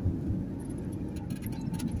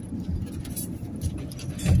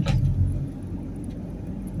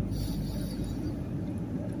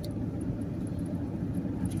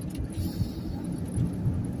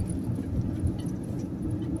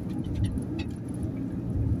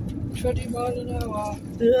 £20 an hour.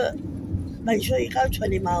 Yeah. Make sure you go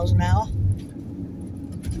 20 miles an hour.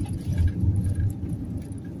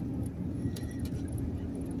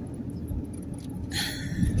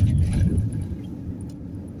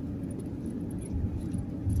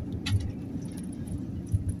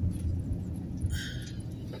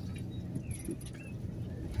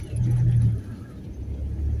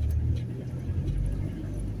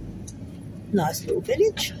 Nice little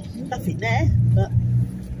village. Nothing there, but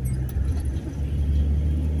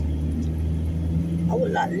I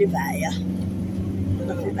wouldn't like to live out here.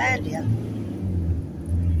 Nothing around here.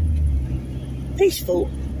 Peaceful.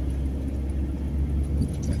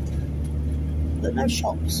 But no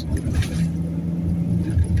shops.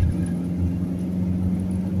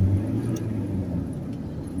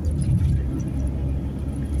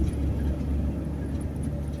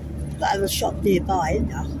 Got to have a shop nearby, isn't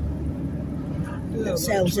there? Yeah,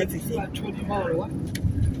 sells 20, everything. About 20 miles away.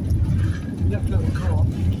 You have to have a car.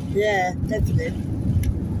 Yeah, definitely.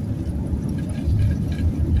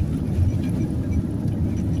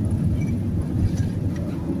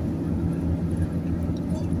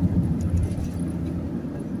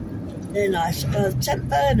 They're nice. St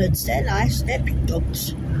Bernards, they're nice. They're big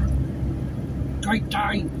dogs. Great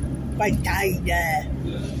Dane. Great Dane, yeah.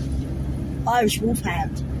 Irish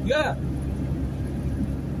Wolfhound. Yeah.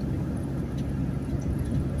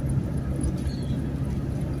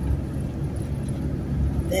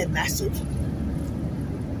 They're massive.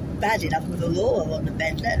 Bad enough with Aurora on the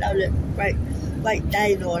bed, let alone Great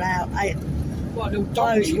Dane all out. Hey, Like a little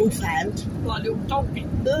Irish donkey. Wolfhound. Like a little donkey.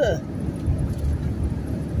 Ugh.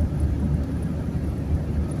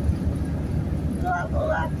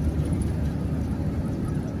 Aurora.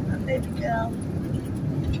 That baby girl.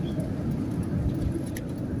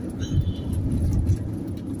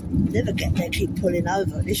 Never get there, keep pulling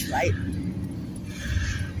over at this rate.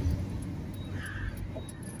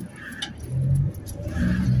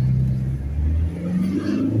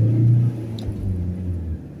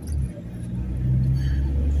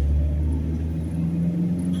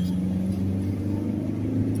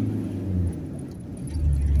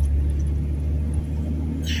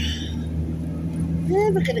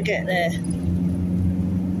 going to get there?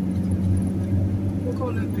 We've got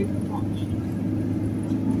to let people watch.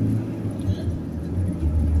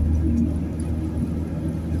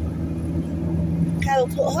 Carol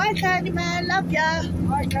put, hi Candyman, love ya.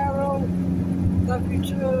 Hi Carol, love you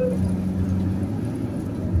too.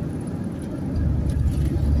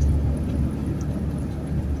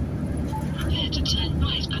 Prepare to turn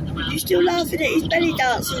right at the roundabout. You still laughing at his belly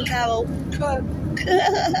dancing, Carol? Good.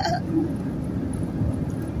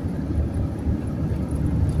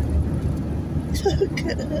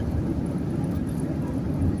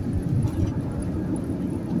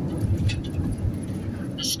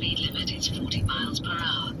 The speed limit is 40 miles per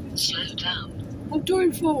hour. Slow down. I'm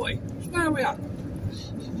doing 40. Slow me up.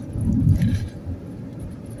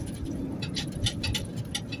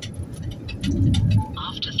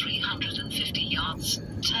 After 350 yards,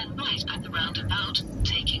 turn right at the roundabout,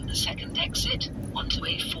 taking the second exit onto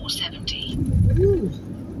A470. Ooh.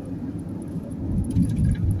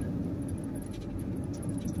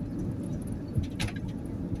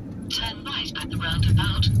 Turn right at the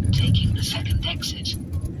roundabout, taking the second exit.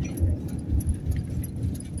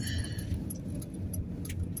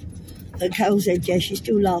 And Carol said, yeah, she's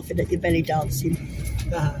still laughing at your belly dancing.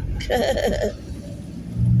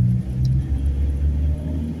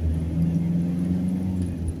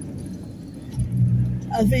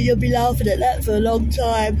 I think you'll be laughing at that for a long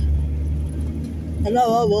time. I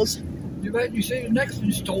know I was. You wait, you see the next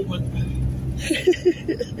instalment.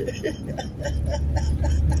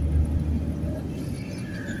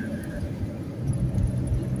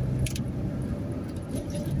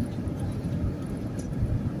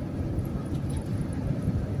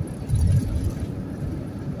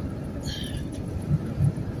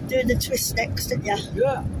 Doing the twist next, didn't you?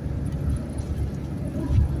 Yeah.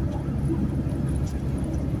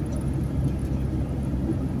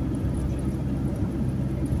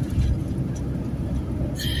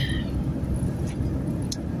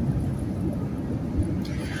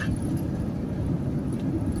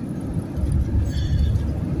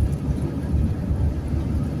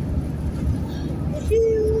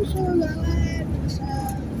 Feels alive.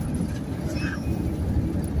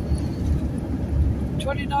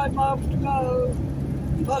 29 miles to go.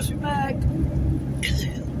 Pass it back.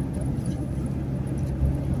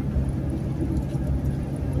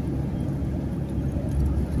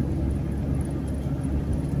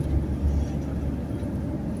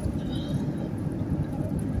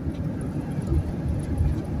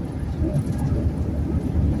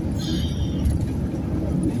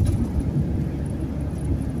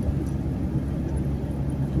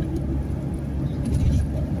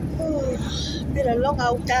 Been a long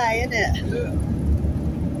old day, isn't it? Yeah.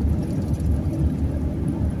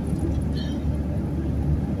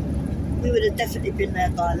 We would have definitely been there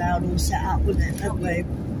by now and all set up, wouldn't it? Hadn't we?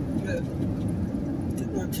 Yeah.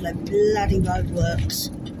 Didn't want to them bloody roadworks.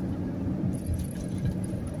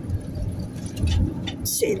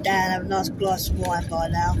 Sitting down, have a nice glass of wine by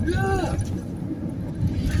now. Yeah.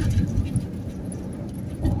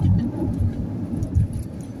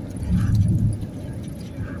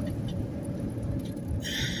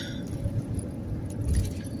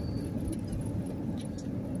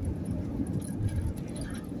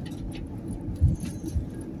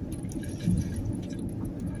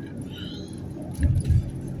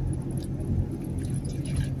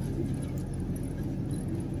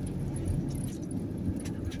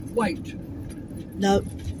 Wait. No,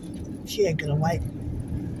 she ain't gonna wait.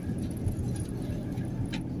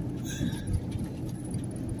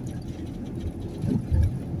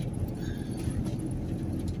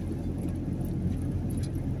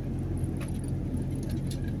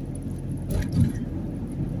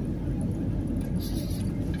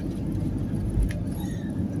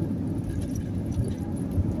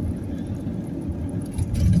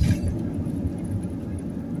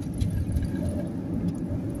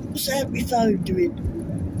 What's that my phone doing?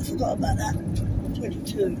 I forgot about that.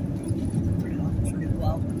 22. Pretty long, pretty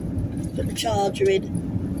well. Put the charger in.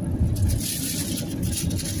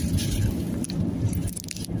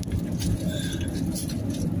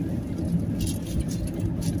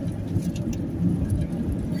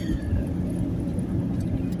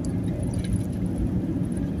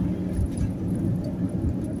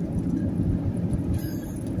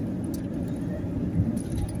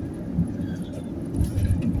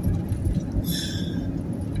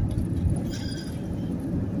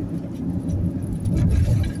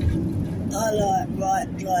 I like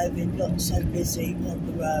right driving, not so busy on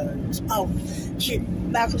the roads. Oh, shit.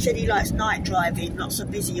 Malcolm said he likes night driving, not so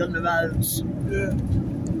busy on the roads. Yeah.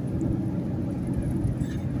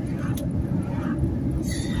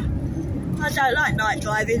 I don't like night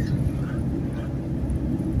driving.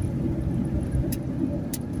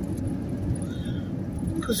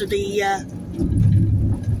 Because of the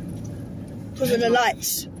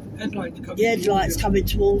lights. Headlights coming. The headlights coming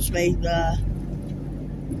towards me.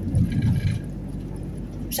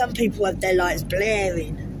 Some people have their lights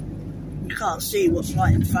blaring. You can't see what's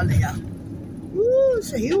right in front of you. Ooh,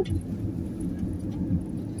 it's a hill.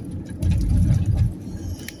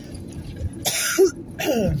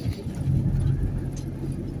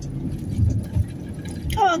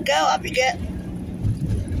 Come on, girl, up you get.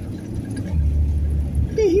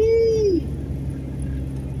 Hee-hee.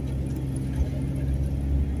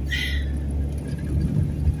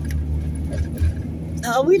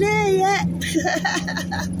 Are we there yet?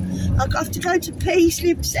 I'll have to go to pee,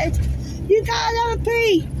 Slim said. You go and have a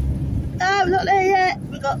pee. No, we're not there yet.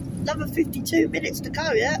 We've got another 52 minutes to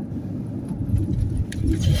go yet.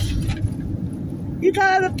 You go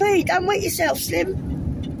have a pee. Don't wet yourself, Slim.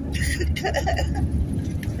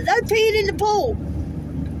 No peeing in the pool.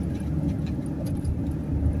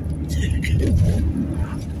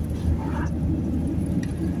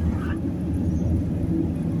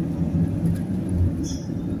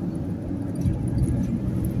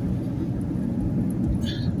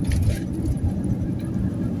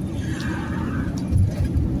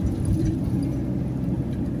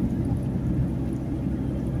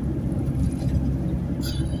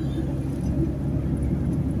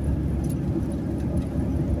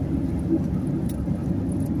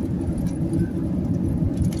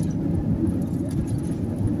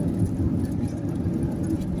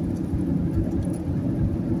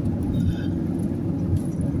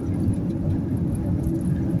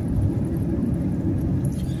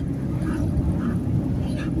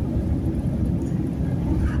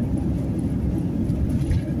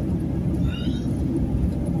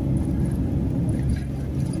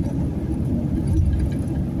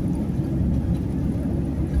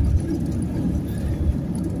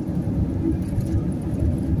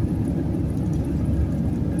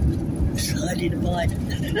 Sliding a mine.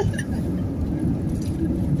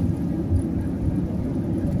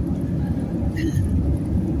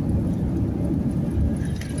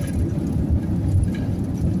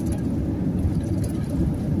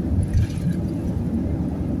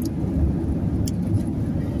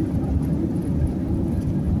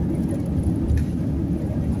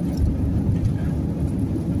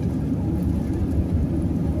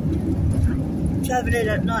 Travelling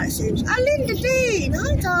at night seems. Oh, Linda Dean!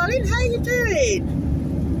 Hi, darling. How you doing?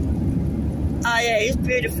 Oh yeah, it's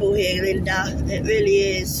beautiful here, Linda. It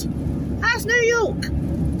really is. How's New York?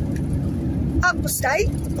 Upper state,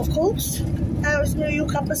 of course. How's New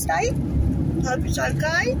York upper state? Hope it's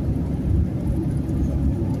okay.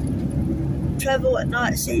 Travel at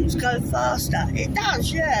night seems to go faster. It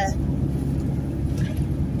does, yeah.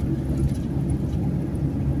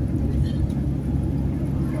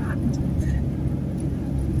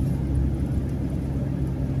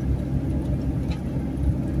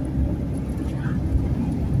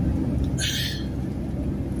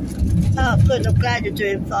 Oh, good. I'm glad you're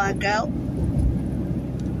doing fine, girl.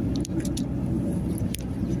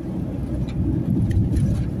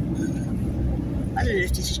 I don't know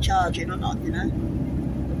if this is charging or not, you know.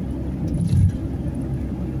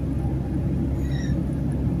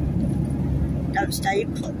 Don't stay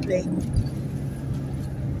in properly.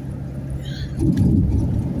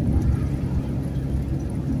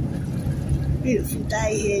 Beautiful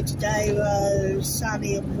day here today, Rose.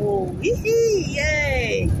 Sunny and warm. Yee-hee,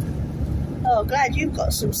 yay! Oh, glad you've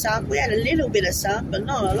got some sun. We had a little bit of sun, but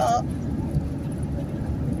not a lot.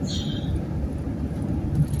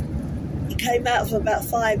 It came out for about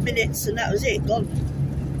 5 minutes and that was it, gone.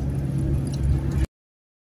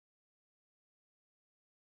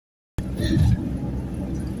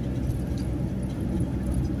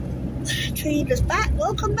 Trina's back.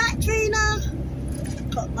 Welcome back, Trina.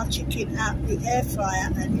 Got my chicken out the air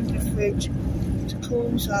fryer and in the fridge to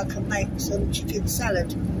cool so I can make some chicken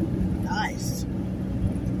salad. Nice.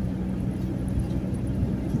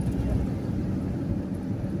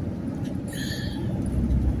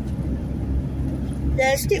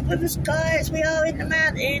 Yeah, stick with us, guys. We are in the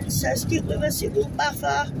mountains, so stick with us. It will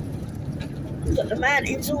buffer. We've got the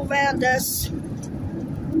mountains all around us.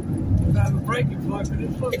 We'll have a break in 5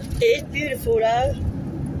 minutes. Look. It is beautiful, though.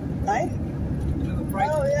 Hey? We'll have a break.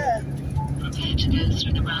 Oh, yeah. Prepare to go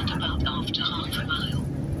through the roundabout after half a mile.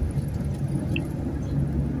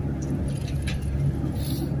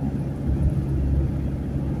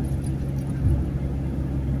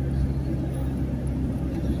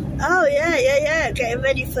 Oh, yeah. Getting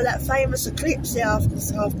ready for that famous eclipse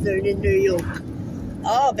this afternoon in New York.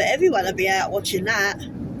 Oh, but everyone will be out watching that.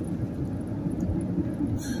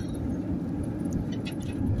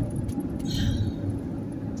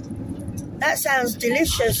 That sounds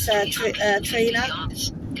delicious, Trina.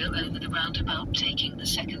 Go over the roundabout, taking the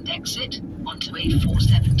second exit onto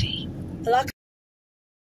A470. Like.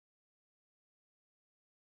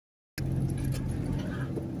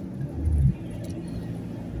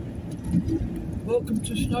 Welcome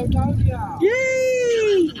to Snowdonia. Yay!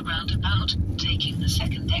 Go over the roundabout, taking the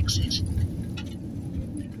second exit.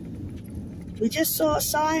 We just saw a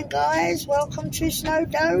sign, guys. Welcome to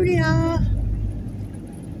Snowdonia.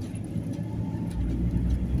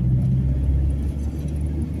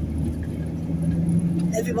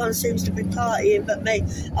 Everyone seems to be partying but me.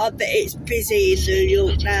 I bet it's busy in New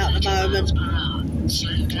York now at the moment.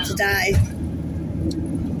 Today.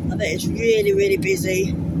 I bet it's really, really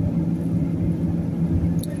busy.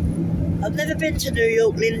 I've never been to New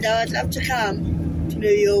York, Linda. I'd love to come to New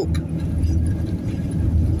York.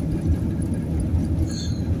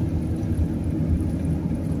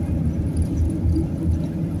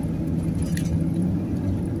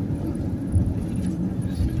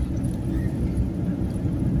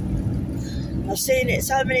 I've seen it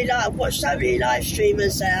I've watched so many live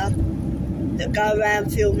streamers now that go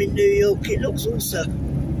around filming New York. It looks awesome.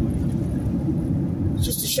 It's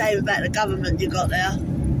just a shame about the government you got there.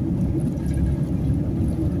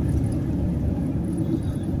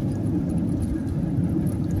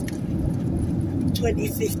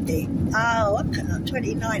 (2050). Oh, okay,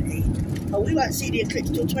 2090. Oh, we won't see the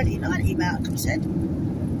eclipse till 2090, Malcolm said.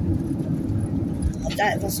 I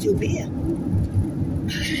doubt if I'll still be here.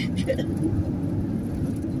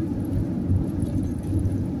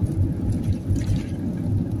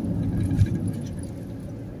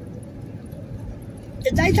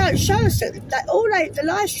 They don't show us that. The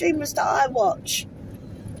live streamers that I watch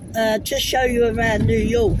just show you around New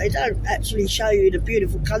York. They don't actually show you the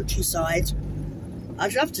beautiful countryside.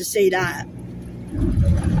 I'd love to see that.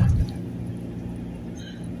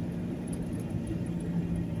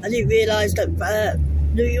 I didn't realise that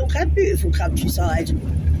New York had beautiful countryside.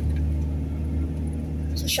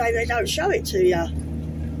 It's a shame they don't show it to you.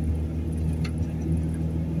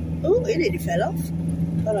 Oh, he nearly fell off.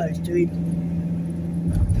 What I was doing.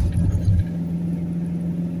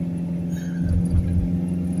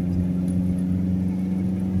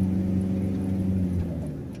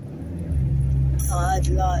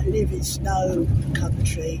 I'd live in snow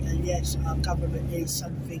country, and yes, our government needs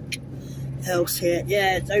something else here.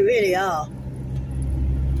 Yeah, they really are.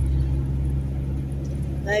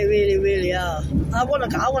 They really, really are. I want to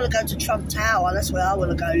go to Trump Tower. That's where I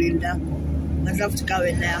want to go, Linda. I'd love to go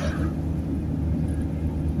in there.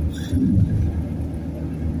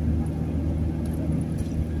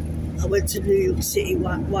 I went to New York City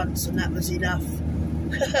once, and that was enough.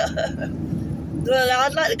 Well,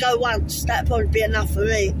 I'd like to go once. That'd probably be enough for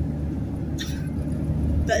me.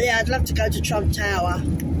 But yeah, I'd love to go to Trump Tower.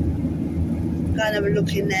 Go and have a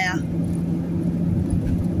look in there.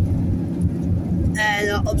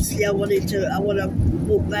 And obviously, I want to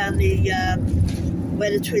walk around where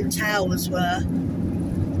the Twin Towers were.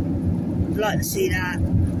 I'd like to see that.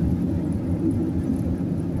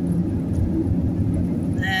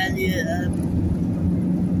 And yeah.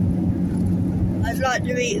 I'd like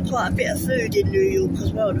to eat quite a bit of food in New York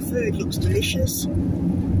as well. The food looks delicious.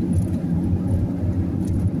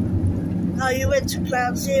 Oh, you went to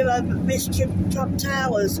Ground Zero but missed Trump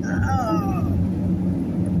Towers. Oh,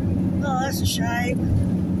 that's a shame.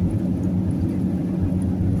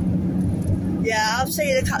 Yeah, I've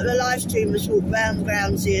seen a couple of live streamers walk around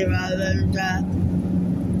Ground Zero, and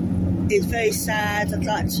it's very sad. I'd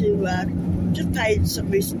like to just pay some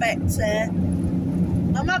respects there.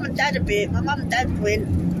 My mum and dad a bit. My mum and dad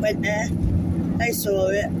went there. They saw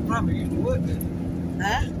it. Your brother used to work there.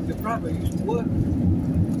 Huh? Your brother used to work.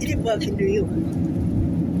 He didn't work in New York.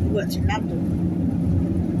 He worked in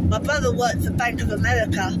London. My brother worked for Bank of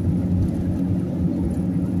America.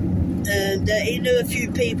 And he knew a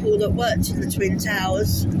few people that worked in the Twin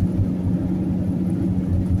Towers.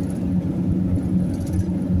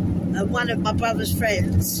 And one of my brother's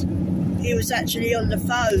friends, he was actually on the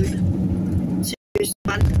phone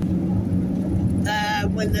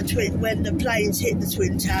when the planes hit the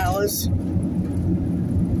Twin Towers.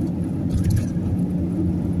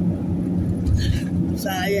 So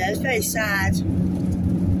yeah, it's very sad.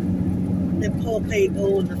 The poor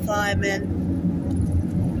people and the firemen.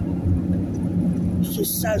 It's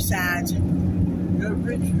just so sad. You have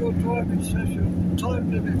reached your driving session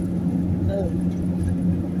time limit. Oh.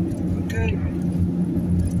 Okay.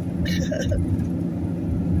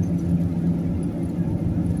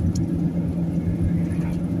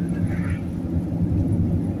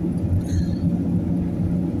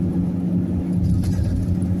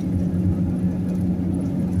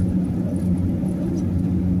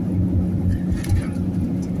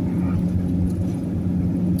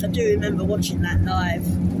 do remember watching that live.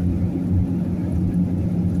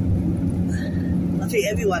 I think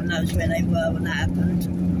everyone knows where they were when that happened.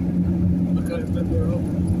 I can't remember at all.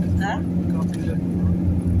 Huh? Can't do that.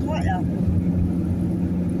 Quite a...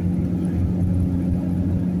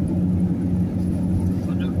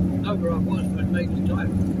 I know where I was when Lady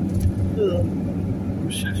died. Ugh.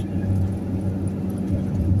 Assassinated.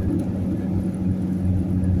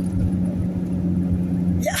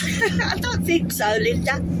 I don't think so,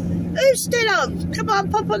 Linda. Who's still on? Come on,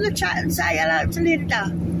 pop on the chat and say hello to Linda.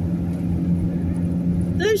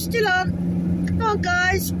 Who's still on? Come on,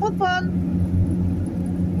 guys, pop on.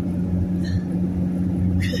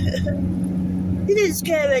 You didn't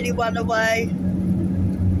scare anyone away.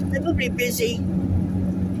 They're probably busy.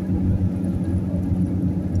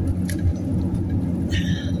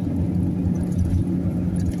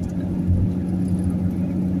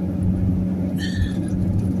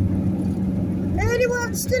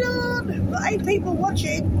 Anyone still on? We've got 8 people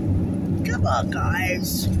watching. Come on,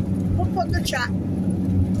 guys. Pop on the chat.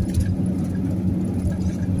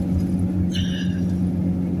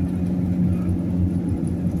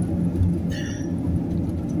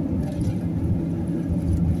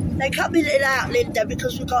 They cut me it out, Linda,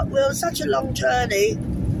 because we're on such a long journey.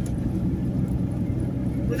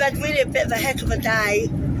 We've had really a bit of a heck of a day.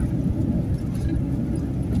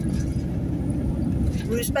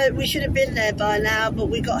 We should have been there by now, but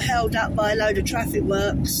we got held up by a load of traffic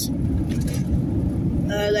works.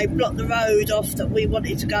 They blocked the road off that we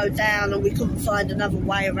wanted to go down, and we couldn't find another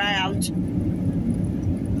way around.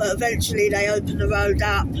 But eventually they opened the road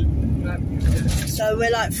up. So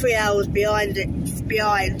we're like 3 hours behind.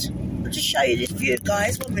 I'll just show you this view,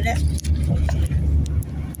 guys. 1 minute.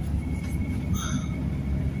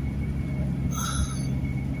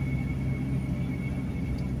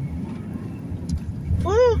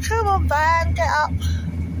 Oh, come on, van, get up.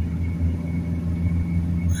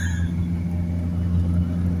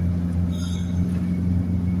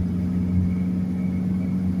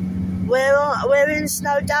 We're in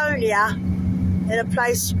Snowdonia, in a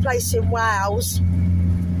place in Wales.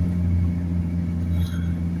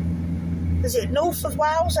 Is it north of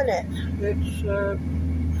Wales, isn't it? It's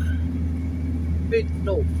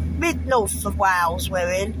mid-north. Mid-north of Wales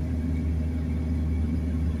we're in.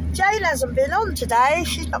 Jane hasn't been on today.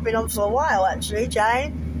 She's not been on for a while, actually,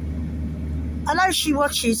 Jane. I know she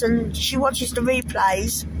watches the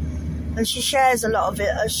replays, and she shares a lot of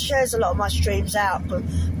it. She shares a lot of my streams out, but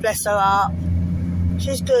bless her heart.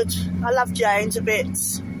 She's good. I love Jane to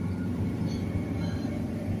bits.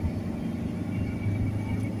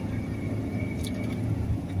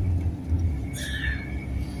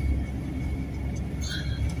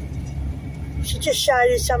 Should just show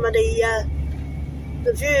you some of the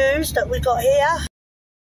views that we got here.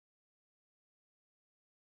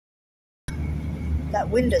 That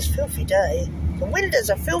window's filthy dirty. The windows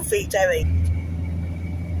are filthy dirty.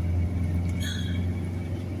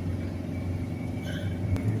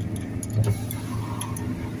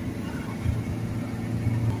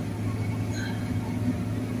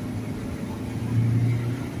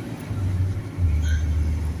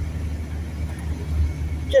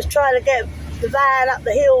 Just trying to get the van up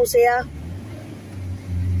the hills here.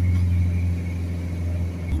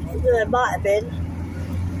 There might have been.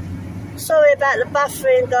 Sorry about the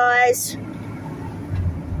buffering, guys.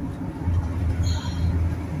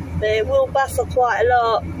 But it will buffer quite a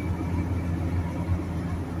lot.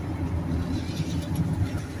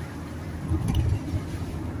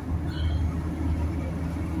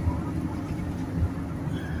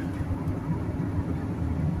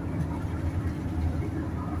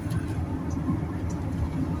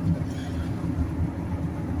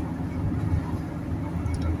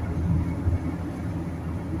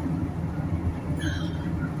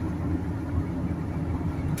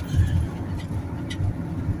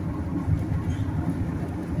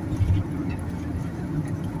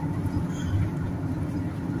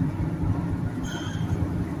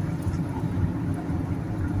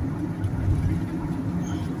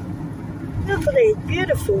 Look at these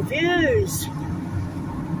beautiful views.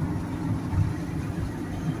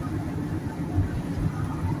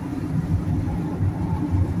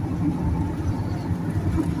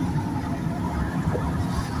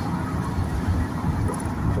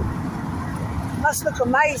 Must look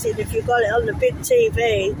amazing if you've got it on the big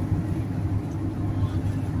TV.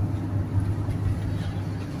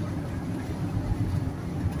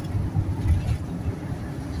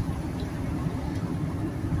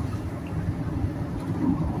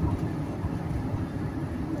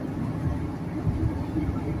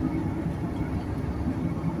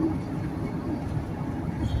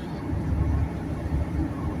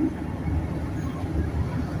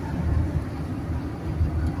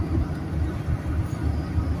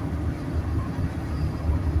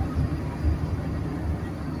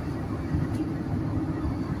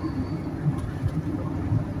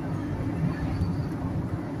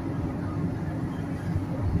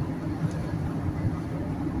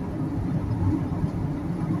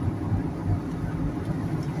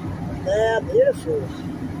 beautiful.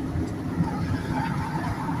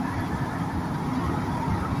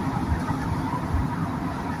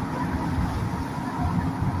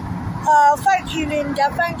 Oh, thank you, Linda.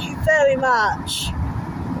 Thank you very much.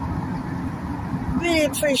 Really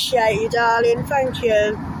appreciate you, darling. Thank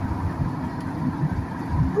you.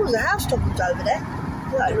 Oh, there's a house toppled over there.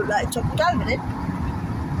 It looked like it toppled over there.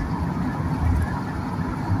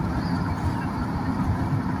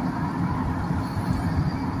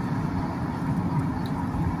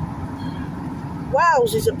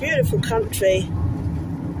 Wales is a beautiful country.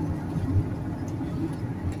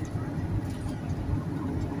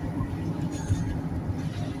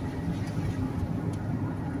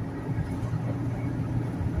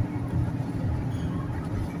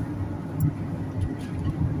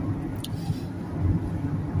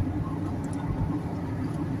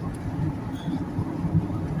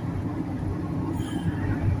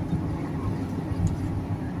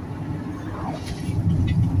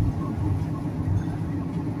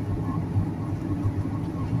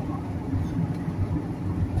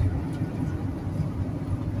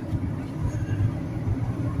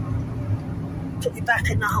 Put you back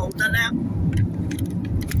in the holder now.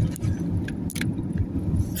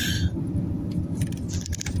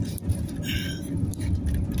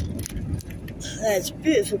 It's a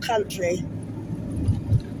beautiful country.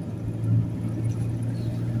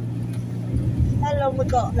 How long we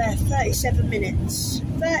got left? 37 minutes.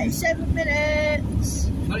 37 minutes.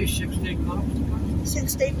 Only 16 miles.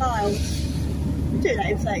 16 miles. We do that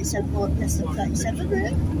in 37 or less than 37,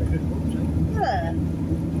 really? Yeah.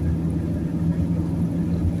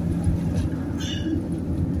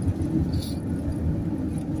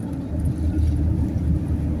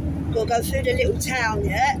 We'll go through the little town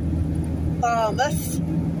yet. Barmouth.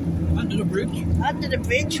 Under the bridge. Under the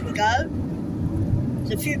bridge we go.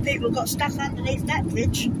 There's a few people got stuck underneath that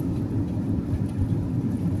bridge.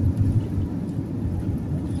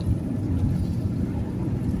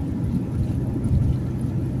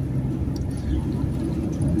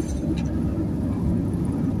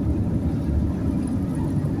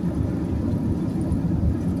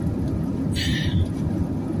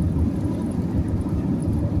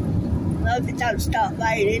 I hope it don't start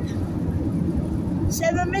raining.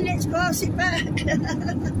 7 minutes, pass it back.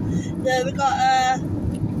 No, we've got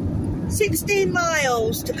 16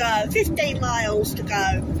 miles to go, 15 miles to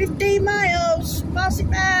go, 15 miles, pass it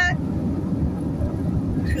back.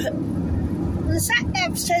 The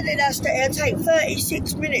sat-nav's telling us that it'll take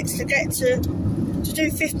 36 minutes to get to do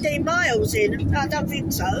 15 miles in. I don't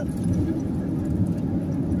think so.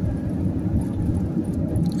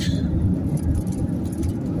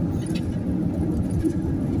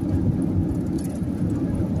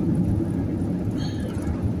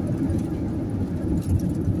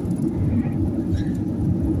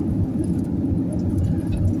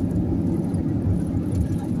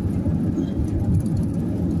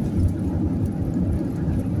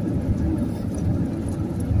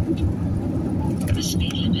 The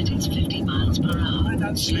speed limit is 50 miles per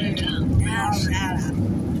hour. Slow down.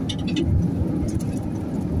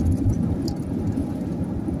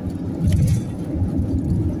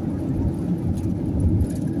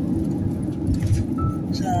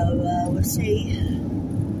 So we'll see.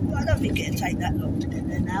 Well, I don't think it'll take that long to get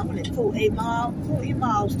there now, will it? 40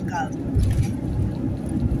 miles to go.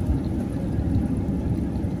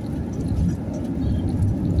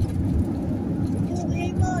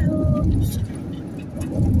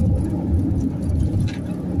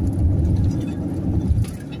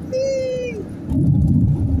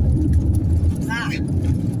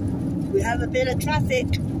 We have a bit of traffic.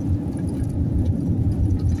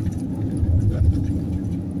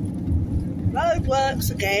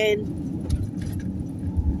 Roadworks again.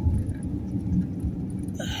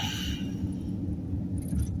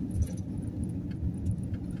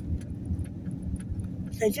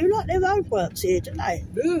 They do like their roadworks here, don't they?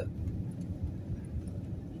 Yeah.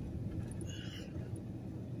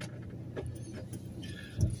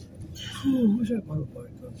 Where's that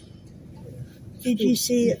motorbike gone? Did you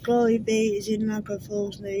see that Glory B is in Niagara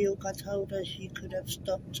Falls, New York? I told her she could have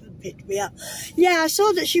stopped and picked me up. Yeah, I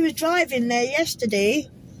saw that she was driving there yesterday.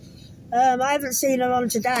 I haven't seen her on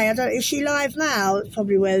today. Is she live now? It's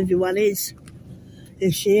probably where everyone is.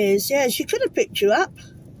 If she is, yeah, she could have picked you up.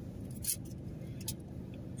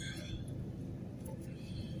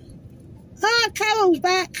 Ah, Carol's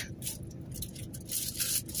back.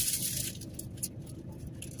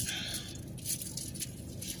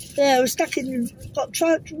 Yeah, we're stuck in, got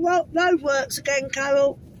roadworks again,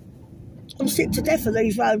 Carol. I'm sick to death of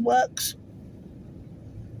these roadworks.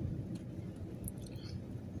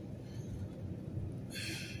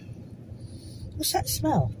 What's that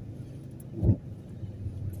smell?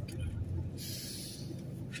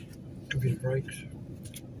 Could be the brakes.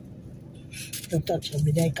 Don't tell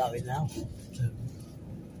me they're going now.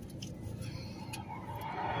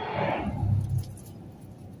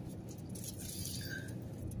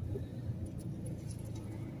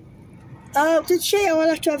 Oh, did she? Oh, I'll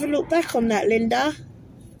have to have a look back on that, Linda.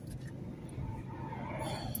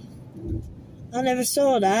 I never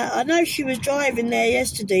saw that. I know she was driving there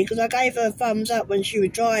yesterday because I gave her a thumbs up when she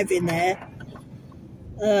was driving there.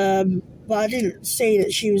 But I didn't see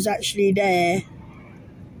that she was actually there.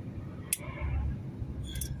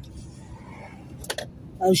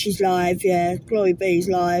 Oh, she's live, yeah. Glory B's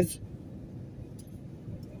live.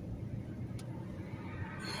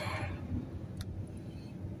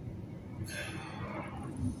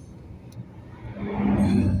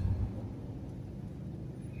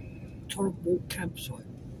 Torrent Walk campsite.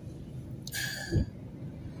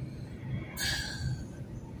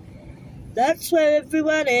 That's where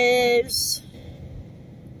everyone is.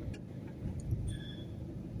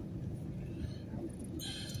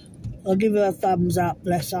 I'll give her a thumbs up,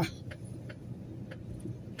 bless her.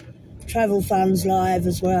 Travel Funds live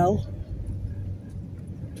as well.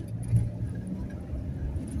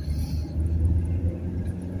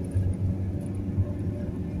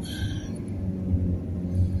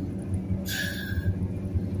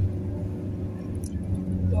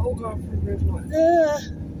 They're all going through red light.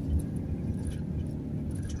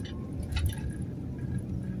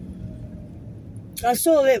 I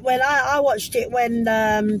saw it when I watched it when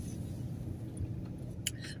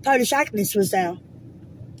Polish Agnes was there.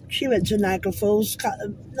 She went to Niagara Falls,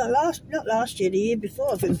 not last year, the year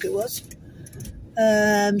before I think it was.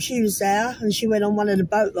 She was there and she went on one of the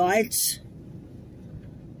boat rides.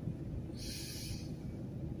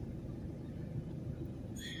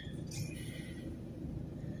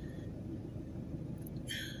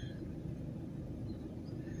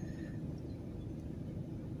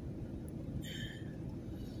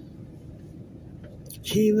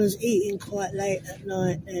 She was eating quite late at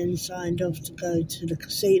night and signed off to go to the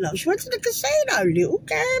casino. She went to the casino, little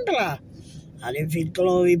gambler. I didn't think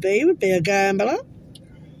Glory B would be a gambler.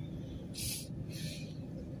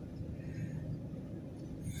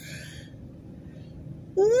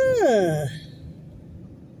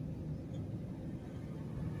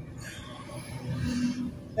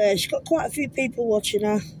 She's got quite a few people watching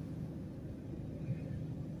her.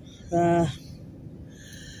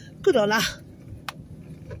 Good on her.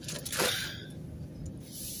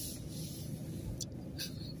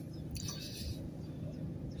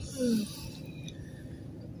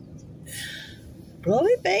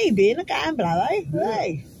 Glory B, being a gambler, eh? Yeah.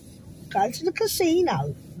 Hey, going to the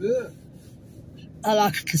casino. Yeah. I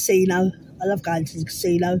like a casino. I love going to the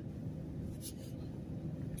casino.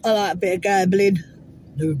 I like a bit of gambling.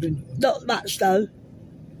 Never been to one. Not much though.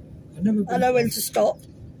 I've never been I know to when one. to stop.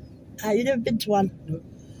 You never been to one? No.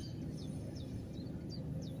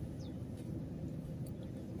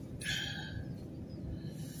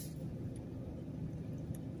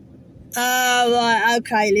 Oh, right,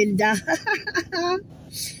 okay, Linda.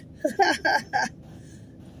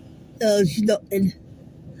 Oh, she's not in.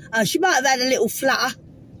 Oh, she might have had a little flutter.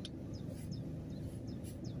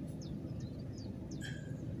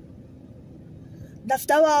 That's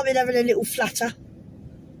no harm in having a little flutter.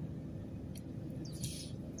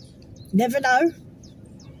 Never know.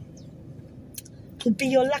 Could be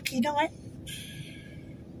your lucky night.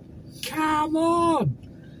 Come on!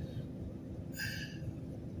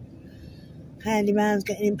 Handyman's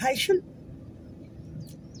getting impatient.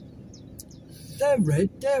 They're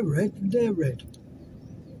red, they're red, they're red.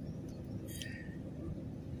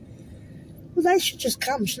 Well, they should just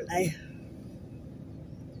come, shouldn't they?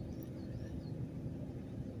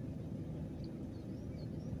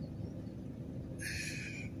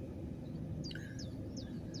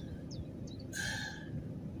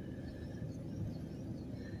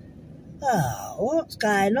 Oh, what's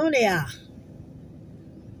going on here?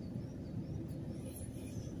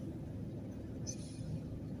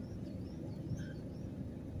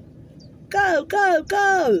 Go, go,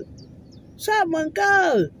 go! Someone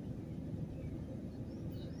go!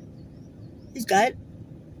 He's going.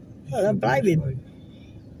 I don't blame him.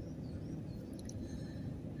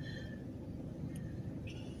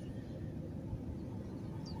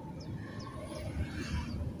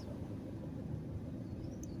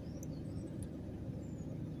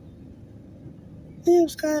 Yeah,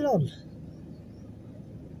 what's going on?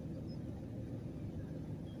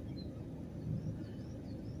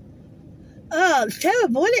 Oh, it's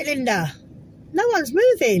terrible, isn't it, Linda? No one's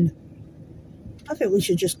moving. I think we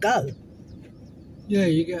should just go. Yeah,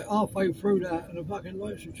 you get halfway through that and the fucking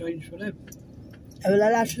lights will change for them. They were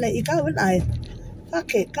allowed to let you go, weren't they?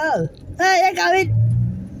 Fuck it, go. Hey, they're going.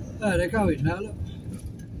 Oh, they're going now, look.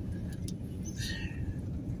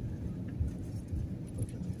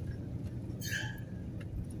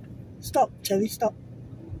 Stop, Terry, stop.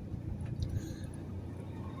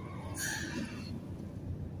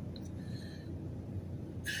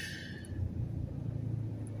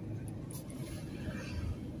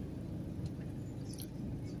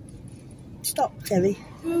 Stop, Terry.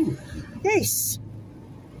 Oh. Yes.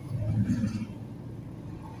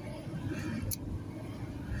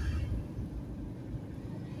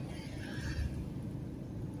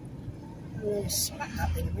 I'll smack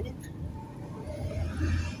that in a minute.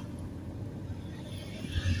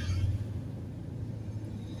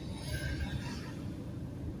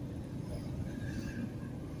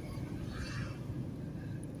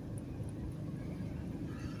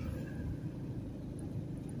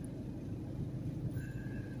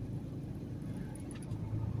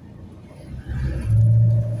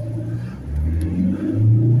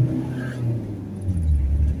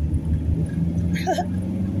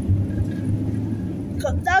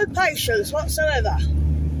 Got no patience whatsoever.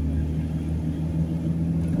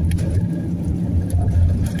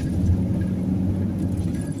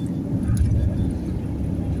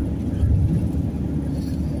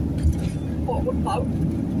 What boat?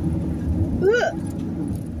 Ugh.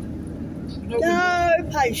 No. No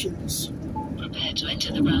patience. Prepare to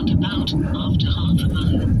enter the roundabout after half a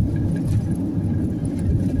mile.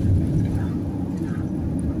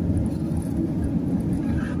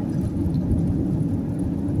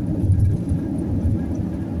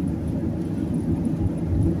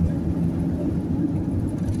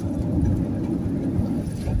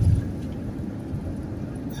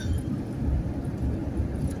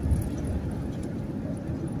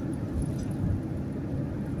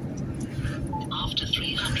 After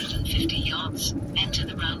 350 yards, enter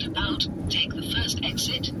the roundabout, take the first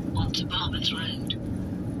exit onto Barmouth Road.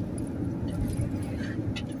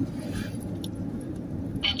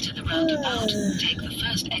 Enter the roundabout, take the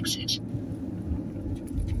first exit.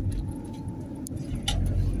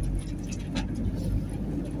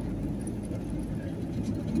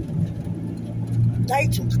 They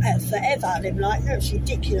took forever, them like, that's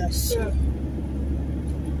ridiculous. Yeah.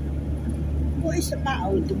 What is the matter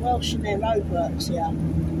with the Welsh and their roadworks here?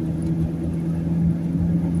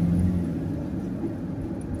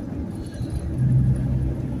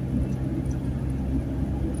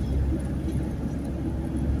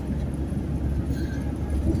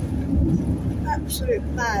 Absolute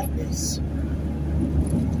madness.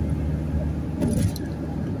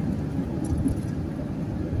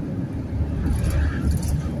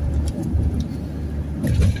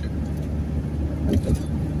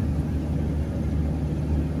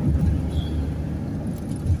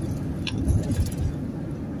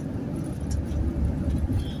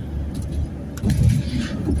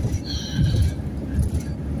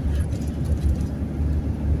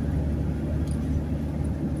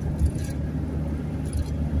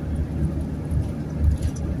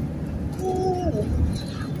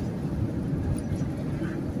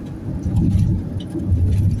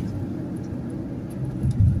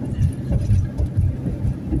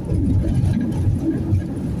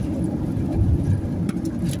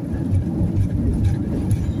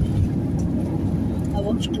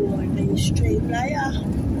 Glory be stream later.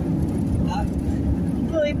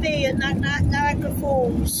 Glory be at that Niagara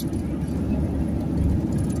Falls.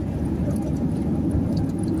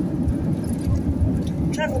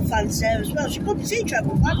 Travel funds there as well. She couldn't see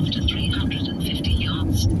travel funds. After 350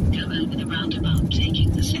 yards, go over the roundabout,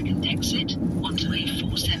 taking the second exit onto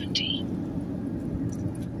A470.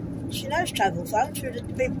 She knows travel funds through the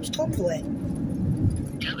People's Convoy.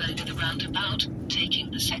 Go over the roundabout,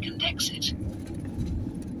 taking the second exit.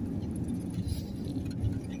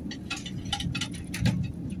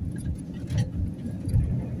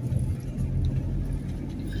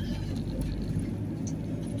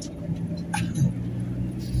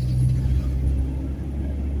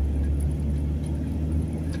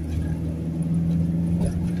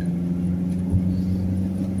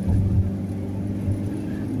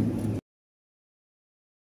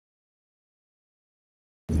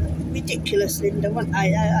 Ridiculous, Linda, weren't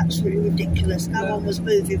they? Absolutely ridiculous. No one was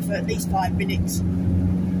moving for at least 5 minutes.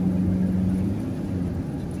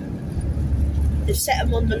 They set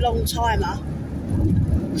them on the long timer.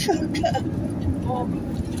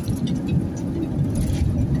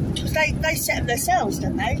 They set them themselves,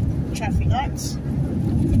 don't they? Traffic lights.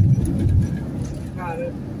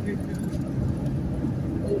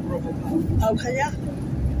 All rubber. Oh, can ya?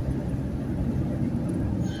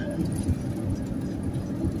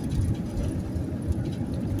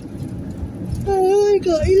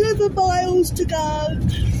 got 11 miles to go.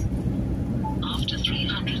 After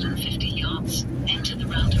 350 yards, enter the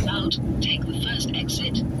roundabout, take the first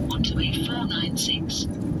exit onto A496.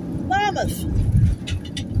 Mammoth.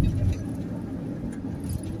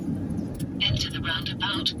 Enter the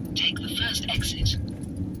roundabout, take the first exit.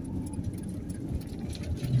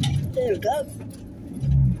 There we go.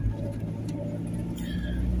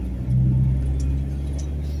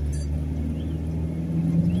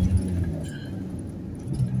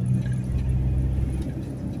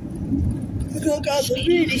 We've got to go up a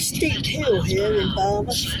really steep hill here in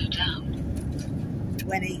Barmouth. Slow down.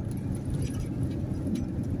 20.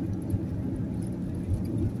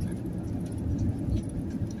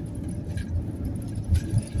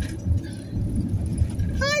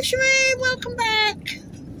 Hi Sheree, welcome back.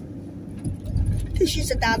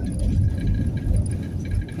 Dishes are done.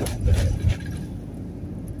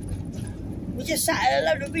 We just sat at a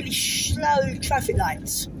load of really slow traffic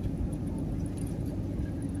lights.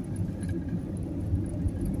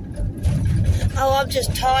 Oh, I'm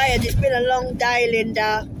just tired. It's been a long day,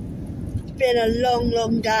 Linda. It's been a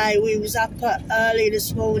long day. We was up early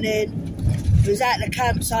this morning. We was at the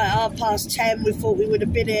campsite at 10:30. We thought we would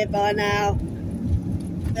have been here by now.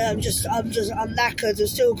 I'm knackered. I've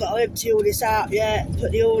still got to empty all this out yet.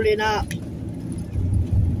 Put the awling up.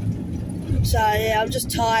 So yeah, I'm just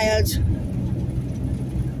tired.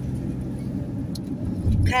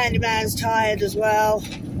 Candyman's tired as well.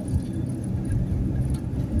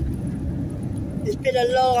 It's been a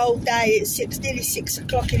long old day. It's nearly 6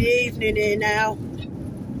 o'clock in the evening here now.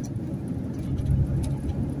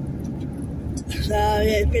 So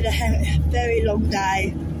yeah, it's been a very long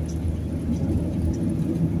day.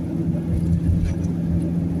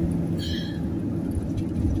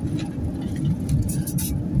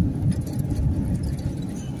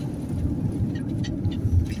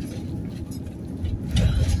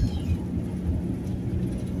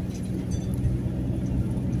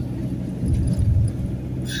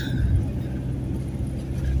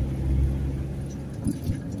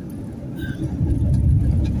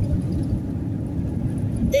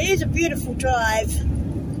 It is a beautiful drive.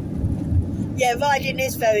 Yeah, riding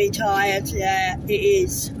is very tired. Yeah, it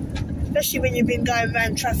is. Especially when you've been going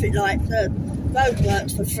around traffic light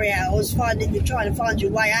roadworks for 3 hours, you're trying to find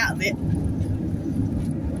your way out of it.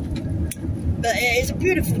 But it is a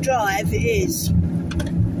beautiful drive, it is.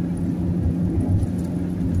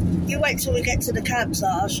 You wait till we get to the campsite,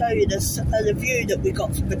 I'll show you the view that we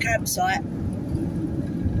got from the campsite.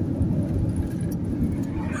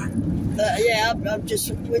 But yeah, we're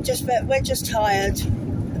just tired,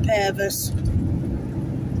 the pair of us.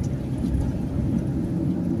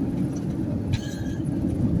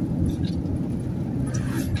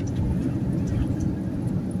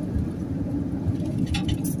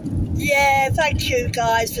 Yeah, thank you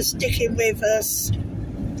guys for sticking with us.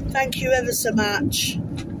 Thank you ever so much.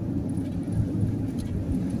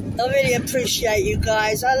 I really appreciate you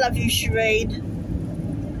guys. I love you, Shireen.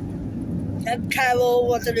 And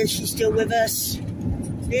Carol, I don't know if she's still with us.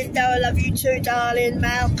 Linda, I love you too, darling.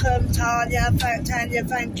 Malcolm, Tanya,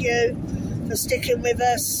 thank you for sticking with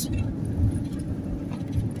us.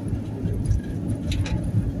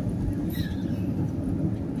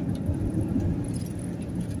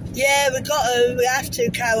 Yeah, we have to,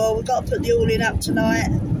 Carol. We've got to put the awning up tonight.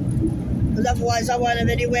 Because otherwise I won't have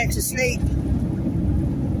anywhere to sleep.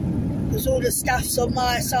 Because all the stuff's on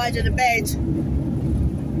my side of the bed.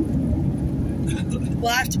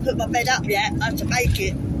 Well, I have to put my bed up yet. I have to make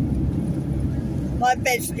it. My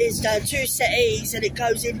bed is 2 settees and it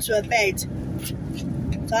goes into a bed.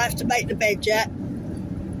 So I have to make the bed yet.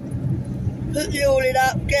 Put the awning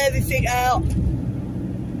up, get everything out.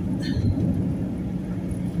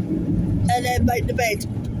 And then make the bed.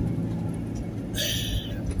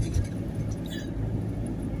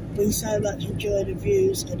 We so much enjoy the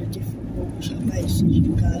views and the different walks and places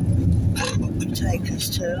you go. Take us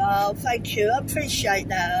to. Oh, thank you. I appreciate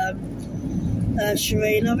that,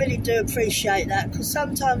 Shireen. I really do appreciate that, because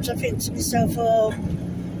sometimes I think to myself, oh,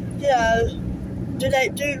 you know, do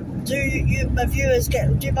my viewers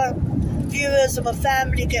and my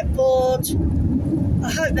family get bored? I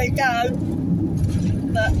hope they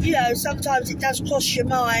don't. But you know, sometimes it does cross your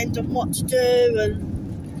mind on what to do,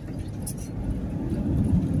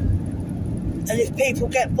 and if people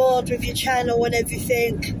get bored with your channel and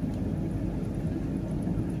everything.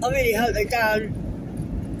 I really hope they don't.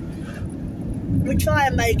 We try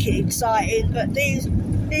and make it exciting, but these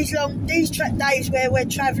days where we're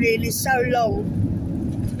travelling is so long.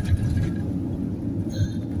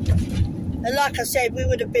 And like I said, we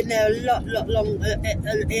would have been there a lot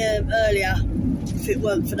earlier if it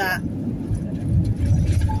weren't for that.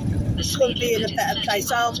 couldn't be in a better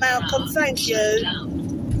place. Oh, Malcolm, thank you.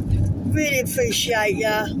 Really appreciate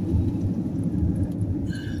you.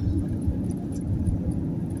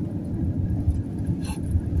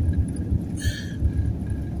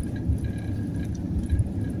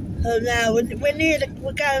 Oh, now we're going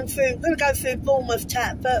to go through Bournemouth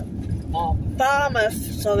Tap, but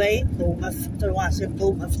Barmouth, sorry, Bournemouth. Don't know why I said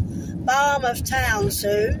Bournemouth. Barmouth Town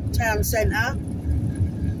soon, town centre.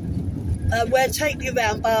 We'll take you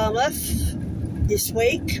around Barmouth this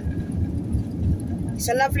week. It's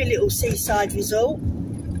a lovely little seaside resort.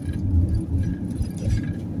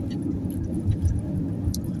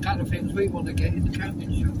 Kind of things we want to get in the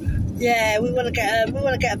camping shop. Yeah, we want to get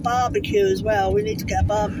a barbecue as well. We need to get a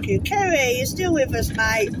barbecue. Kerry, you're still with us,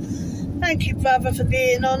 mate. Thank you, brother, for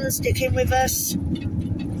being on and sticking with us.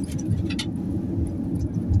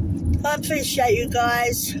 I appreciate you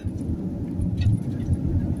guys.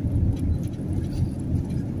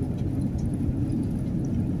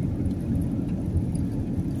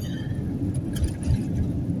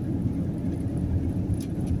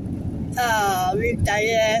 Oh,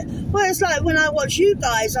 yeah. Well, it's like when I watch you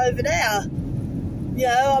guys over there. You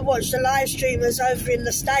know, I watch the live streamers over in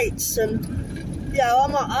the States, and you know,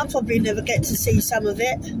 I'll probably never get to see some of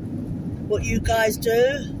it, what you guys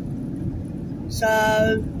do.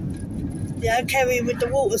 So, yeah, Kerry with the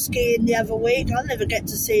water skiing the other week, I'll never get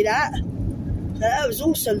to see that. So that was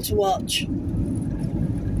awesome to watch.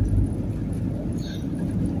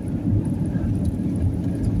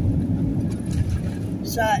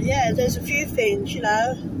 So, yeah, there's a few things, you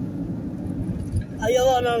know. Oh, you're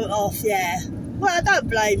on or off, yeah. Well, I don't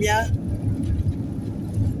blame you.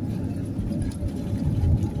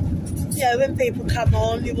 Yeah, when people come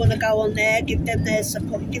on, you want to go on there, give them their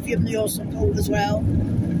support, give them your support as well.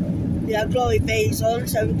 You know, Glory B's on,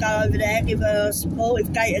 so we go over there, give her support.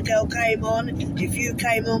 If Gator Girl came on, if you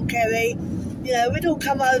came on, Kerry, you know, we'd all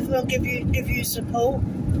come over and give you support.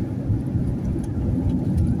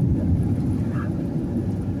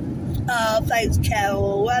 Oh, thanks,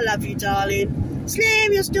 Carol. I love you, darling.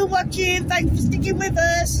 Slim, you're still watching. Thanks for sticking with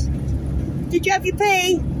us. Did you have your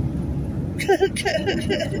pee?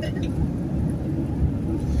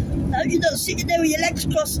 No, you're not sitting there with your legs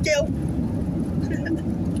crossed still.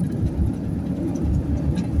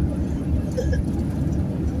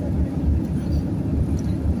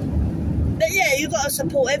 But yeah, you've got to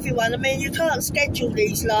support everyone. I mean, you can't schedule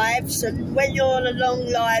these lives, and when you're on a long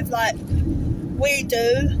live like we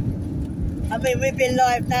do, I mean, we've been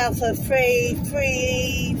live now for 3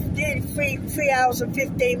 hours and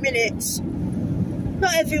 15 minutes.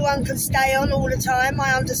 Not everyone can stay on all the time.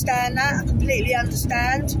 I understand that. I completely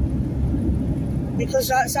understand. Because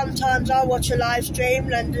like, sometimes I watch a live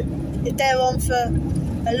stream, and if they're on for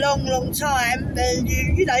a long, long time, then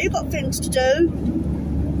you know, you've got things to do.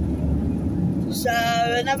 So,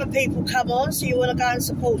 and other people come on, so you want to go and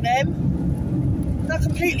support them. And I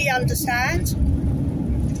completely understand.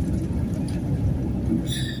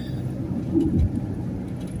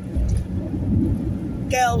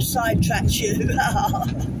 Girl sidetracked you.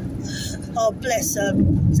 Oh, bless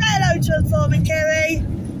them. Say hello to them for me, Kerry.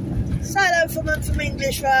 Say hello from them from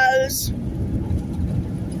English Rose.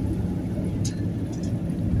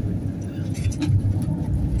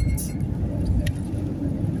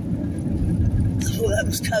 I thought that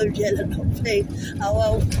was Kojella, not me. Oh,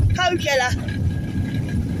 well, Kojella.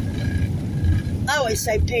 I always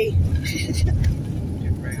say P.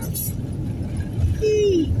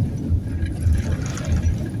 P.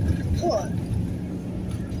 What?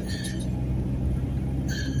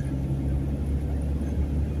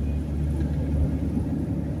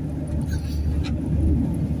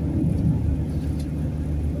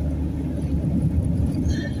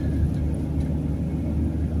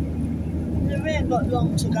 We ain't got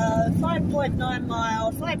long to go. 5.9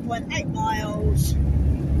 miles, 5.8 miles.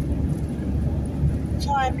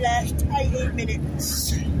 Time left, 18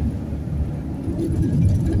 minutes.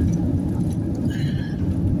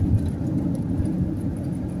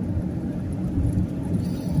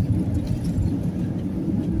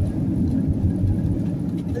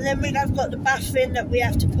 And then we have got the buffering that we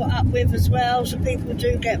have to put up with as well, so people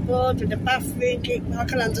do get bored with the buffering. I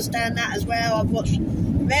can understand that as well. I've watched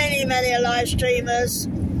many live streamers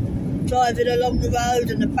driving along the road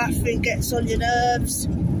and the buffering gets on your nerves.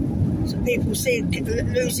 So people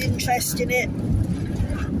lose interest in it,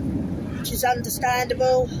 which is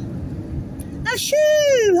understandable. Ashu!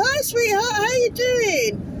 Hi, sweetheart, how you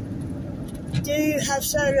doing? Do you have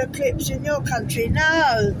solar eclipse in your country?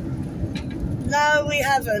 No. No, we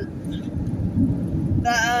haven't.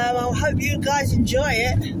 But I hope you guys enjoy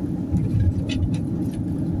it.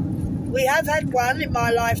 We have had one in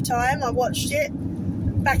my lifetime. I watched it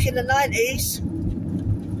back in the 90s.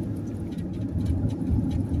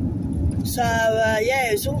 So, yeah,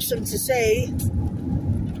 it was awesome to see.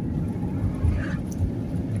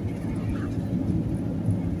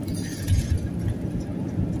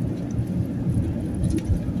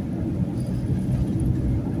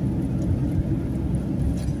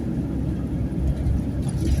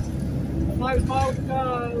 Five miles to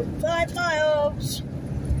go. 5 miles.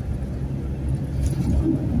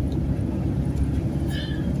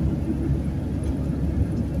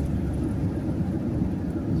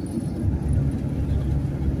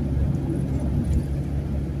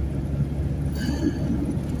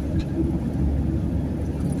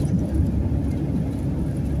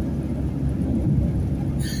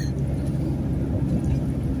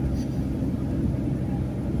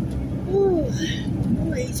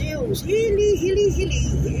 Hills, hilly, hilly, hilly,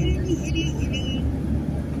 hilly, hilly, hilly.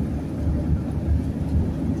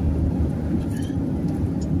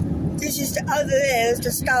 This is over there is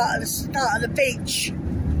the start of the beach.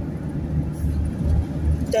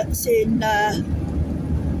 That's in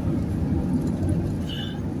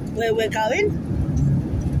where we're going,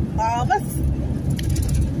 Barmouth.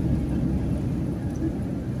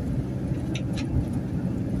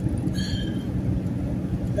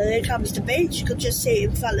 There comes the beach. You can just see it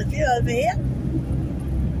in front of you over here.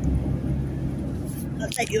 I'll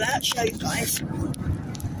take you out, show you guys.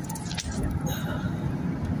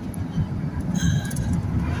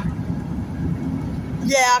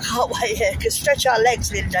 Yeah, I can't wait here. Can stretch our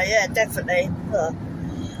legs, Linda. Yeah, definitely.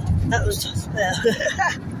 That was just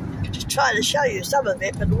trying to show you some of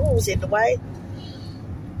it, but the wall's in the way.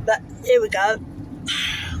 But here we go.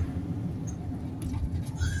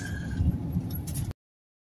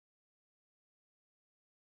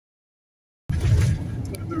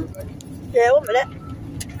 Yeah, 1 minute.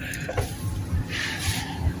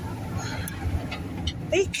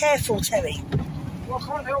 Be careful, Terry. Well, I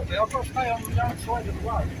can't help it. I've got to stay on the outside of the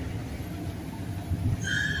road.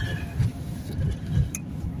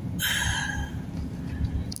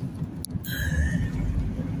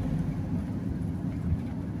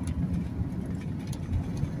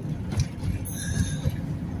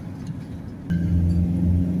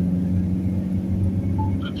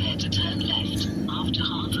 Prepare to turn left after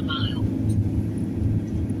half a mile.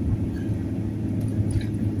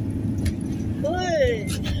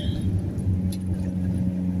 Good.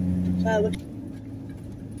 So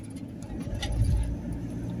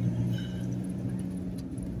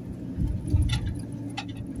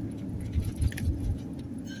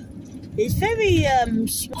it's very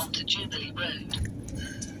small. On to Jubilee Road.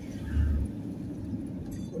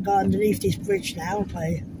 We'll go underneath this bridge now, aren't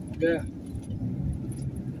we? Yeah.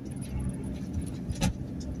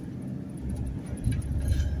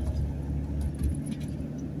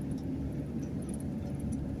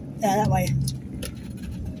 Yeah, that way.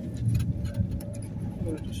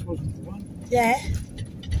 Well, it just wasn't the one. Yeah.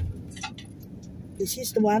 This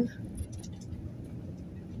is the one.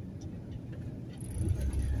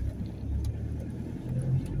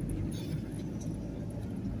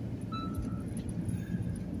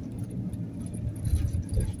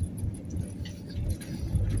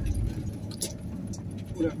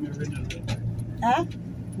 Pull that mirror in a little bit. Huh?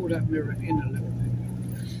 Pull that mirror in a little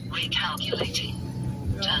bit. Recalculating.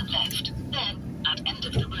 Turn left. Then, at end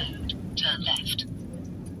of the road, turn left.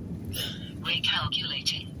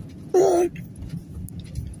 Recalculating.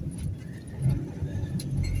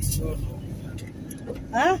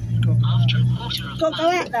 Huh? After a quarter of a Got to go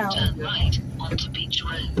mile, out now. turn right onto Beach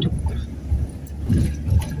Road.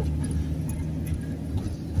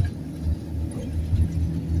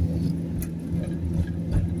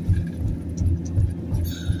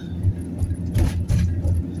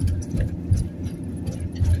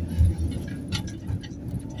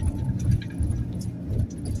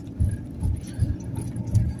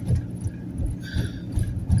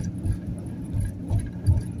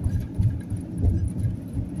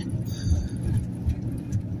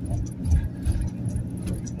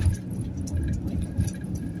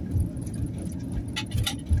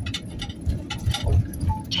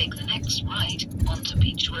 Take the next right onto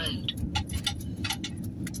Beach Road.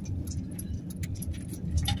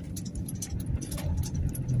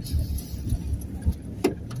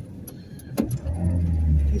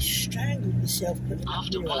 You strangled yourself putting the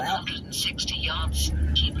After wheel out. 160 yards,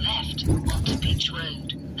 keep left onto Beach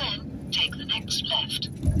Road. Then, take the next left.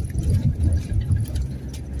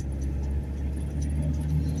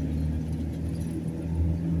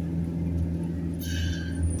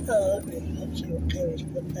 Oh, okay. Let's see what Terry's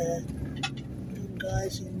put there.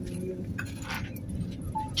 Guys in New York.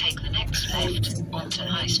 Take the next next left onto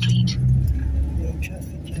High Street.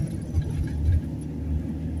 Traffic jam.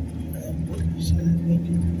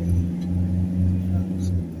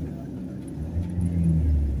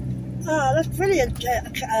 Oh, that's brilliant,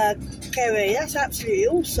 Kerry. That's absolutely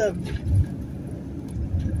awesome.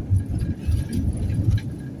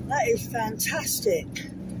 That is fantastic.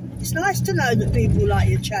 It's nice to know that people like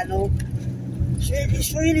your channel.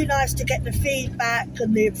 It's really nice to get the feedback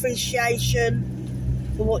and the appreciation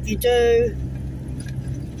for what you do.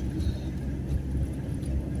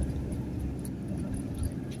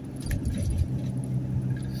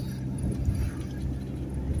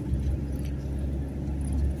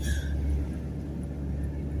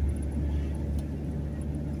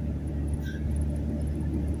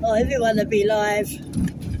 Oh, everyone will be live.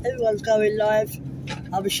 Everyone's going live.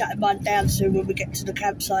 I'll be shutting mine down soon when we get to the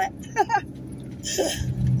campsite.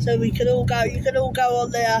 So we can all go, you can all go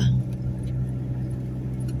on there.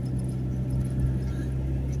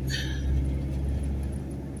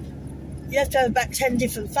 You have to have about 10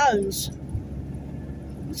 different phones.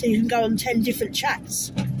 So you can go on 10 different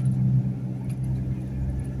chats.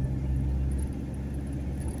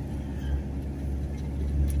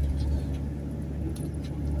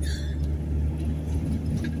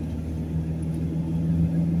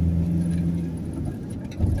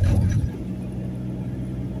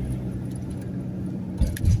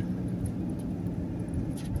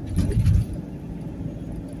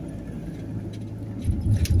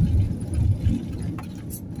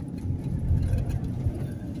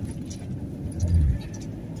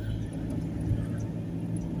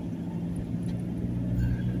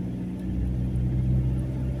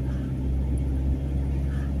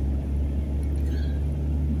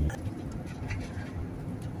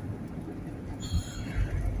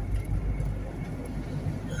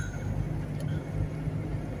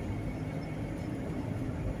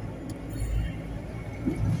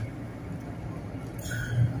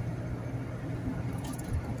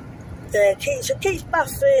 There, it keeps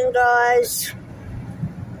buffering, guys.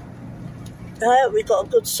 I hope we got a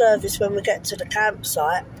good service when we get to the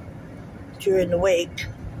campsite during the week.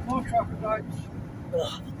 More traffic lights.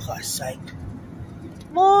 Oh, for Christ's sake.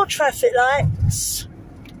 More traffic lights.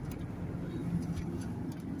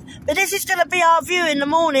 But this is going to be our view in the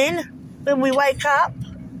morning when we wake up.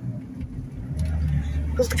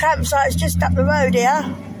 Because the campsite's just up the road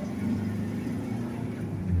here.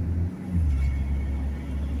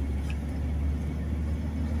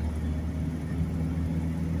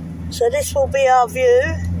 So this will be our view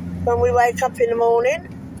when we wake up in the morning.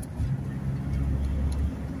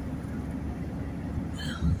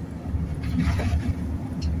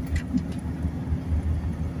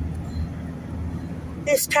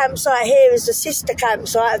 This campsite here is the sister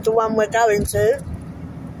campsite of the one we're going to.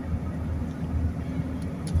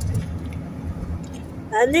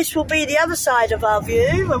 And this will be the other side of our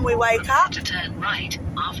view when we wake up. To turn right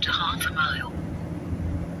after half a mile.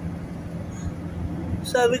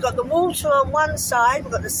 So we've got the water on one side,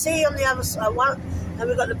 we've got the sea on the other side, and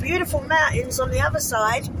we've got the beautiful mountains on the other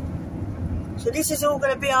side. So this is all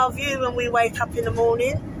going to be our view when we wake up in the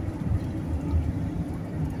morning.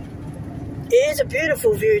 It is a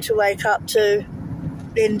beautiful view to wake up to,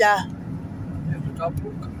 Linda.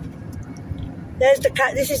 There's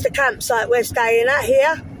this is the campsite we're staying at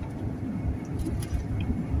here.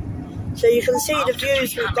 So you can see the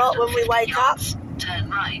views we've got when we wake up. Turn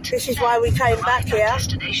right. This is why we came back here.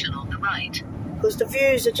 Destination on the right. Because the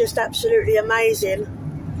views are just absolutely amazing.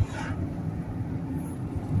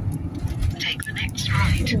 Take the next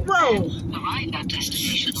right. Whoa! Arrive at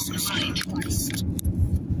destination on the right.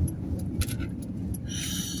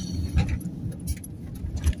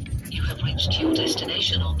 You have reached your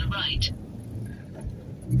destination on the right.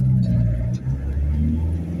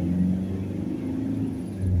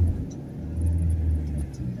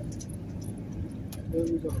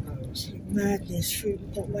 Madness, we've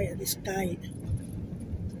got to wait at this gate.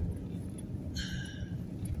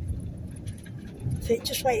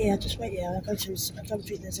 Just wait here, I don't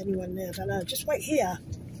think there's anyone there, I don't know. Just wait here.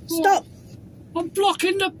 Stop! I'm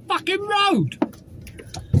blocking the fucking road!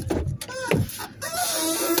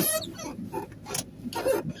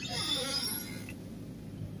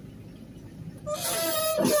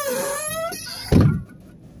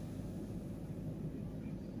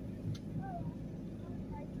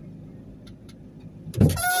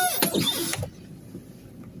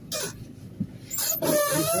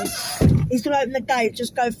 He's going to open the gate,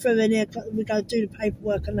 just go through in here, we go do the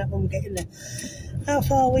paperwork and that when we get in there. How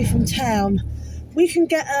far are we from town? We can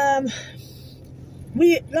get,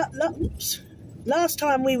 last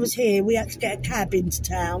time we was here, we had to get a cab into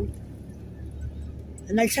town.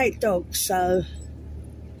 and they take dogs, so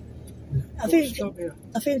I think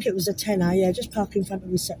it was a tenner. Yeah, just park in front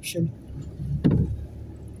of reception.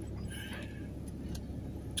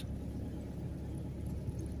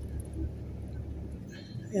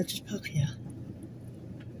 Yeah, just park here.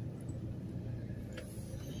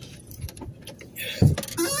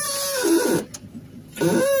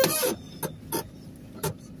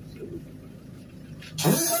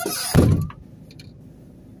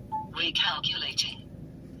 Recalculating.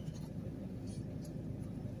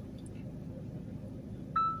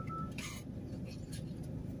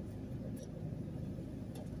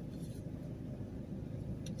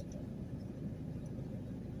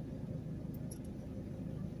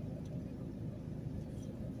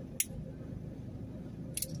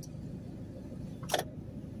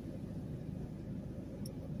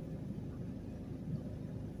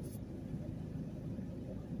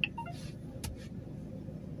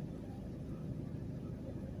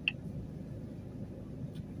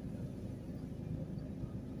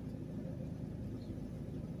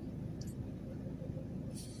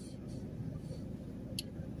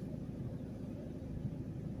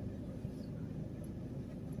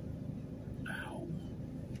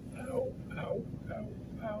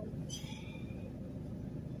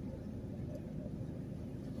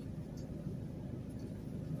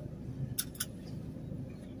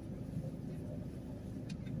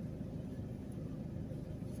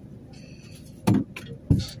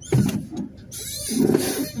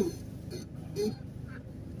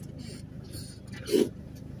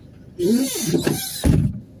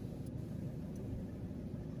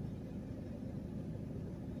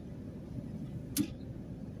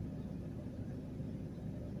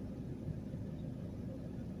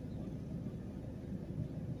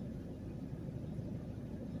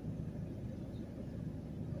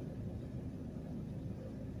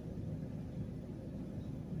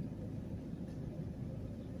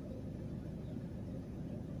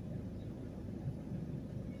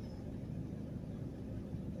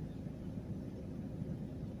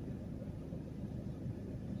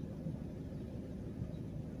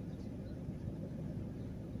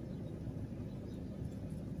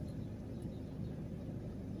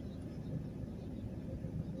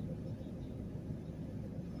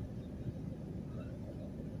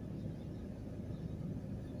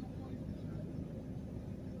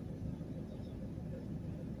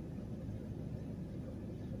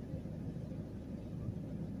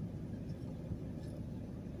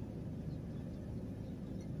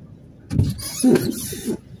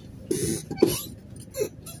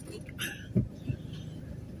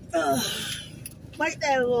 Wait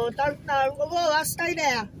there, or don't know. Oh, stay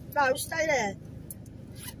there. No, stay there.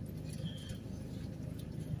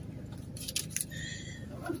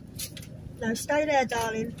 No, stay there,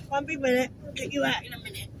 darling. One big minute. I'll get you out in a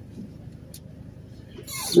minute.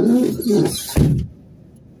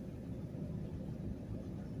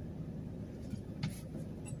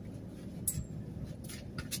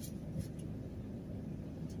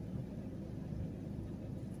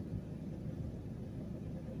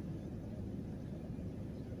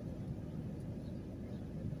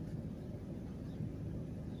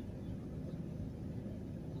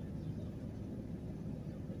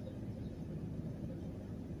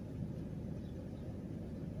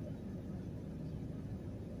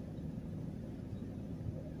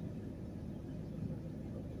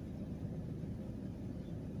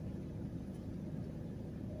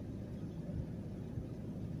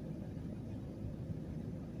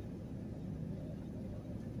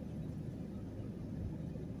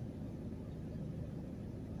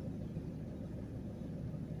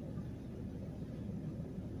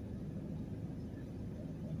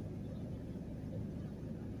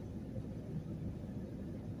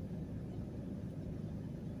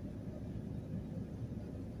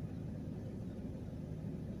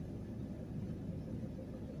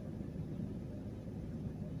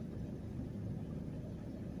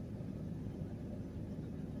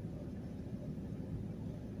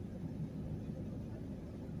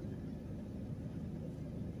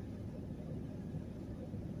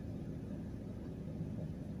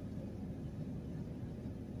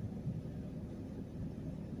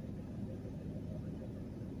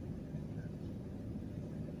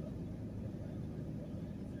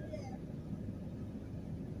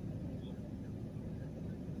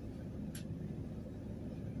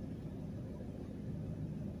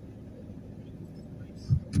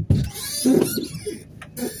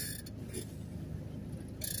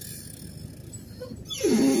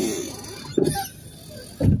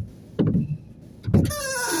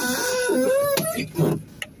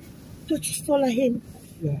 Just follow him.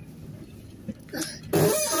 Yeah.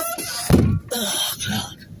 Oh,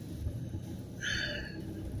 God.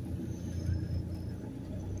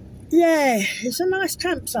 Yeah, it's a nice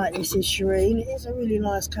campsite, this is, Shireen. It is a really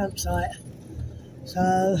nice campsite.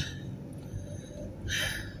 So,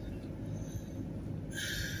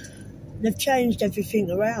 they've changed everything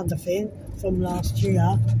around, I think, from last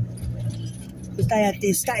year. Because they had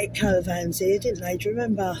the static caravans here, didn't they? Do you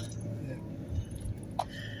remember? Yeah.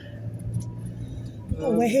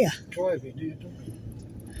 Oh, we're here. Driving, do you?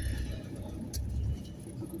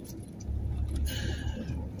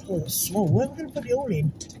 Oh, it's small. Where are we going to put it all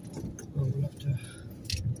in? Well, we'll have to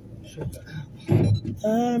sort that out.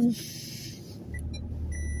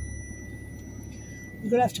 We're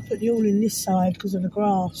going to have to put it all in this side because of the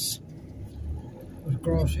grass. There's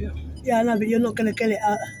grass here. Yeah, I know, but you're not going to get it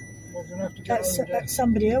up. We're going to have to get That's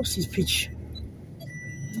somebody else's pitch.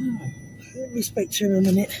 No. Let me speak to him a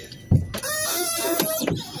minute.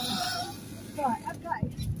 Right, okay.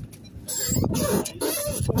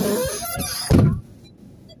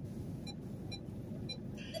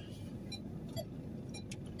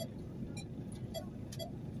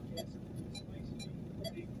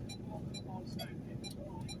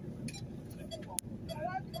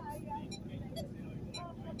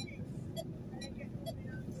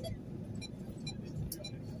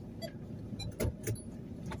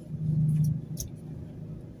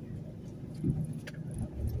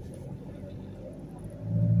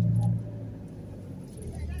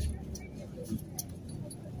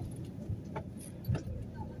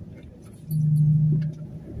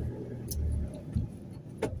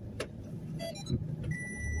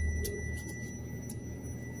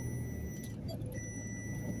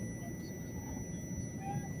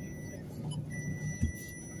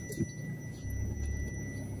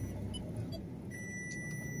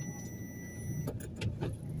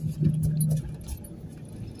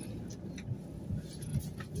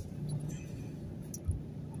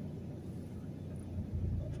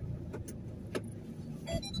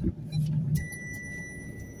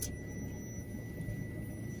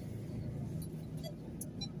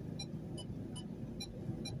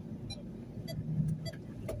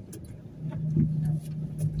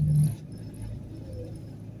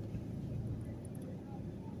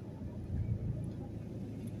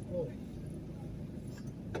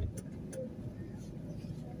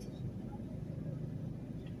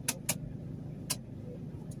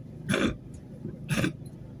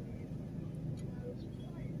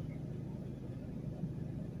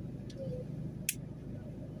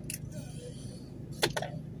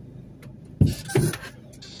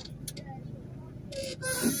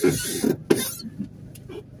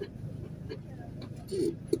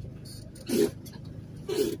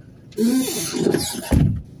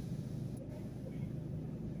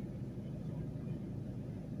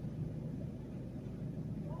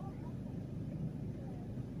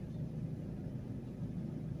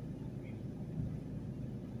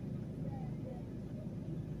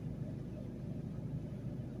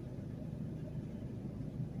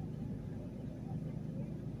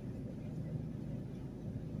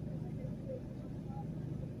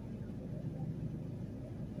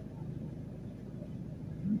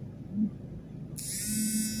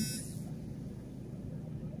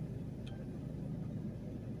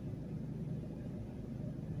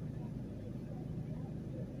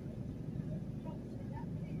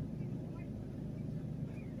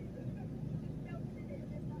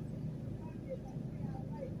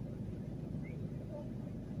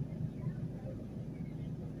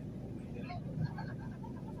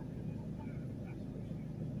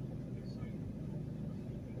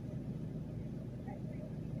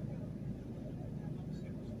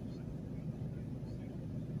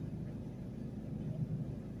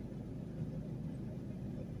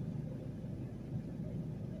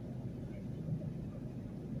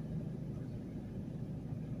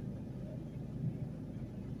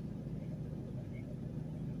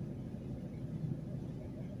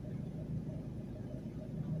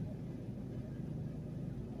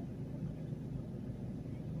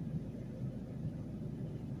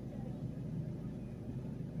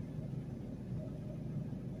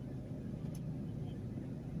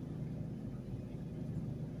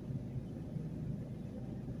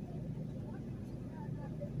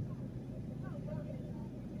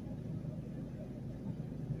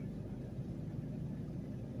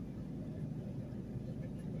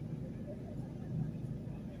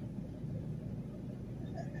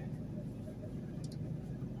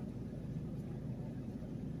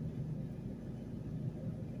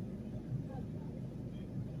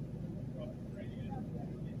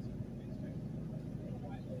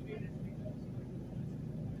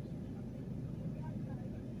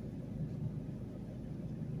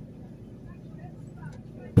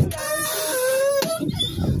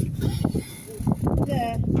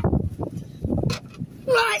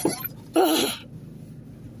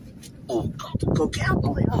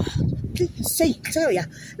 seat, I tell ya.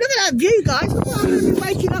 Look at that view, guys. Look what I'm going to be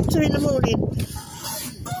waking up to in the morning.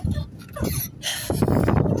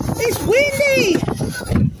 It's windy.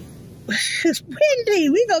 It's windy.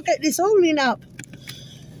 We got to get this awning up.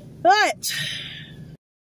 Right.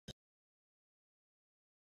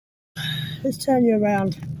 Let's turn you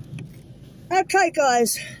around. Okay,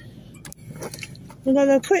 guys. We're going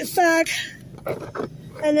to go quick fag.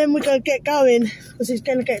 And then we're going to get going. Because it's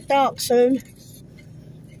going to get dark soon.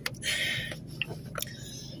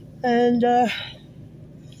 And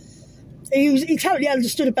he totally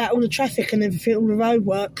understood about all the traffic and everything, all the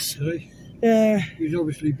roadworks. Did he? Yeah. He's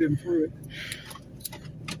obviously been through it.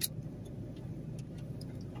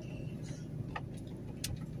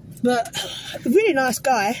 But a really nice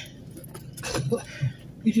guy.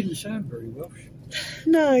 He didn't sound very Welsh.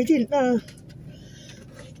 No, he didn't, no.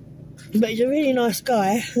 But he's a really nice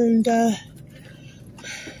guy. And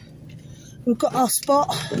we've got our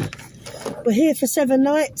spot. We're here for 7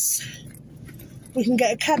 nights. We can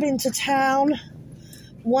get a cabin to town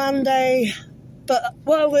one day. But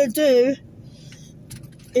what we'll do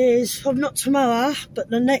is, well, not tomorrow, but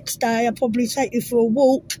the next day, I'll probably take you for a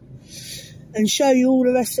walk and show you all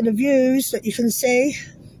the rest of the views that you can see.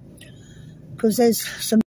 Because there's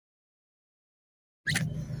some...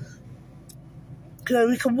 So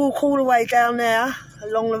we can walk all the way down there,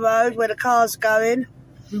 along the road where the car's going.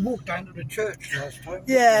 We walked down to the church last time.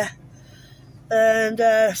 Yeah. And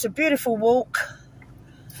it's a beautiful walk.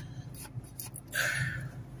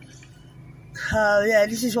 Yeah,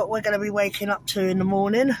 this is what we're going to be waking up to in the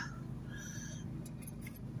morning.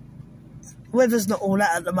 Weather's not all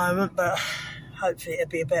that at the moment, but hopefully it'll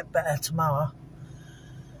be a bit better tomorrow.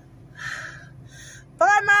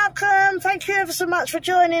 Bye, Malcolm. Thank you ever so much for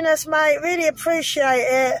joining us, mate. Really appreciate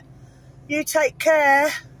it. You take care.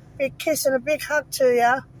 Big kiss and a big hug to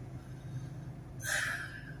you.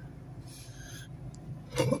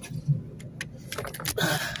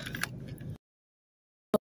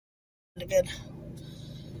 Again.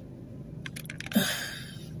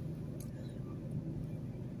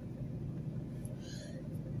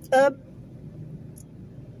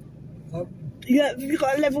 You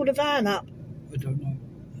got to level the van up. I don't know.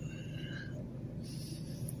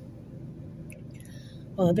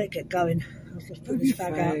 Oh, I better get going. I'll just put this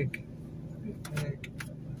bag out.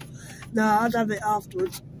 No, I'll have it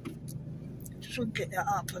afterwards. Just want to get that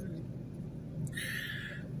up. And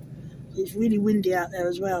it's really windy out there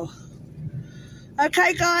as well.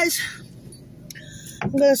 Okay, guys.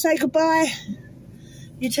 I'm going to say goodbye.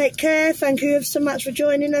 You take care. Thank you ever so much for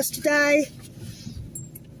joining us today.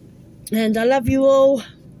 And I love you all.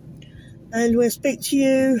 And we'll speak to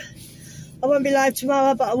you. I won't be live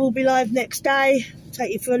tomorrow, but I will be live next day.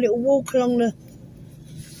 Take you for a little walk along the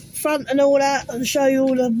front and all that, and show you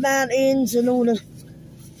all the mountains and all the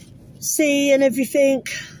sea and everything.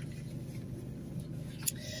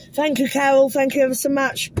 Thank you, Carol. Thank you ever so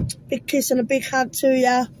much. Big kiss and a big hug to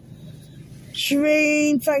you.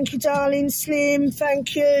 Shireen, thank you, darling. Slim,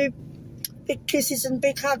 thank you. Big kisses and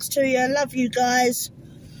big hugs to you. Love you guys.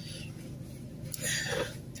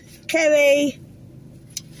 Kerry,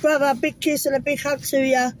 brother, big kiss and a big hug to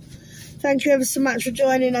you. Thank you ever so much for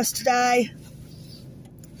joining us today.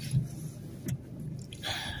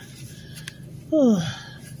 Oh.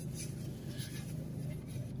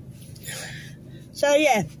 So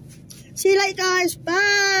yeah, see you later, guys.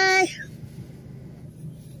 Bye.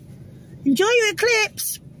 Enjoy your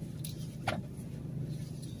eclipse.